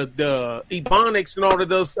the ebonics and all of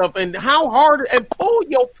those stuff, and how hard and pull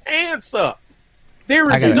your pants up.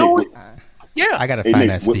 There is no. Yeah, I gotta find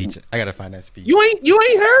that speech. I gotta find that speech. You ain't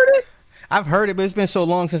heard it? I've heard it, but it's been so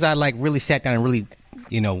long since I like really sat down and really,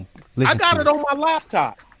 you know, I got it on my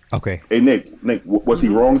laptop. Okay. Hey Nick, was he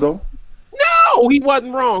wrong though? No, he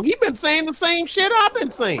wasn't wrong. He been saying the same shit I've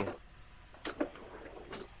been saying.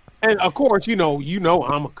 And of course, you know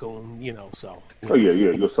I'm a coon, you know, so. Oh yeah,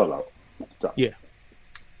 you're a sellout. Yeah.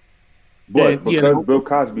 But because Bill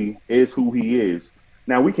Cosby is who he is,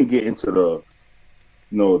 now we can get into the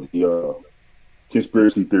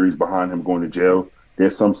conspiracy theories behind him going to jail.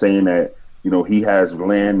 There's some saying that, you know, he has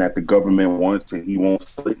land that the government wants and he won't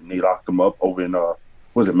sell it, and they locked him up over in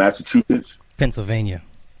was it Massachusetts? Pennsylvania.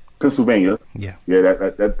 Yeah.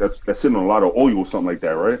 Yeah, that's sitting on a lot of oil or something like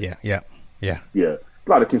that, right? Yeah. A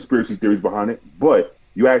lot of conspiracy theories behind it. But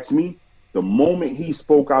you ask me, the moment he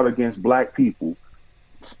spoke out against black people,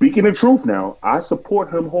 speaking the truth now, I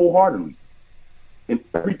support him wholeheartedly in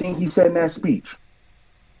everything he said in that speech,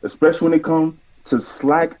 especially when it comes to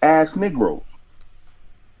slack ass Negroes.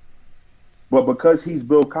 But because he's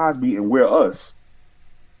Bill Cosby and we're us,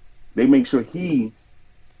 they make sure he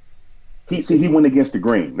went against the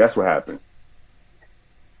grain. That's what happened.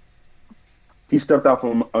 He stepped out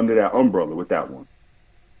from under that umbrella with that one.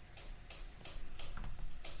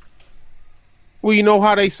 Well, you know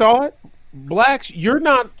how they saw it? Blacks, you're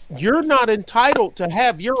not entitled to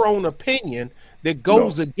have your own opinion that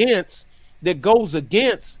goes against the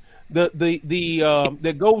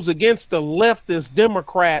leftist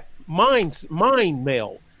Democrat mind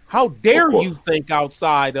meld. How dare you think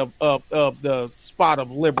outside of the spot of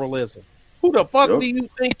liberalism? Who the fuck do you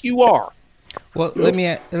think you are? Well, let me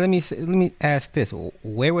ask this: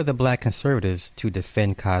 where were the black conservatives to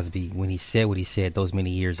defend Cosby when he said what he said those many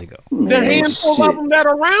years ago? The handful of them that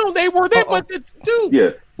are around, they were there. But dude, yeah.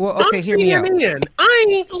 Well, okay, I'm hear me out. CNN. I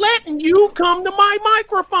ain't letting you come to my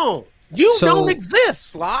microphone. You don't exist,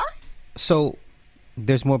 Sly. So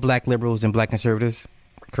there's more black liberals than black conservatives,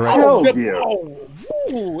 correct?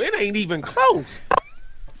 It ain't even close.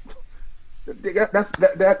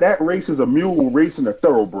 That race is a mule racing a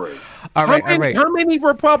thoroughbred. All right. How many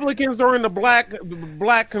Republicans are in the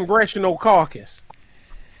black congressional caucus?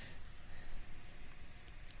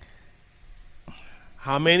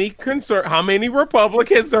 How many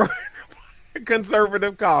Republicans are in the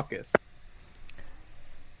conservative caucus?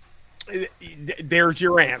 There's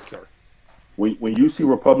your answer. When you see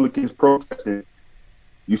Republicans protesting,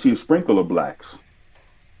 you see a sprinkle of blacks.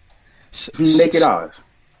 See naked eyes.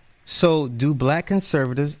 So, do black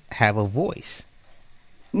conservatives have a voice?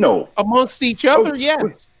 No. Amongst each other,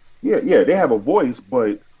 yes. Yeah, they have a voice,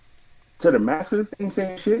 but to the masses, they ain't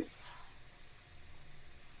saying shit.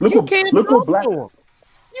 Look what black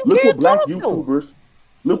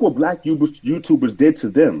YouTubers did to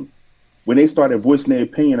them when they started voicing their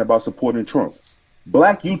opinion about supporting Trump.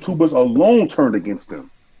 Black YouTubers alone turned against them.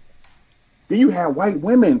 Then you have white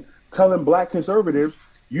women telling black conservatives,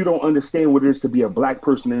 you don't understand what it is to be a black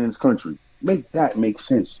person in this country. Make that make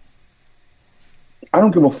sense. I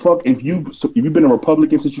don't give a fuck if you've been a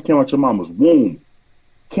Republican since you came out your mama's womb.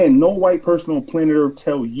 Can no white person on planet Earth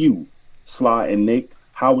tell you, Sly and Nick,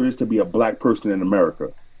 how it is to be a black person in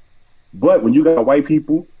America? But when you got white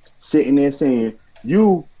people sitting there saying,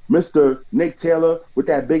 you, Mr. Nick Taylor, with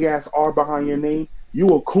that big ass R behind your name,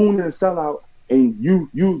 you a coon and a sellout, and you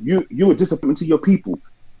a disappointment to your people.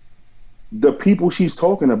 The people he's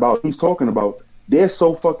talking about, they're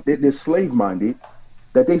so they're slave minded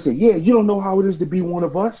that they say, yeah, you don't know how it is to be one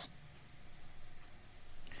of us.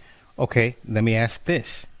 Okay, let me ask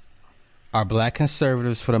this. Are black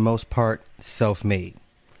conservatives, for the most part, self-made?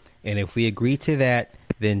 And if we agree to that,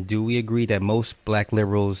 then do we agree that most black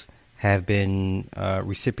liberals have been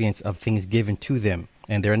recipients of things given to them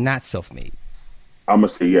and they're not self-made? I'm going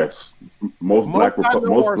to say yes. Most black are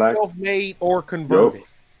self-made or converted.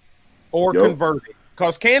 Converted.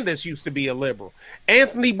 Because Candace used to be a liberal.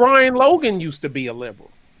 Anthony Brian Logan used to be a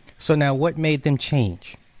liberal. So now what made them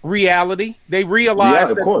change? Reality. They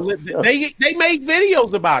realized of course. they make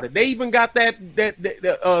videos about it. They even got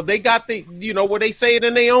they got the where they say it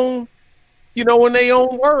in their own in their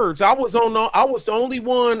own words. I was the only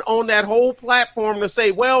one on that whole platform to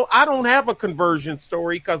say, well, I don't have a conversion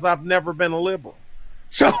story because I've never been a liberal.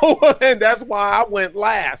 So and that's why I went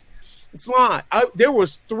last. Slide. There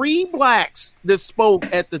was 3 blacks that spoke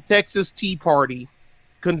at the Texas Tea Party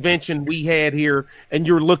convention we had here, and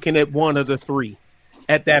you're looking at one of the 3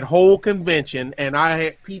 at that whole convention, and I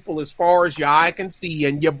had people as far as your eye can see,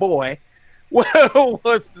 and your boy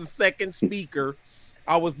was the second speaker.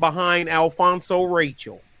 I was behind Alfonso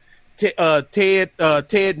Rachel. Ted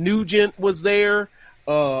Nugent was there.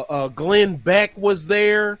 Glenn Beck was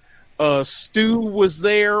there. Stu was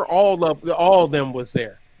there. All of them was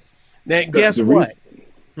there. Now, guess what?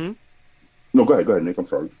 No, go ahead, Nick. I'm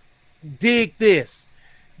sorry. Dig this.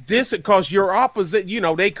 This because your opposite,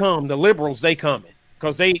 they come. The liberals, they coming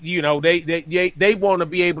because they want to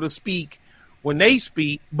be able to speak when they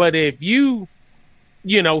speak. But if you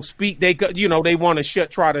speak, they want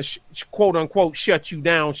to quote unquote shut you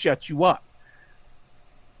down, shut you up.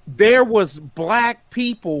 There was black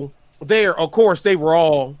people there. Of course, they were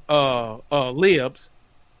all libs.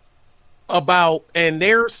 And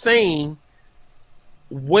they're saying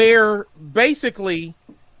where basically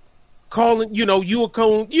calling, you were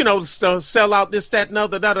calling, sell out this, that, and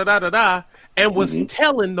other, and was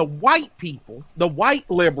telling the white people, the white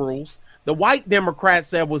liberals, the white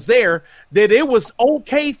Democrats that was there, that it was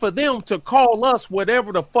okay for them to call us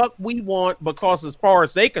whatever the fuck we want, because as far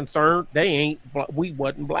as they concerned, we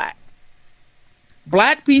wasn't black.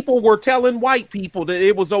 Black people were telling white people that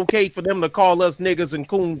it was okay for them to call us niggas and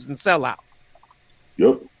coons and sellouts.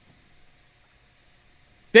 Yep.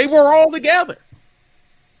 They were all together.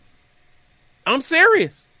 I'm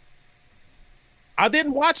serious. I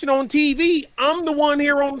didn't watch it on TV. I'm the one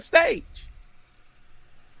here on the stage.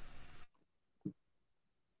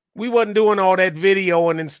 We wasn't doing all that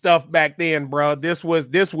videoing and stuff back then, bro. This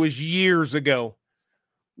was years ago.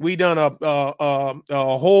 We done a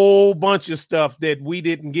whole bunch of stuff that we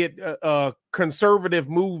didn't get. Conservative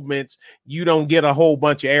movements, you don't get a whole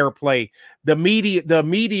bunch of airplay. The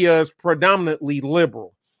media is predominantly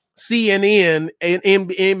liberal. CNN and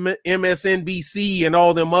MSNBC and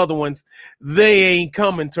all them other ones, they ain't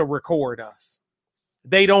coming to record us.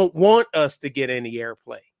 They don't want us to get any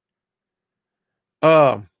airplay.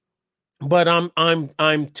 But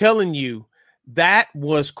I'm telling you, that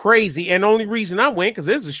was crazy. And the only reason I went, because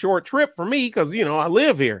this is a short trip for me, because I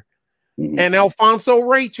live here. And Alfonso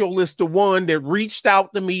Rachel is the one that reached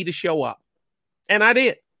out to me to show up. And I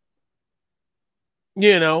did.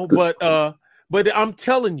 But I'm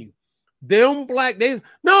telling you, them black,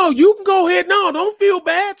 no, you can go ahead. No, don't feel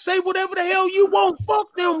bad. Say whatever the hell you want.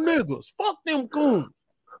 Fuck them niggas. Fuck them coons.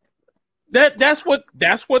 That's what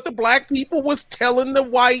the black people was telling the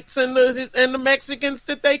whites and the Mexicans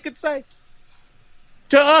that they could say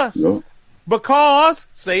to us. Yep. Because,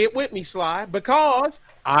 say it with me, Sly, because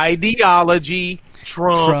ideology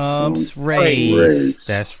trumps race.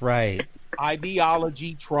 That's right.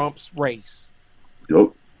 Ideology trumps race.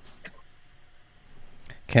 Yep.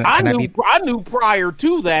 I knew prior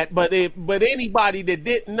to that, but anybody that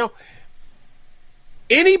didn't know,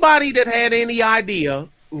 anybody that had any idea,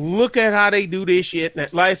 look at how they do this shit.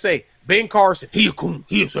 Like I say, Ben Carson, he's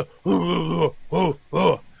a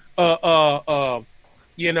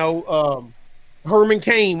Herman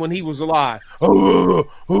Cain when he was alive.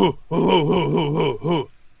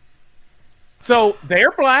 So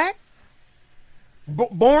they're black,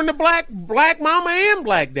 born to black mama and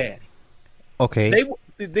black daddy. Okay. They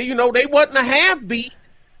wasn't a half beat.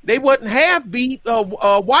 They wasn't half beat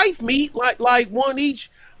wife meat like one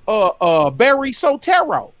each Barry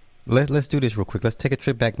Sotero. Let's do this real quick. Let's take a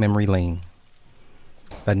trip back memory lane.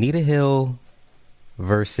 Anita Hill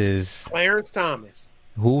versus Clarence Thomas.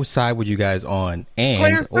 Whose side were you guys on? And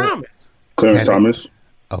Clarence Thomas. Clarence Thomas.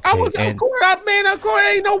 Okay. Of course, ain't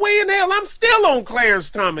no way in hell. I'm still on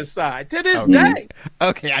Clarence Thomas' side to this day.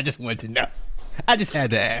 Okay, I just wanted to know. I just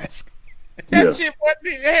had to ask. That shit, what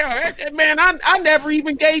the hell, man? I never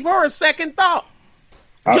even gave her a second thought.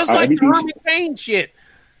 Just like the Herman Cain shit.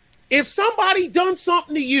 If somebody done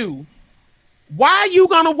something to you, why are you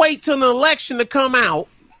gonna wait till an election to come out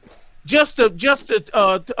just to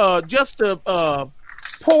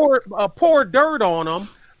pour dirt on them?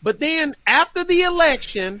 But then after the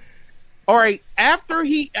election, all right, after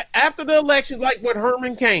the election, like with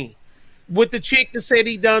Herman Cain, with the chick that said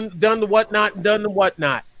he done the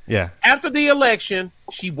whatnot. Yeah. After the election,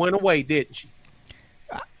 she went away, didn't she?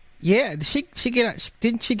 Yeah,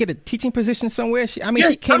 didn't she get a teaching position somewhere? She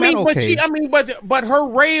came out okay. But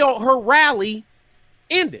her rally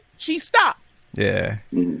ended. She stopped. Yeah.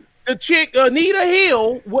 The chick Anita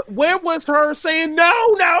Hill, where was her saying no,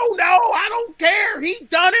 I don't care. He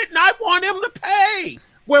done it, and I want him to pay.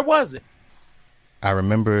 Where was it? I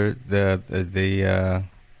remember the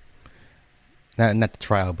not the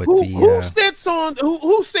trial, but who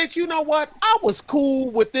sits. You know what? I was cool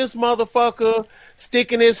with this motherfucker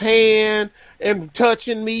sticking his hand and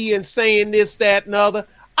touching me and saying this, that, and other.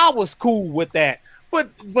 I was cool with that.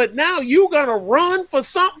 But now you gonna run for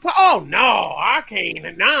something? Oh no, I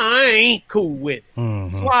can't. No, I ain't cool with it.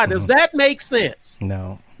 Mm-hmm, Sly, does that make sense?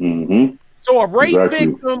 No. Mm-hmm. So a rape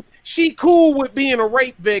victim, she cool with being a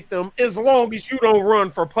rape victim as long as you don't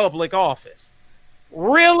run for public office.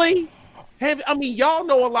 Really? Y'all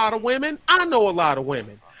know a lot of women. I know a lot of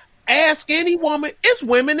women. Ask any woman. It's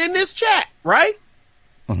women in this chat, right?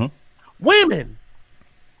 Mm-hmm. Women.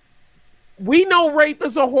 We know rape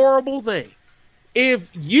is a horrible thing. If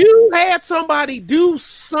you had somebody do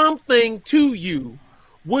something to you,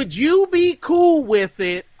 would you be cool with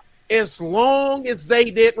it as long as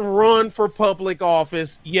they didn't run for public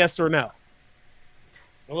office? Yes or no?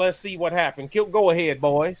 Let's see what happened. Go ahead,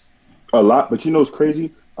 boys. A lot, but you know what's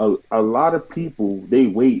crazy? A lot of people, they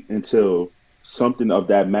wait until something of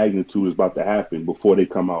that magnitude is about to happen before they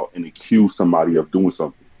come out and accuse somebody of doing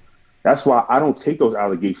something. That's why I don't take those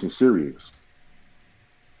allegations serious.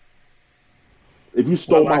 If you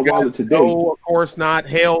stole my wallet today, no, of course not.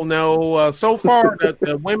 Hell no. So far,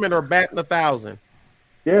 the women are batting 1,000.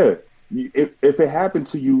 Yeah, if it happened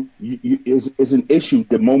to you, it's an issue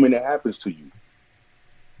the moment it happens to you.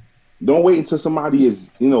 Don't wait until somebody is,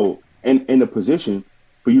 in a position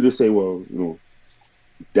for you to say, well,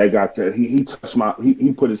 that guy, he touched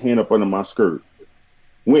he put his hand up under my skirt.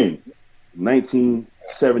 When?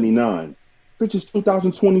 1979. Bitch, it's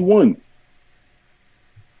 2021.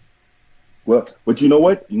 Well, but you know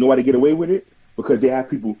what? You know why they get away with it? Because they have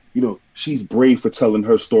people, she's brave for telling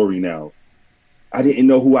her story now. I didn't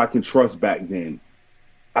know who I can trust back then.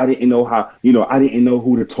 I didn't know how, I didn't know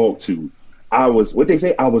who to talk to. I was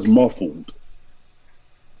muffled.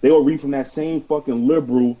 They will read from that same fucking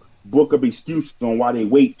liberal book of excuses on why they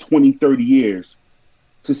wait 20, 30 years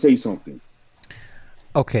to say something.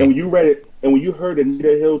 Okay. And when you read it, and when you heard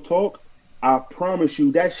Anita Hill talk, I promise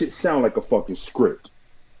you that shit sound like a fucking script.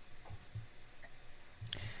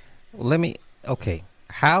 Okay.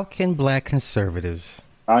 How can black conservatives...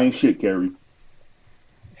 I ain't shit, Kerry.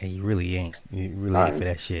 Hey, you really ain't. You really ain't for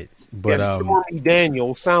that shit. But Stormy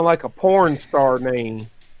Daniels sound like a porn star name.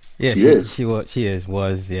 Yeah, she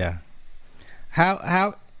was, yeah.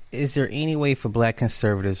 How is there any way for black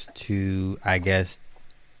conservatives to, I guess,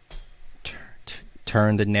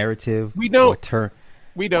 turn the narrative? We don't.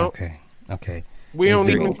 We don't. Okay. We don't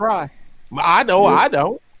even try. I know. I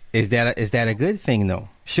don't. Is that a good thing though?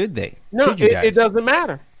 Should they? No, it doesn't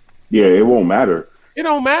matter. Yeah, it won't matter. It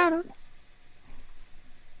don't matter.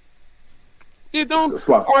 It don't.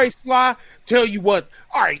 All right, Sly. Tell you what.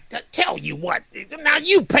 All right, tell you what. Now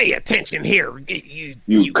you pay attention here.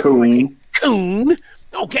 You coon. Coon.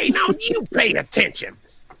 Okay, now you pay attention.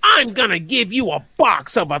 I'm gonna give you a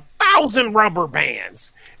box of 1,000 rubber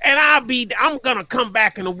bands, and I'm gonna come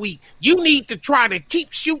back in a week. You need to try to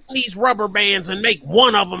keep shooting these rubber bands and make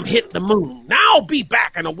one of them hit the moon. Now I'll be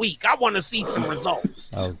back in a week. I want to see some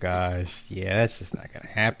results. Oh gosh, yeah, that's just not gonna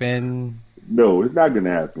happen. No, it's not gonna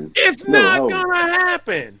happen. It's not gonna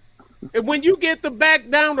happen. And when you get the back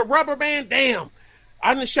down to rubber band, damn.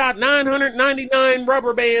 I done shot 999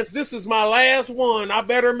 rubber bands. This is my last one. I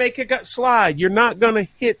better make it slide. You're not going to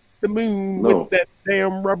hit the moon with that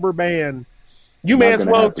damn rubber band. You may as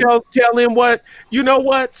well tell him what, you know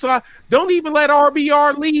what? So don't even let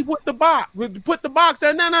RBR leave with the box. Put the box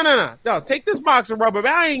there. No, take this box of rubber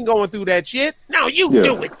band. I ain't going through that shit. No,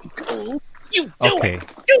 do it. You do it.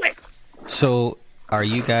 Do it. So are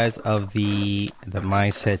you guys of the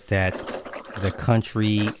mindset that the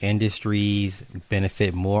country industries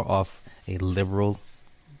benefit more off a liberal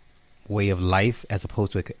way of life as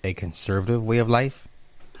opposed to a conservative way of life?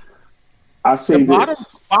 I say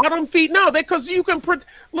bottom feed. No, because you can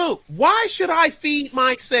look. Why should I feed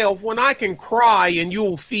myself when I can cry and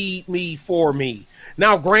you'll feed me for me?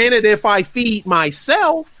 Now, granted, if I feed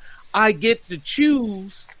myself, I get to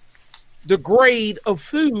choose the grade of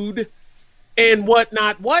food and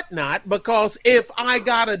whatnot, because if I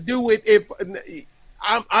gotta do it, if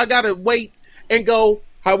I gotta wait and go,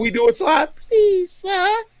 how we do it, Sly? Please,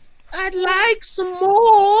 sir, I'd like some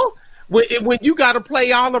more. When you got to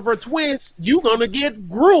play Oliver Twist, you're going to get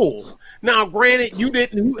gruel. Now, granted, you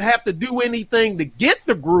didn't have to do anything to get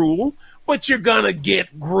the gruel, but you're going to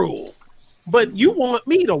get gruel. But you want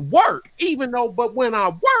me to work, but when I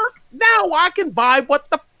work, now I can buy what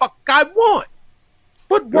the fuck I want.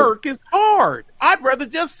 But work is hard. I'd rather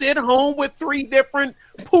just sit home with 3 different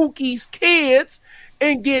Pookie's kids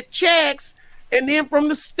and get checks, and then from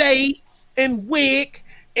the state and WIC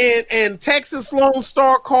and Texas Lone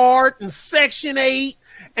Star Card and Section 8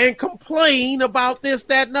 and complain about this,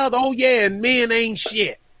 that, and other. Oh, yeah, and men ain't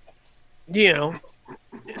shit. You know,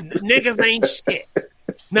 niggas ain't shit.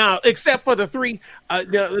 Now, except for the 3,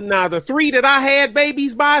 the 3 that I had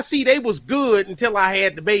babies by, see, they was good until I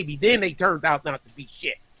had the baby. Then they turned out not to be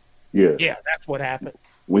shit. Yeah. Yeah, that's what happened.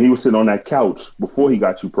 When he was sitting on that couch before he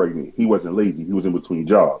got you pregnant, he wasn't lazy. He was in between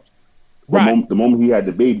jobs. Right. The moment he had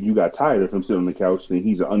the baby, you got tired of him sitting on the couch, then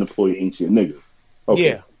he's an unemployed ancient nigga. Okay.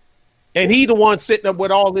 Yeah. And he the one sitting up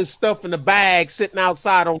with all this stuff in the bag, sitting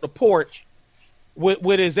outside on the porch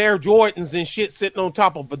with his Air Jordans and shit sitting on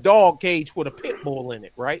top of a dog cage with a pit bull in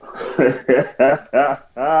it, right?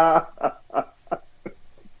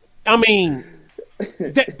 I mean,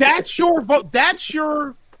 that's your vote. That's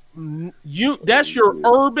your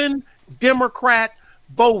urban Democrat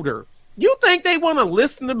voter. You think they want to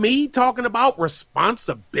listen to me talking about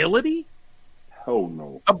responsibility? Hell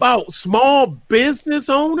no. About small business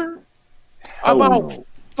owner? Hell about no.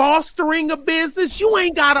 Fostering a business? You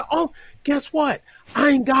ain't got to own. Guess what? I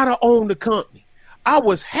ain't got to own the company. I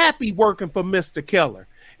was happy working for Mr. Keller.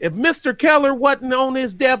 If Mr. Keller wasn't on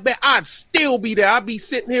his deathbed, I'd still be there. I'd be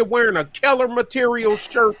sitting here wearing a Keller Material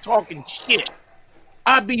shirt talking shit.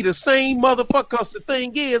 I'd be the same motherfucker, because the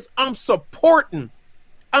thing is, I'm supporting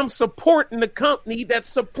the company that's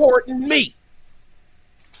supporting me.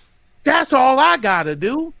 That's all I got to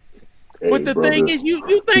do. Hey, but the thing is,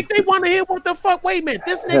 you think they want to hear what the fuck? Wait a minute.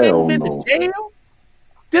 This nigga ain't been to jail?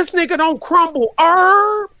 This nigga don't crumble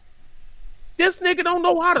herb? This nigga don't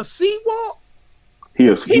know how to sea-walk? He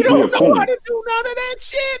don't know how to do none of that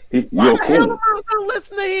shit? Why the hell am I going to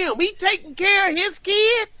listen to him? He taking care of his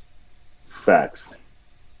kids? Facts.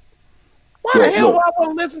 Why the hell would I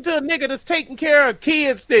want to listen to a nigga that's taking care of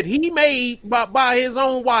kids that he made by his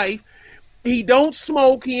own wife? He don't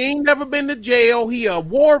smoke. He ain't never been to jail. He a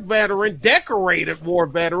war veteran, decorated war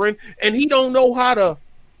veteran, and he don't know how to.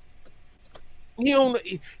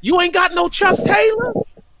 You ain't got no Chuck Taylor?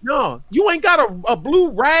 No. You ain't got a blue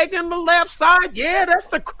rag in the left side? Yeah, that's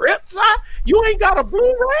the Crip side. You ain't got a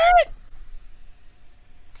blue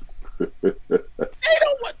rag? They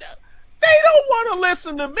don't want to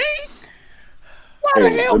listen to me. Why the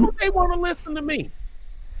hell would they want to listen to me?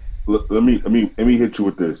 Let me hit you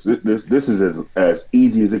with this. This is as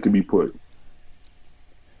easy as it can be put.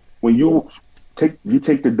 When you take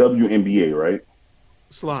the WNBA, right?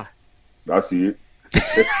 Sly. I see it.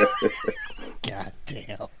 God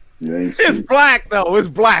damn. It's black though. It's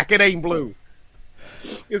black. It ain't blue.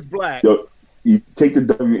 It's black. Yo, you take the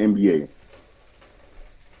WNBA.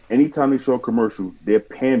 Anytime they show a commercial, they're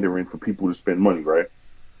pandering for people to spend money, right?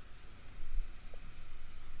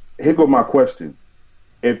 Here go my question.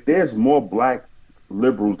 If there's more black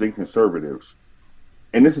liberals than conservatives,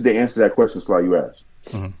 and this is the answer to that question, Sly, you asked,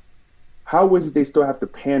 how is it they still have to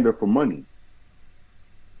pander for money?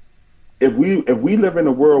 If we live in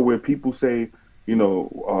a world where people say,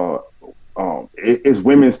 it's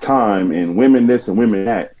women's time and women this and women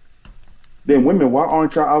that, then women, why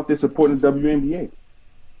aren't y'all out there supporting the WNBA?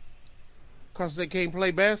 Because they can't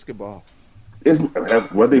play basketball.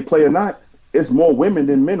 Whether they play or not, it's more women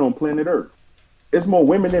than men on planet Earth. It's more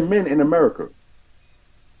women than men in America.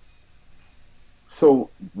 So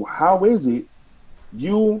how is it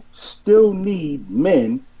you still need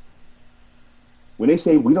men when they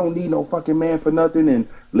say we don't need no fucking man for nothing and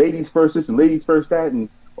ladies first this and ladies first that and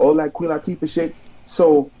all that Queen Latifah shit?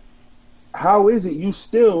 So how is it you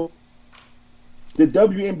still, the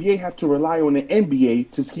WNBA have to rely on the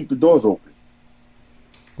NBA to keep the doors open?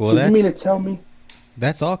 Well, so you mean to tell me?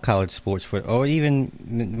 That's all college sports, or even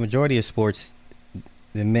the majority of sports.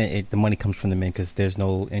 The money comes from the men because there's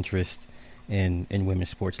no interest in women's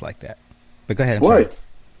sports like that. But go ahead.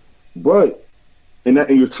 And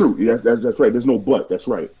you're true. That's right. There's no but. That's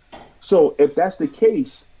right. So if that's the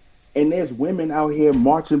case, and there's women out here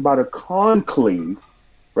marching by the conclave,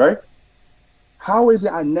 right? How is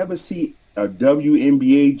it I never see a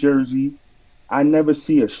WNBA jersey? I never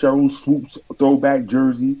see a Cheryl Swoops throwback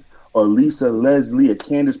jersey, or Lisa Leslie, or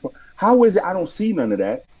Candace. How is it I don't see none of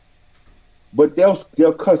that? But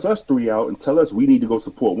they'll cuss us three out and tell us we need to go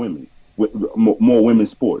support women with more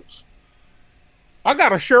women's sports. I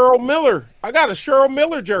got a Cheryl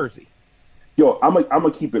Miller jersey. Yo, I'm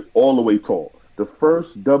gonna keep it all the way tall. The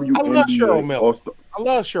first WNBA All-Star. I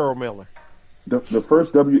love Cheryl Miller. The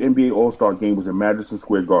first WNBA All-Star game was in Madison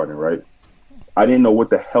Square Garden, right? I didn't know what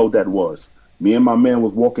the hell that was. Me and my man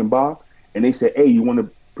was walking by, and they said, "Hey, you want to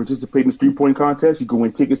participate in this 3-point contest? You can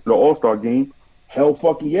win tickets to the All-Star game." Hell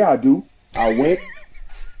fucking yeah, I do. I went.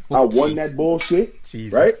 I won that bullshit,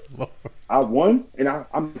 Jesus right? Lord. I won, and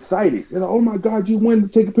I'm excited. They're like, "Oh my God, you won!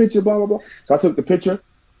 Take a picture, blah, blah, blah." So I took the picture,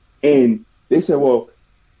 and they said, "Well,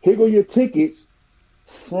 here go your tickets,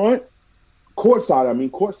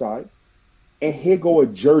 courtside, and here go a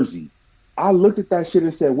jersey." I looked at that shit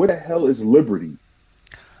and said, "Where the hell is Liberty?"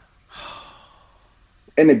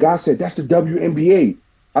 And the guy said, "That's the WNBA."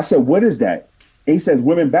 I said, "What is that?" And he says,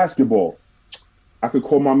 "Women basketball." I could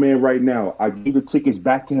call my man right now. I gave the tickets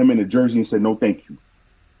back to him in the jersey and said, "No, thank you."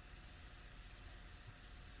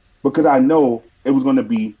 Because I know it was going to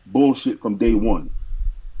be bullshit from day one.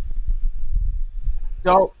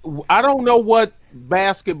 No, I don't know what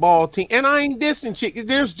basketball team, and I ain't dissing chick.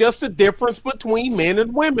 There's just a difference between men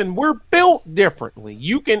and women. We're built differently.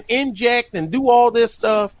 You can inject and do all this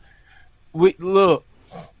stuff. Look.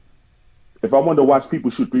 If I wanted to watch people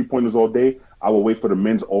shoot 3-pointers all day, I would wait for the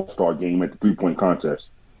men's All-Star game at the 3-point contest.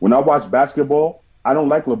 When I watch basketball, I don't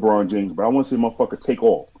like LeBron James, but I want to see a motherfucker take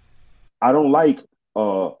off. I don't like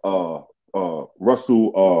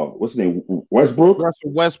Russell what's his name? Westbrook?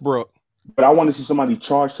 Russell Westbrook. But I want to see somebody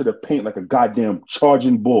charge to the paint like a goddamn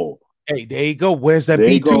charging bull. Hey, there you go. Where's that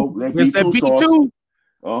B2? Where's that B2?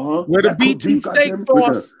 Uh-huh. Where the B2 steak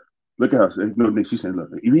sauce? Look at her. No, she said, "Look,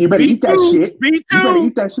 you better eat that shit. B2. You better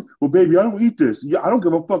eat that shit." Well, baby, I don't eat this. I don't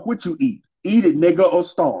give a fuck what you eat. Eat it, nigga, or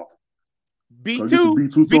starve. B2.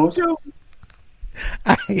 B2.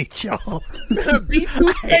 I hate y'all.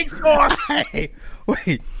 B2 steak sauce.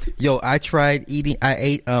 Wait, yo, I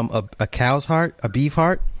ate a cow's heart, a beef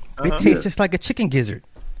heart. It tastes just like a chicken gizzard.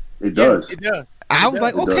 It does. It does. I was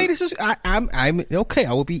like, okay, this is I'm okay.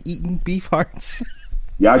 I will be eating beef hearts.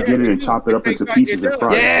 Yeah, I get it and chop it up into pieces and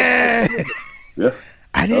fry it. Yeah.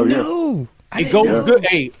 I didn't know. It goes good.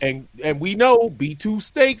 Hey, and we know B2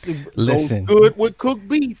 steaks goes good with cooked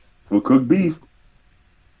beef. With cooked beef.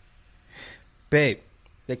 Babe,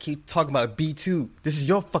 they keep talking about B2. This is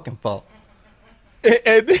your fucking fault.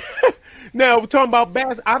 And now we're talking about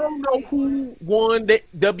basketball. I don't know who won the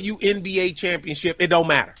WNBA championship. It don't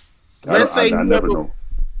matter. Let's say I never know.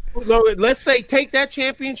 Let's say take that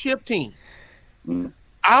championship team.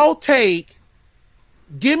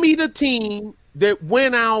 Give me the team that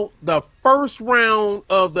went out the first round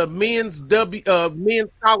of the men's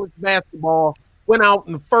college basketball. Went out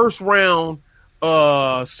in the first round,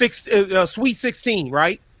 Sweet 16,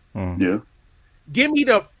 right? Yeah. Give me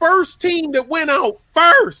the first team that went out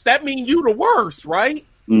first. That means you the worst, right?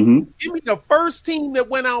 Mm-hmm. Give me the first team that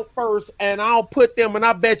went out first, and I'll put them, and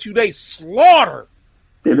I bet you they slaughter.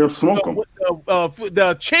 Yeah, they'll smoke them.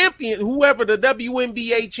 The champion, whoever the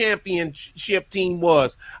WNBA championship team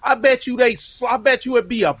was, I bet you it'd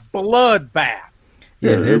be a bloodbath.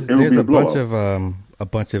 Yeah, there's a bunch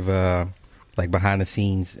of like behind the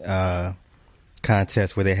scenes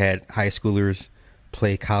contests where they had high schoolers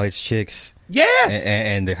play college chicks. Yes,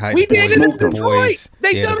 and we did it in Detroit.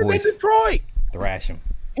 They done it in Detroit. Thrash them.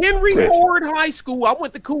 Henry Ford High School. I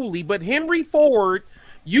went to Cooley, but Henry Ford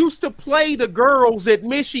used to play the girls at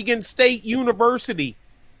Michigan State University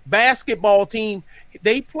basketball team.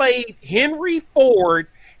 They played Henry Ford.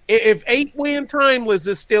 If 8-Win Timeless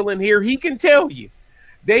is still in here, he can tell you.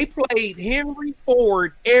 They played Henry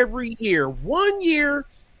Ford every year. One year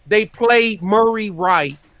they played Murray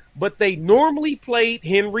Wright, but they normally played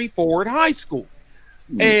Henry Ford High School.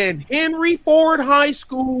 And Henry Ford High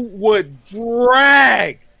School would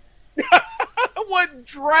drag the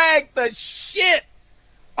shit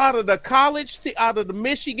out of the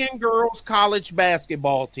Michigan girls college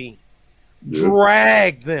basketball team.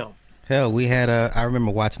 Drag them. Hell, we had I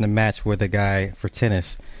remember watching a match where the guy for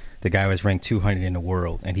tennis, the guy was ranked 200 in the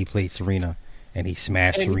world, and he played Serena, and he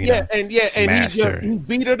smashed Serena. And he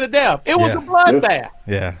beat her to death. It was a bloodbath.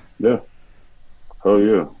 Yeah. Oh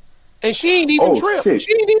yeah. And she ain't even trip. Shit.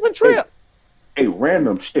 She ain't even trip. Hey,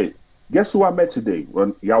 random shit. Guess who I met today?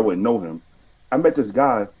 Well, y'all wouldn't know him. I met this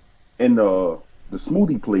guy in the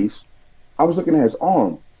smoothie place. I was looking at his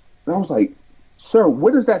arm, and I was like, "Sir,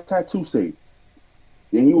 what does that tattoo say?"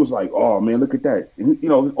 And he was like, "Oh man, look at that." And he,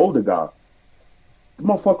 an older guy. The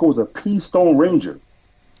motherfucker was a P-Stone Ranger.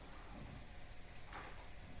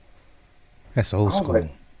 That's old school.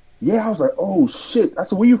 I was like, "Oh shit!" I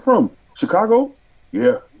said, "Where you from? Chicago?"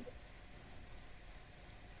 Yeah.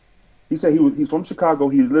 He said he's from Chicago.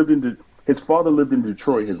 His father lived in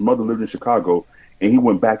Detroit. His mother lived in Chicago, and he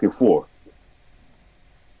went back and forth.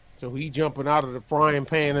 So he jumping out of the frying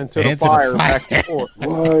pan into the fire back and forth.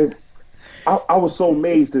 What? I was so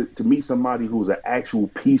amazed to meet somebody who was an actual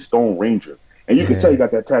Peace Stone Ranger. And you can tell he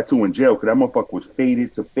got that tattoo in jail because that motherfucker was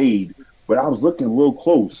faded to fade. But I was looking real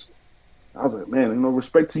close. I was like, man,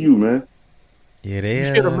 respect to you, man. Yeah,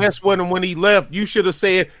 you should have messed with him when he left. You should have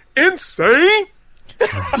said, insane. You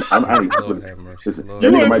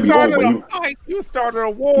started a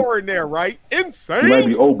war in there, right? Insane. He might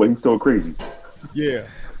be old, but he's still crazy. Yeah.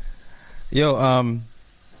 Yo, I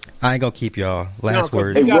ain't gonna keep y'all. Last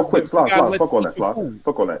words. Hey, real quick, Slav. Fuck all that, Slav.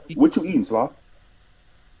 Fuck all that. What you eating, Slav?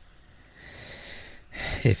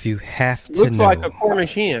 If you have to looks know. like a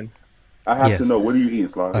Cornish hen. I have to know. What are you eating,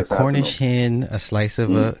 Slav? A Cornish hen, a slice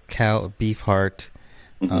of a cow beef heart,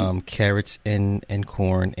 carrots and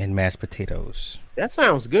corn, and mashed potatoes. That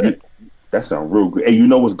sounds good. That sounds real good. Hey, you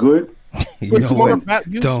know what's good? Don't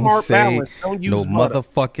say Don't use no butter.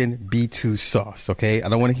 motherfucking B2 sauce, okay? I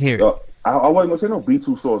don't want to hear it. I wasn't going to say no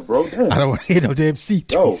B2 sauce, bro. Damn. I don't want to hear no damn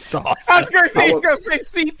C2 sauce. I was going to say, you're going to say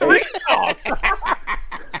C3 sauce.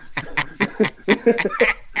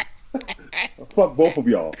 Fuck both of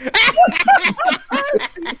y'all.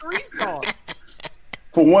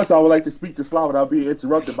 For once, I would like to speak to Slav without being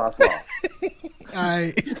interrupted by Slav.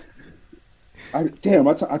 Damn,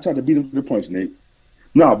 I tried to beat him to the punch, Nick.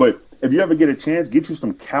 No, but if you ever get a chance, get you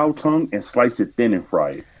some cow tongue and slice it thin and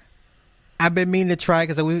fry it. I've been meaning to try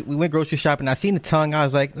because we went grocery shopping. I seen the tongue. I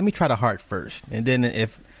was like, let me try the heart first, and then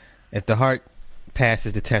if the heart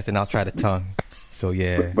passes the test, then I'll try the tongue. So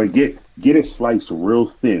yeah, but get it sliced real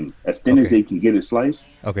thin, as thin as they can get it sliced.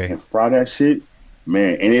 Okay, and fry that shit,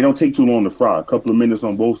 man. And it don't take too long to fry. A couple of minutes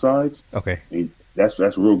on both sides. Okay, and that's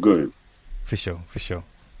real good. For sure.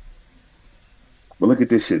 But look at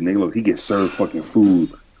this shit, nigga. Look, he gets served fucking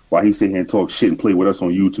food while he sit here and talk shit and play with us on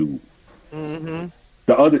YouTube. Mm-hmm.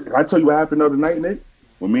 I tell you what happened the other night, Nick,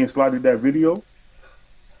 when me and Sly did that video.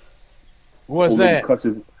 What's that?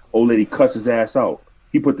 Old lady cussed his ass out.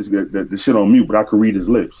 He put the shit on mute, but I could read his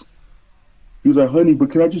lips. He was like, honey,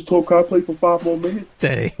 but can I just talk? Can I play for 5 more minutes?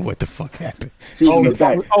 That ain't what the fuck happened. She was in the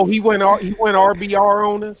back. He went RBR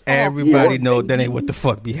on us? Everybody know that ain't what the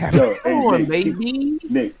fuck be happening. Come on, baby.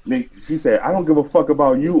 Nick, she said, I don't give a fuck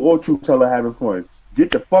about you or Truth Teller having fun.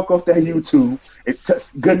 Get the fuck off that YouTube.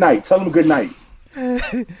 Good night. Tell them good night.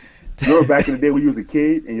 Remember back in the day when you was a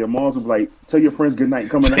kid and your moms would be like, tell your friends good night and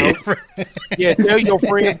come in the house? Yeah, tell your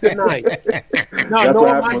friends good night. No, you know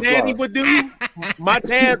what my daddy would do? My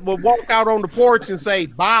dad would walk out on the porch and say,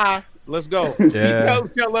 bye, let's go. Yeah.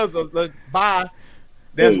 Tell us, bye.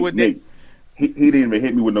 That's what Nick, he didn't even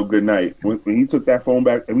hit me with no good night. When he took that phone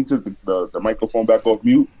back, and we took the microphone back off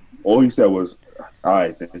mute, all he said was, all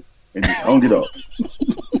right, then, and just hung it up.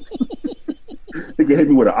 He could hit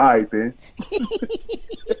me with an eye, then.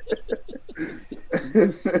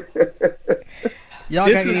 Y'all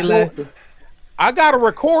got any left? I gotta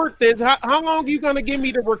record this. How long are you gonna give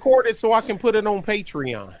me to record it so I can put it on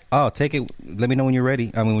Patreon? Oh, take it. Let me know when you're ready.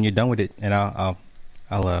 I mean, when you're done with it, and I'll.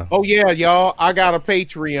 Oh yeah, y'all. I got a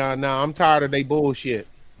Patreon now. I'm tired of they bullshit,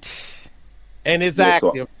 and it's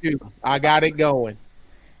active too. I got it going.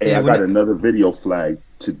 Hey, I got another video flag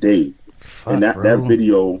today, and that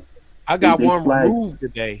video. I got one removed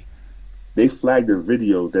today. They flagged a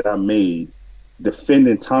video that I made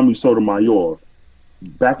defending Tommy Sotomayor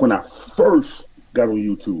back when I first got on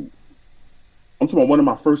YouTube. I'm talking about one of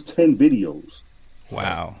my first 10 videos.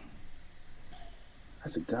 Wow. I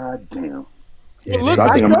said, God damn. Yeah, look,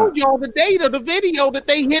 I showed y'all the date of the video that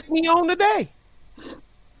they hit me on today.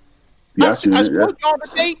 Yeah, I showed y'all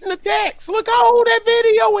the date and the text. Look how old that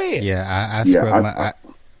video is. Yeah,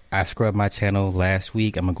 I scrubbed my channel last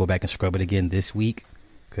week. I'm gonna go back and scrub it again this week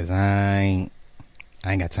because I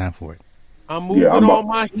ain't got time for it. I'm moving all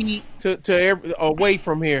my heat to away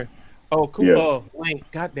from here. Oh, cool. Yeah. Link.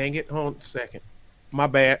 God dang it. Hold on a second. My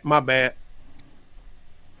bad.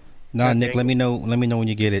 No, Nick, let me know when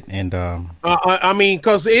you get it. And I mean,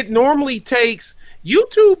 because it normally takes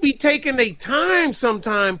YouTube be taking their time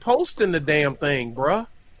sometime posting the damn thing, bruh.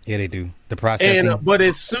 Yeah, they do. The processing. But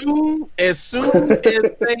as soon as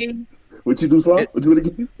they what you do, Slav? What you do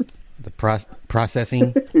again? The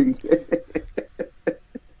processing.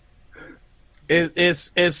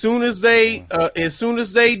 As soon as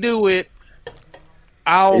they do it,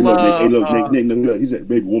 I'll. Hey, look, Nick. He said,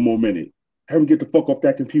 "Baby, one more minute. Have him get the fuck off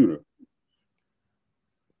that computer."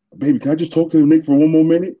 Baby, can I just talk to Nick for one more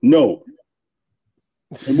minute? No.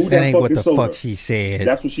 Hey, that ain't what the fuck she said.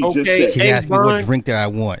 That's what she just said. She asked me what drink that I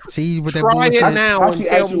want. See what that try bullshit? it now. How she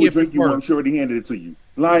asked you what drink you want? She already handed it to you.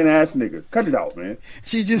 Lying ass nigga. Cut it out, man.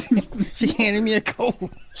 She handed me a cold.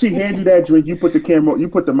 She handed you that drink. You put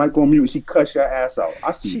the mic on mute. She cuts your ass out.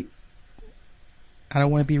 I see. I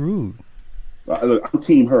don't want to be rude. Look, I'm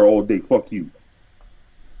team her all day. Fuck you.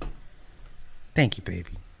 Thank you,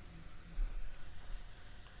 baby.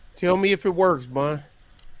 Tell me if it works, Bun.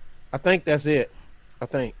 I think that's it. I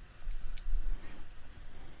think.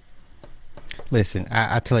 Listen,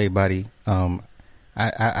 I tell everybody,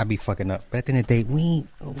 I be fucking up. But at the end of the day, we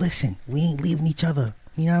ain't leaving each other.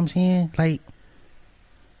 You know what I'm saying? Like,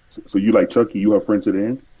 so you like Chucky? You her friend to the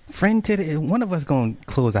end? Friend to the end. One of us gonna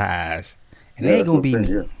close our eyes, and it ain't gonna be me.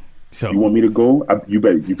 Yeah. So you want me to go? You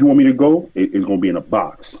bet. If you want me to go, it's gonna be in a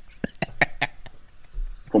box.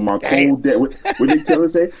 From my cold dead. What they tell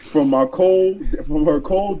us? Say from her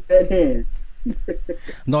cold dead hand.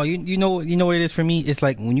 No, you know what it is for me. It's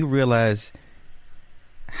like when you realize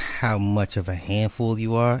how much of a handful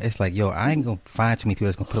you are. It's like, yo, I ain't gonna find too many people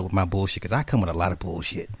that's gonna put up with my bullshit because I come with a lot of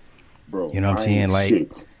bullshit, bro. You know what I'm saying? Like,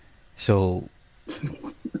 shit. So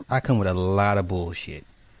I come with a lot of bullshit.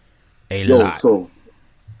 A lot. So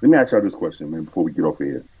let me ask y'all this question, man. Before we get off of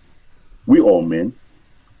here, we all men.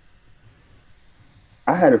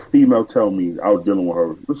 I had a female tell me, I was dealing with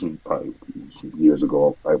her, this was probably some years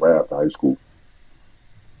ago, like right after high school.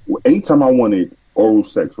 Anytime I wanted oral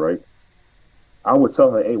sex, right, I would tell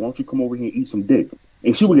her, hey, why don't you come over here and eat some dick?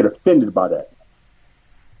 And she would get offended by that.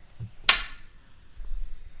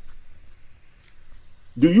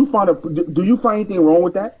 Do you find anything wrong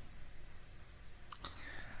with that?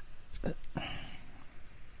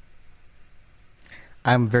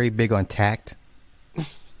 I'm very big on tact.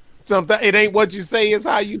 Sometimes it ain't what you say, it's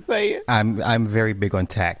how you say it. I'm very big on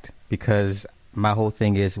tact because my whole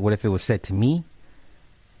thing is, what if it was said to me?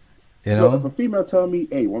 You know, if a female tell me,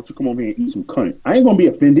 "Hey, why don't you come over here and eat some cunt?" I ain't gonna be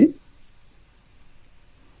offended.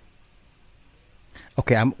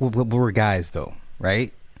 Okay, we're guys though,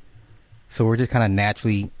 right? So we're just kind of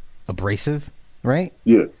naturally abrasive, right?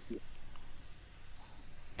 Yeah.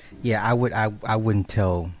 Yeah, I wouldn't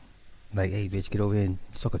tell, like, hey, bitch, get over here and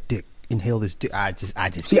suck a dick. Inhale this dick. I just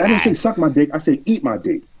see. I didn't say suck my dick. I said eat my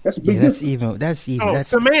dick. That's a big difference. That's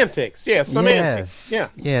semantics. Yeah, semantics. Yes.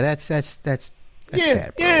 Yeah, that's yeah,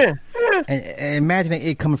 bad, bro. Yeah. And imagine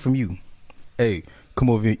it coming from you. Hey, come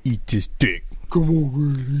over here and eat this dick. Come over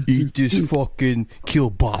and eat this fucking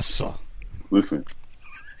kielbasa. Listen,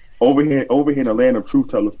 over here in the land of truth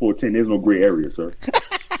tellers 410, there's no gray area, sir.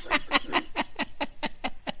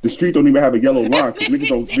 The street don't even have a yellow line because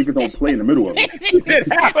niggas don't play in the middle of it.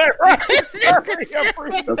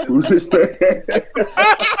 That's who's this thing.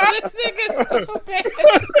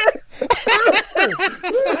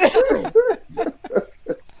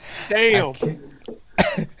 Damn.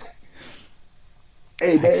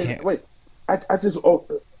 Hey man, wait. I just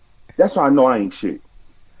that's why I know I ain't shit.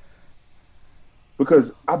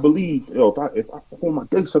 Because I believe, if I want my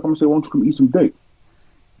dick suck, I'm gonna say, why don't you come eat some dick?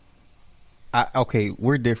 Okay,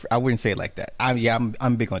 we're different. I wouldn't say it like that.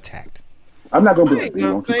 I'm big on tact. I'm not gonna be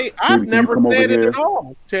like, I've never said it at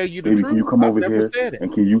all. Tell you the truth. Can you come over here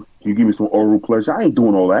and can you give me some oral pleasure? I ain't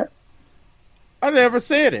doing all that. I never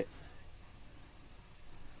said it.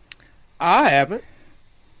 I haven't,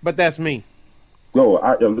 but that's me. Yo,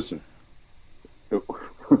 listen.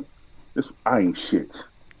 I ain't shit.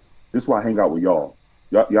 This is why I hang out with y'all.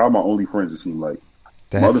 Y'all my only friends. It seems like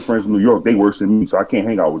my other friends in New York, they worse than me, so I can't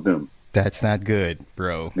hang out with them. That's not good,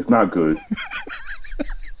 bro. It's not good.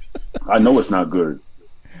 I know it's not good.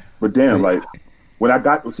 But damn, like when I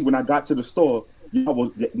got to the store, y'all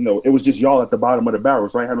was, it was just y'all at the bottom of the barrel,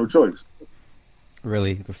 so I had no choice.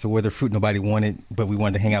 Really? So we're the fruit nobody wanted, but we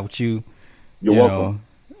wanted to hang out with you. You're welcome.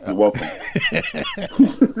 You're welcome.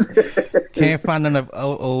 Can't find none of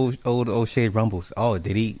old Shade Rumbles. Oh,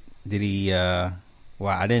 did he? Wow,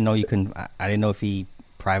 I didn't know you couldn't. I didn't know if he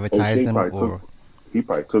privatized them or. He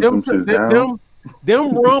probably took them shit down.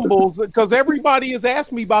 Them rumbles, because everybody has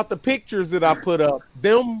asked me about the pictures that I put up.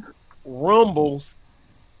 Them rumbles,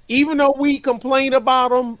 even though we complained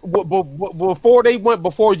about them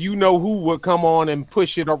before you know who would come on and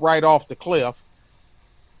push it right off the cliff,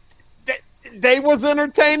 they was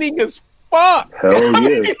entertaining as fuck. Hell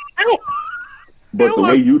yeah. But the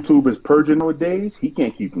way YouTube is purging nowadays, he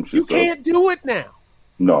can't keep them shit. You can't do it now.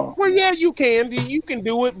 No. Well, yeah, you can. You can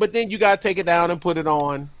do it, but then you got to take it down and put it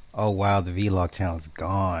on. Oh, wow. The vlog channel's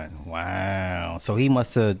gone. Wow. So he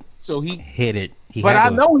must have hit it. But I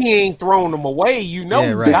know he ain't thrown them away. You know,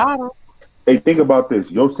 he got them. Hey, think about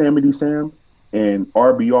this. Yosemite Sam and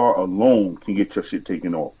RBR alone can get your shit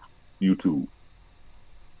taken off YouTube.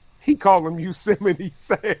 He called him Yosemite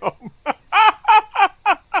Sam.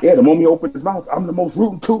 Yeah, the moment he opened his mouth, I'm the most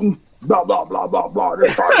rootin' tootin'. blah blah blah blah blah.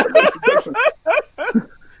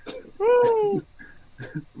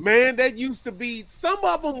 Man, that used to be. Some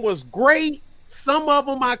of them was great. Some of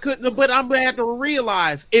them I couldn't. But I'm gonna have to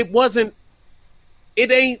realize it wasn't.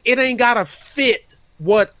 It ain't gotta fit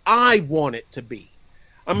what I want it to be.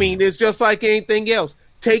 I mean, it's just like anything else.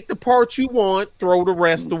 Take the part you want, throw the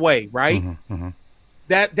rest away. Right?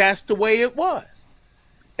 That's the way it was.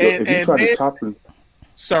 And to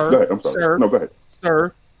sir, ahead, sir, no, go ahead.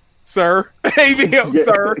 Sir, ABL,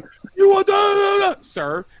 sir, you are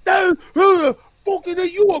sir, fucking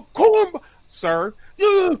you a corn, sir,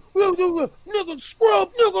 nigga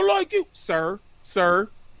scrub nigga like you, sir.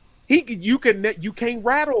 You can't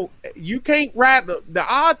rattle. The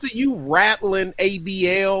odds of you rattling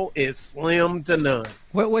ABL is slim to none.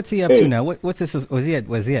 What's he up to now? What's this? Was he at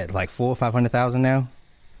like 400,000 or 500,000 now?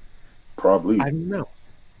 Probably. I don't know.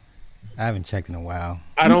 I haven't checked in a while.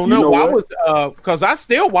 I don't know. I was because I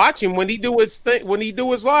still watch him when he do his thing. When he do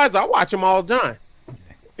his lives, I watch him all the time.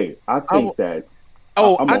 Hey, I think that.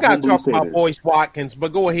 I got to talk about Boyce Watkins,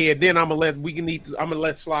 but go ahead. Then I'm gonna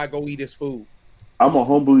let Sly go eat his food. I'm gonna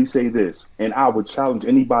humbly say this, and I would challenge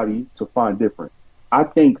anybody to find different. I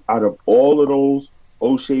think out of all of those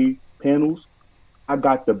O'Shea panels, I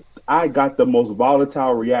got the most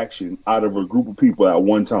volatile reaction out of a group of people at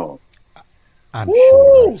one time. I'm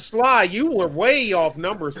sure. Sly, you were way off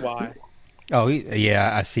numbers wise. Oh,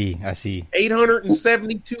 yeah, I see.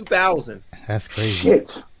 872,000. That's crazy.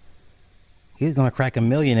 Shit. He's gonna crack 1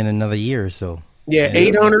 million in another year or so. Yeah,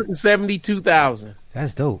 872,000.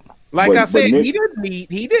 That's dope. Like I said, Nick, he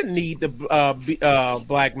didn't need the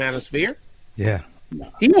Black Manosphere. Yeah,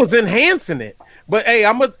 he was enhancing it. But hey,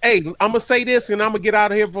 I'm gonna say this, and I'm gonna get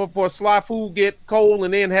out of here for Sly food get cold,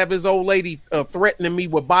 and then have his old lady threatening me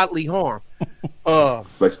with bodily harm.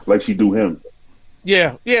 Like she do him.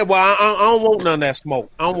 Yeah. Well, I don't want none of that smoke.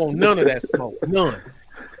 I don't want none of that smoke. None.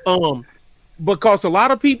 Because a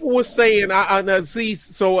lot of people were saying, I see,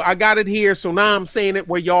 so I got it here. So now I'm saying it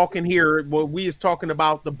where y'all can hear it. Where we is talking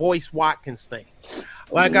about the Boyce Watkins thing.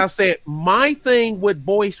 Like I said, my thing with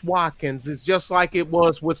Boyce Watkins is just like it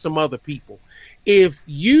was with some other people. If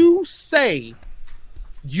you say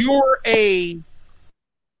you're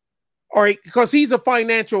all right, because he's a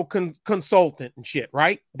financial consultant and shit,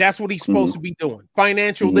 right? That's what he's supposed to be doing.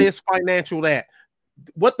 Financial this, financial that.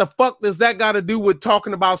 What the fuck does that got to do with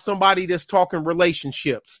talking about somebody that's talking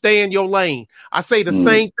relationships? Stay in your lane. I say the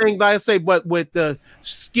same thing that I say, but with the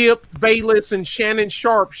Skip Bayless and Shannon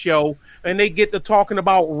Sharp show, and they get to talking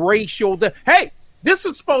about racial. Hey, this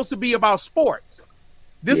is supposed to be about sports.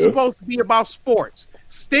 This is supposed to be about sports.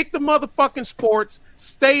 Stick to motherfucking sports.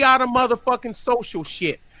 Stay out of motherfucking social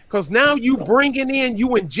shit. Because now you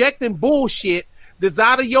injecting bullshit that's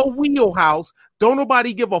out of your wheelhouse. Don't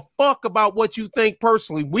nobody give a fuck about what you think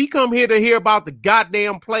personally. We come here to hear about the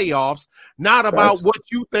goddamn playoffs, not about what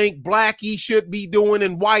you think Blackie should be doing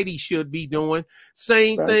and Whitey should be doing.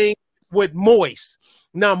 Same thing with Moise.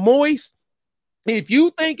 Now, Moise, if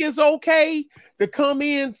you think it's okay to come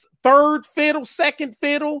in third fiddle, second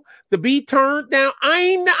fiddle, to be turned down, I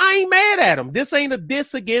ain't mad at him. This ain't a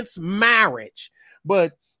diss against marriage.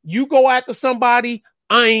 But you go after somebody,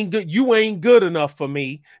 you ain't good enough for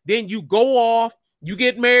me. Then you go off, you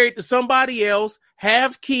get married to somebody else,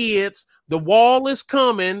 have kids, the wall is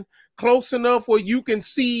coming close enough where you can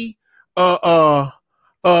see where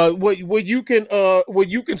you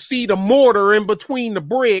can see the mortar in between the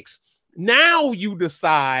bricks. Now you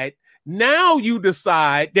decide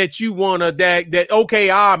that you want to that okay,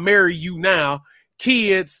 I'll marry you now,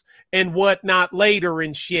 kids and whatnot later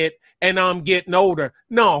and shit, and I'm getting older.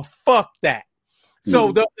 No, fuck that.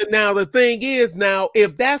 So now the thing is, now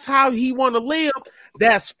if that's how he want to live,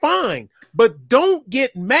 that's fine. But don't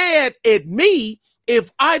get mad at me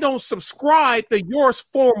if I don't subscribe to your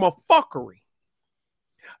form of fuckery.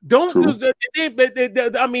 Don't do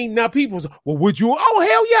I mean, now people say, well, would you? Oh,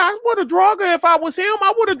 hell yeah, I would have drug her if I was him.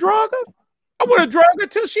 I would have drug her. I would have drug her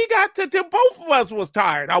till she got till both of us was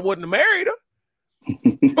tired. I wouldn't have married her.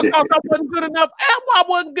 Because I wasn't good enough. I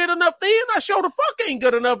wasn't good enough then. I sure the fuck ain't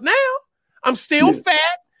good enough now. I'm still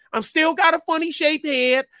fat. I'm still got a funny shaped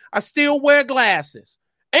head. I still wear glasses.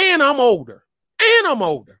 And I'm older.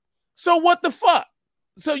 So what the fuck?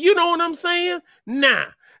 So you know what I'm saying? Nah,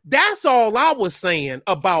 that's all I was saying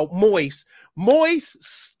about Moise. Moise,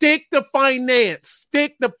 stick to finance.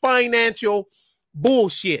 Stick to financial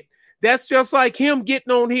bullshit. That's just like him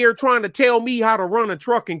getting on here trying to tell me how to run a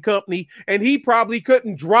trucking company, and he probably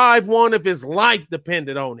couldn't drive one if his life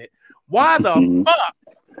depended on it. Why the fuck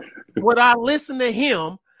would I listen to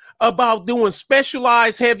him about doing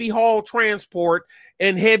specialized heavy haul transport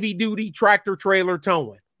and heavy duty tractor trailer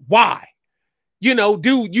towing? Why? You know,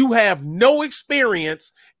 dude, you have no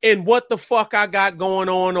experience in what the fuck I got going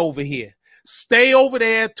on over here. Stay over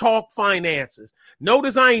there, talk finances.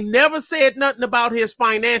 Notice I ain't never said nothing about his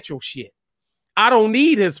financial shit. I don't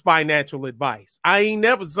need his financial advice. I ain't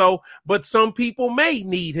never so, but some people may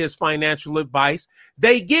need his financial advice.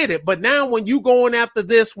 They get it. But now when you going after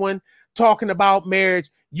this one, talking about marriage,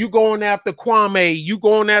 you going after Kwame, you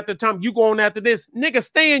going after Tom, you going after this. Nigga,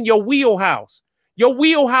 stay in your wheelhouse. Your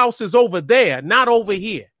wheelhouse is over there, not over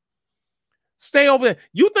here. Stay over there.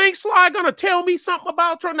 You think Sly gonna tell me something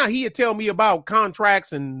about Trump? Now he'll tell me about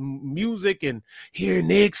contracts and music and here,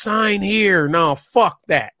 Nick, sign here. No, fuck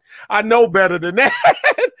that. I know better than that.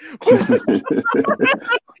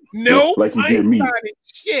 No, like you I did ain't me. signing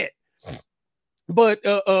shit. But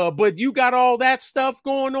you got all that stuff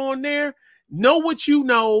going on there. Know what you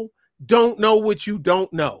know, don't know what you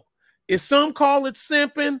don't know. If some call it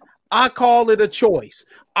simping, I call it a choice.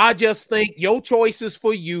 I just think your choice is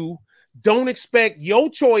for you. Don't expect your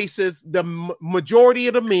choices, the majority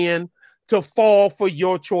of the men, to fall for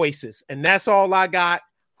your choices. And that's all I got.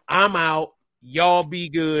 I'm out. Y'all be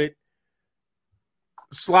good.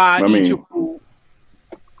 Slide. Your food.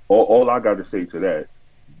 All I got to say to that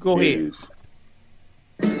Go ahead. is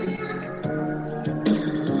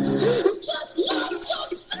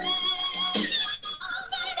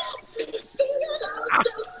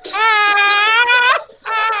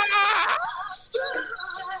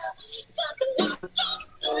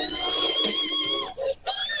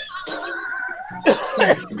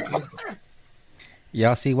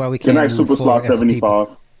Y'all see why we Good can't night, move Super forward Slot as a 75.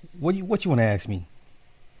 people? What you want to ask me?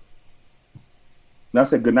 And I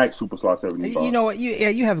said good night, Super Slot 75. You know what?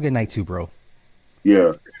 You have a good night too, bro.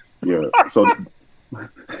 Yeah. So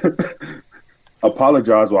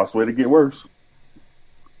apologize, or I swear to get worse.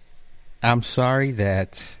 I'm sorry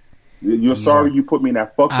that You're sorry you put me in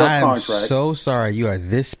that fucked up contract. I'm so sorry you are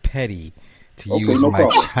this petty to Okay, use no my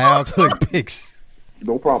problem. childhood pics.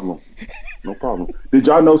 No problem. Did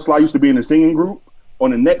y'all know Sly used to be in the singing group? On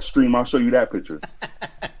the next stream, I'll show you that picture.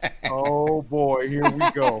 Oh boy, here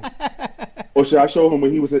we go. Or should I show him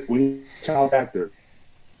when he was a child actor?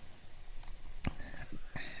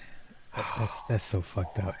 That's so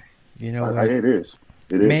fucked up. You know what? It is.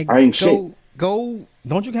 It is. Man, I ain't shit. Go.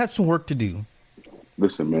 Don't you have some work to do?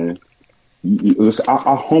 Listen, man. Listen,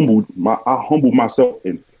 I humbled myself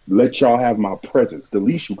and let y'all have my presence. The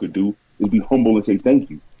least you could do is be humble and say thank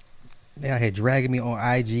you. They out here dragging me on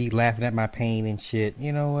IG, laughing at my pain and shit.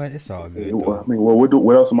 You know what? It's all good.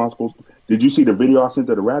 What else am I supposed to? Did you see the video I sent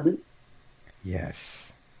to the rabbit?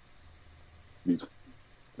 Yes.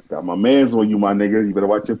 Got my mans on you, my nigga. You better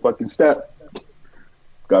watch your fucking step.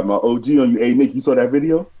 Got my OG on you. Hey, Nick, you saw that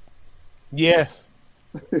video? Yes.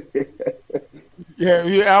 Yeah.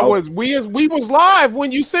 We was live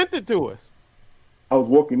when you sent it to us. I was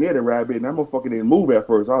walking near the rabbit, and that motherfucker didn't move at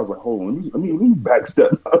first. I was like, hold on, let me back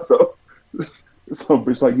step. So some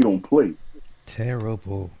bitch like you don't play.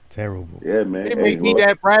 Terrible. Yeah, man. It made me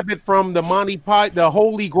that rabbit from the Monty Python, the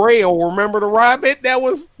Holy Grail. Remember the rabbit that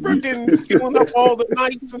was freaking killing up all the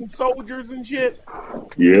knights and soldiers and shit?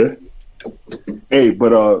 Yeah. Hey,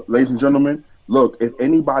 but ladies and gentlemen, look, if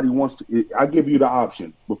anybody wants to, I give you the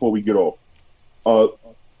option before we get off.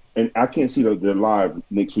 And I can't see the live,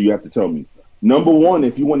 Nick, so you have to tell me. Number one,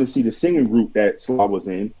 if you want to see the singing group that Sly was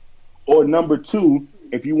in, or number two,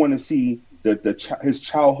 if you want to see his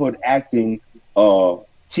childhood acting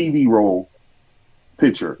TV role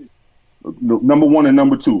picture. Number one and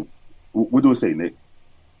number two. What do it say, Nick?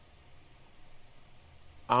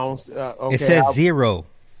 I don't. Okay, it says 0.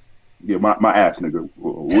 Yeah, my ass, nigga.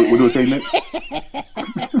 What do it say, Nick?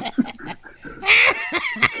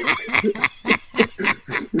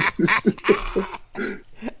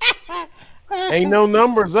 Ain't no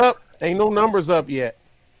numbers up yet.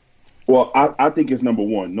 Well, I think it's number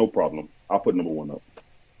one. No problem. I'll put number one up.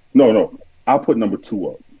 No. I'll put number two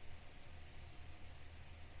up.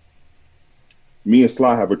 Me and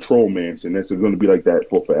Sly have a troll mansion, and it's going to be like that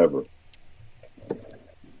for forever.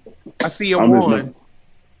 I see a 1.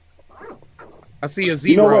 I see a 0.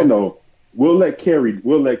 You know what? No, we'll let Carrie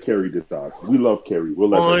decide. We love Carrie. We'll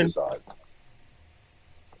let her decide.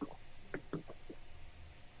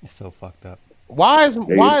 It's so fucked up. Why is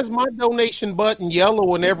my donation button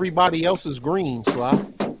yellow and everybody else is green, Sly?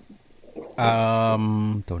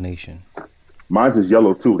 Donation. Mine's is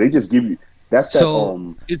yellow too. They just give you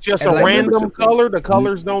it's just a random color. The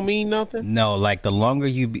colors don't mean nothing. No, like the longer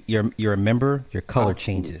you're a member, your color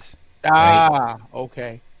changes. Right?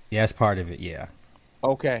 Okay. Yeah, that's part of it. Yeah.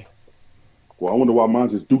 Okay. Well, I wonder why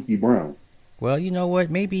mine's is Dookie Brown. Well, you know what?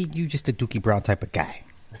 Maybe you just a Dookie Brown type of guy.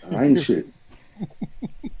 I ain't shit.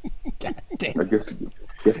 I guess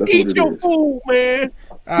that's Eat what it your is. food, man.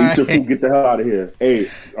 Eat your food. Get the hell out of here. Hey,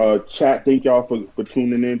 chat. Thank y'all for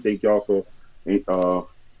tuning in. Thank y'all for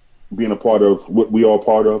being a part of what we all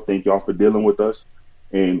part of. Thank y'all for dealing with us.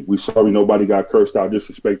 And we sorry nobody got cursed out,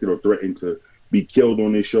 disrespected, or threatened to be killed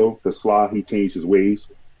on this show. Because Sly, he changed his ways.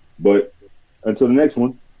 But until the next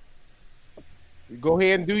one. Go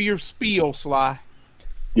ahead and do your spiel, Sly.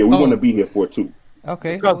 Yeah, we want to be here for it too.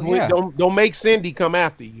 Okay. Because well, don't make Cindy come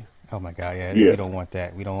after you. Oh my God, we don't want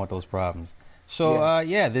that. We don't want those problems. So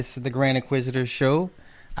this is the Grand Inquisitor show,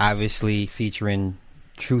 obviously featuring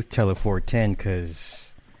Truth Teller 410.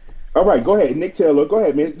 Because all right, go ahead, Nick Taylor. Go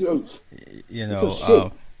ahead, man.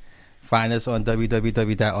 Find us on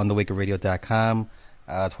www.onthewakeradio.com,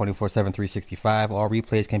 24/7, 365. All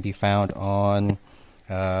replays can be found on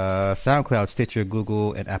SoundCloud, Stitcher,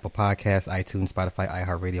 Google, and Apple Podcasts, iTunes, Spotify,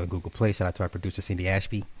 iHeartRadio, and Google Play. Shout out to our producer, Cindy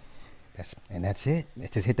Ashby. That's it.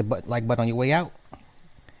 Just hit the like button on your way out.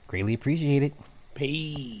 Greatly appreciate it.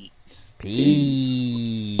 Peace.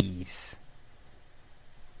 Peace.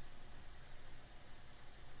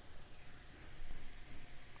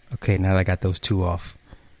 Okay, now that I got those two off,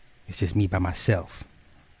 it's just me by myself.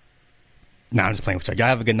 Nah, I'm just playing with y'all. Y'all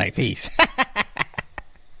have a good night. Peace.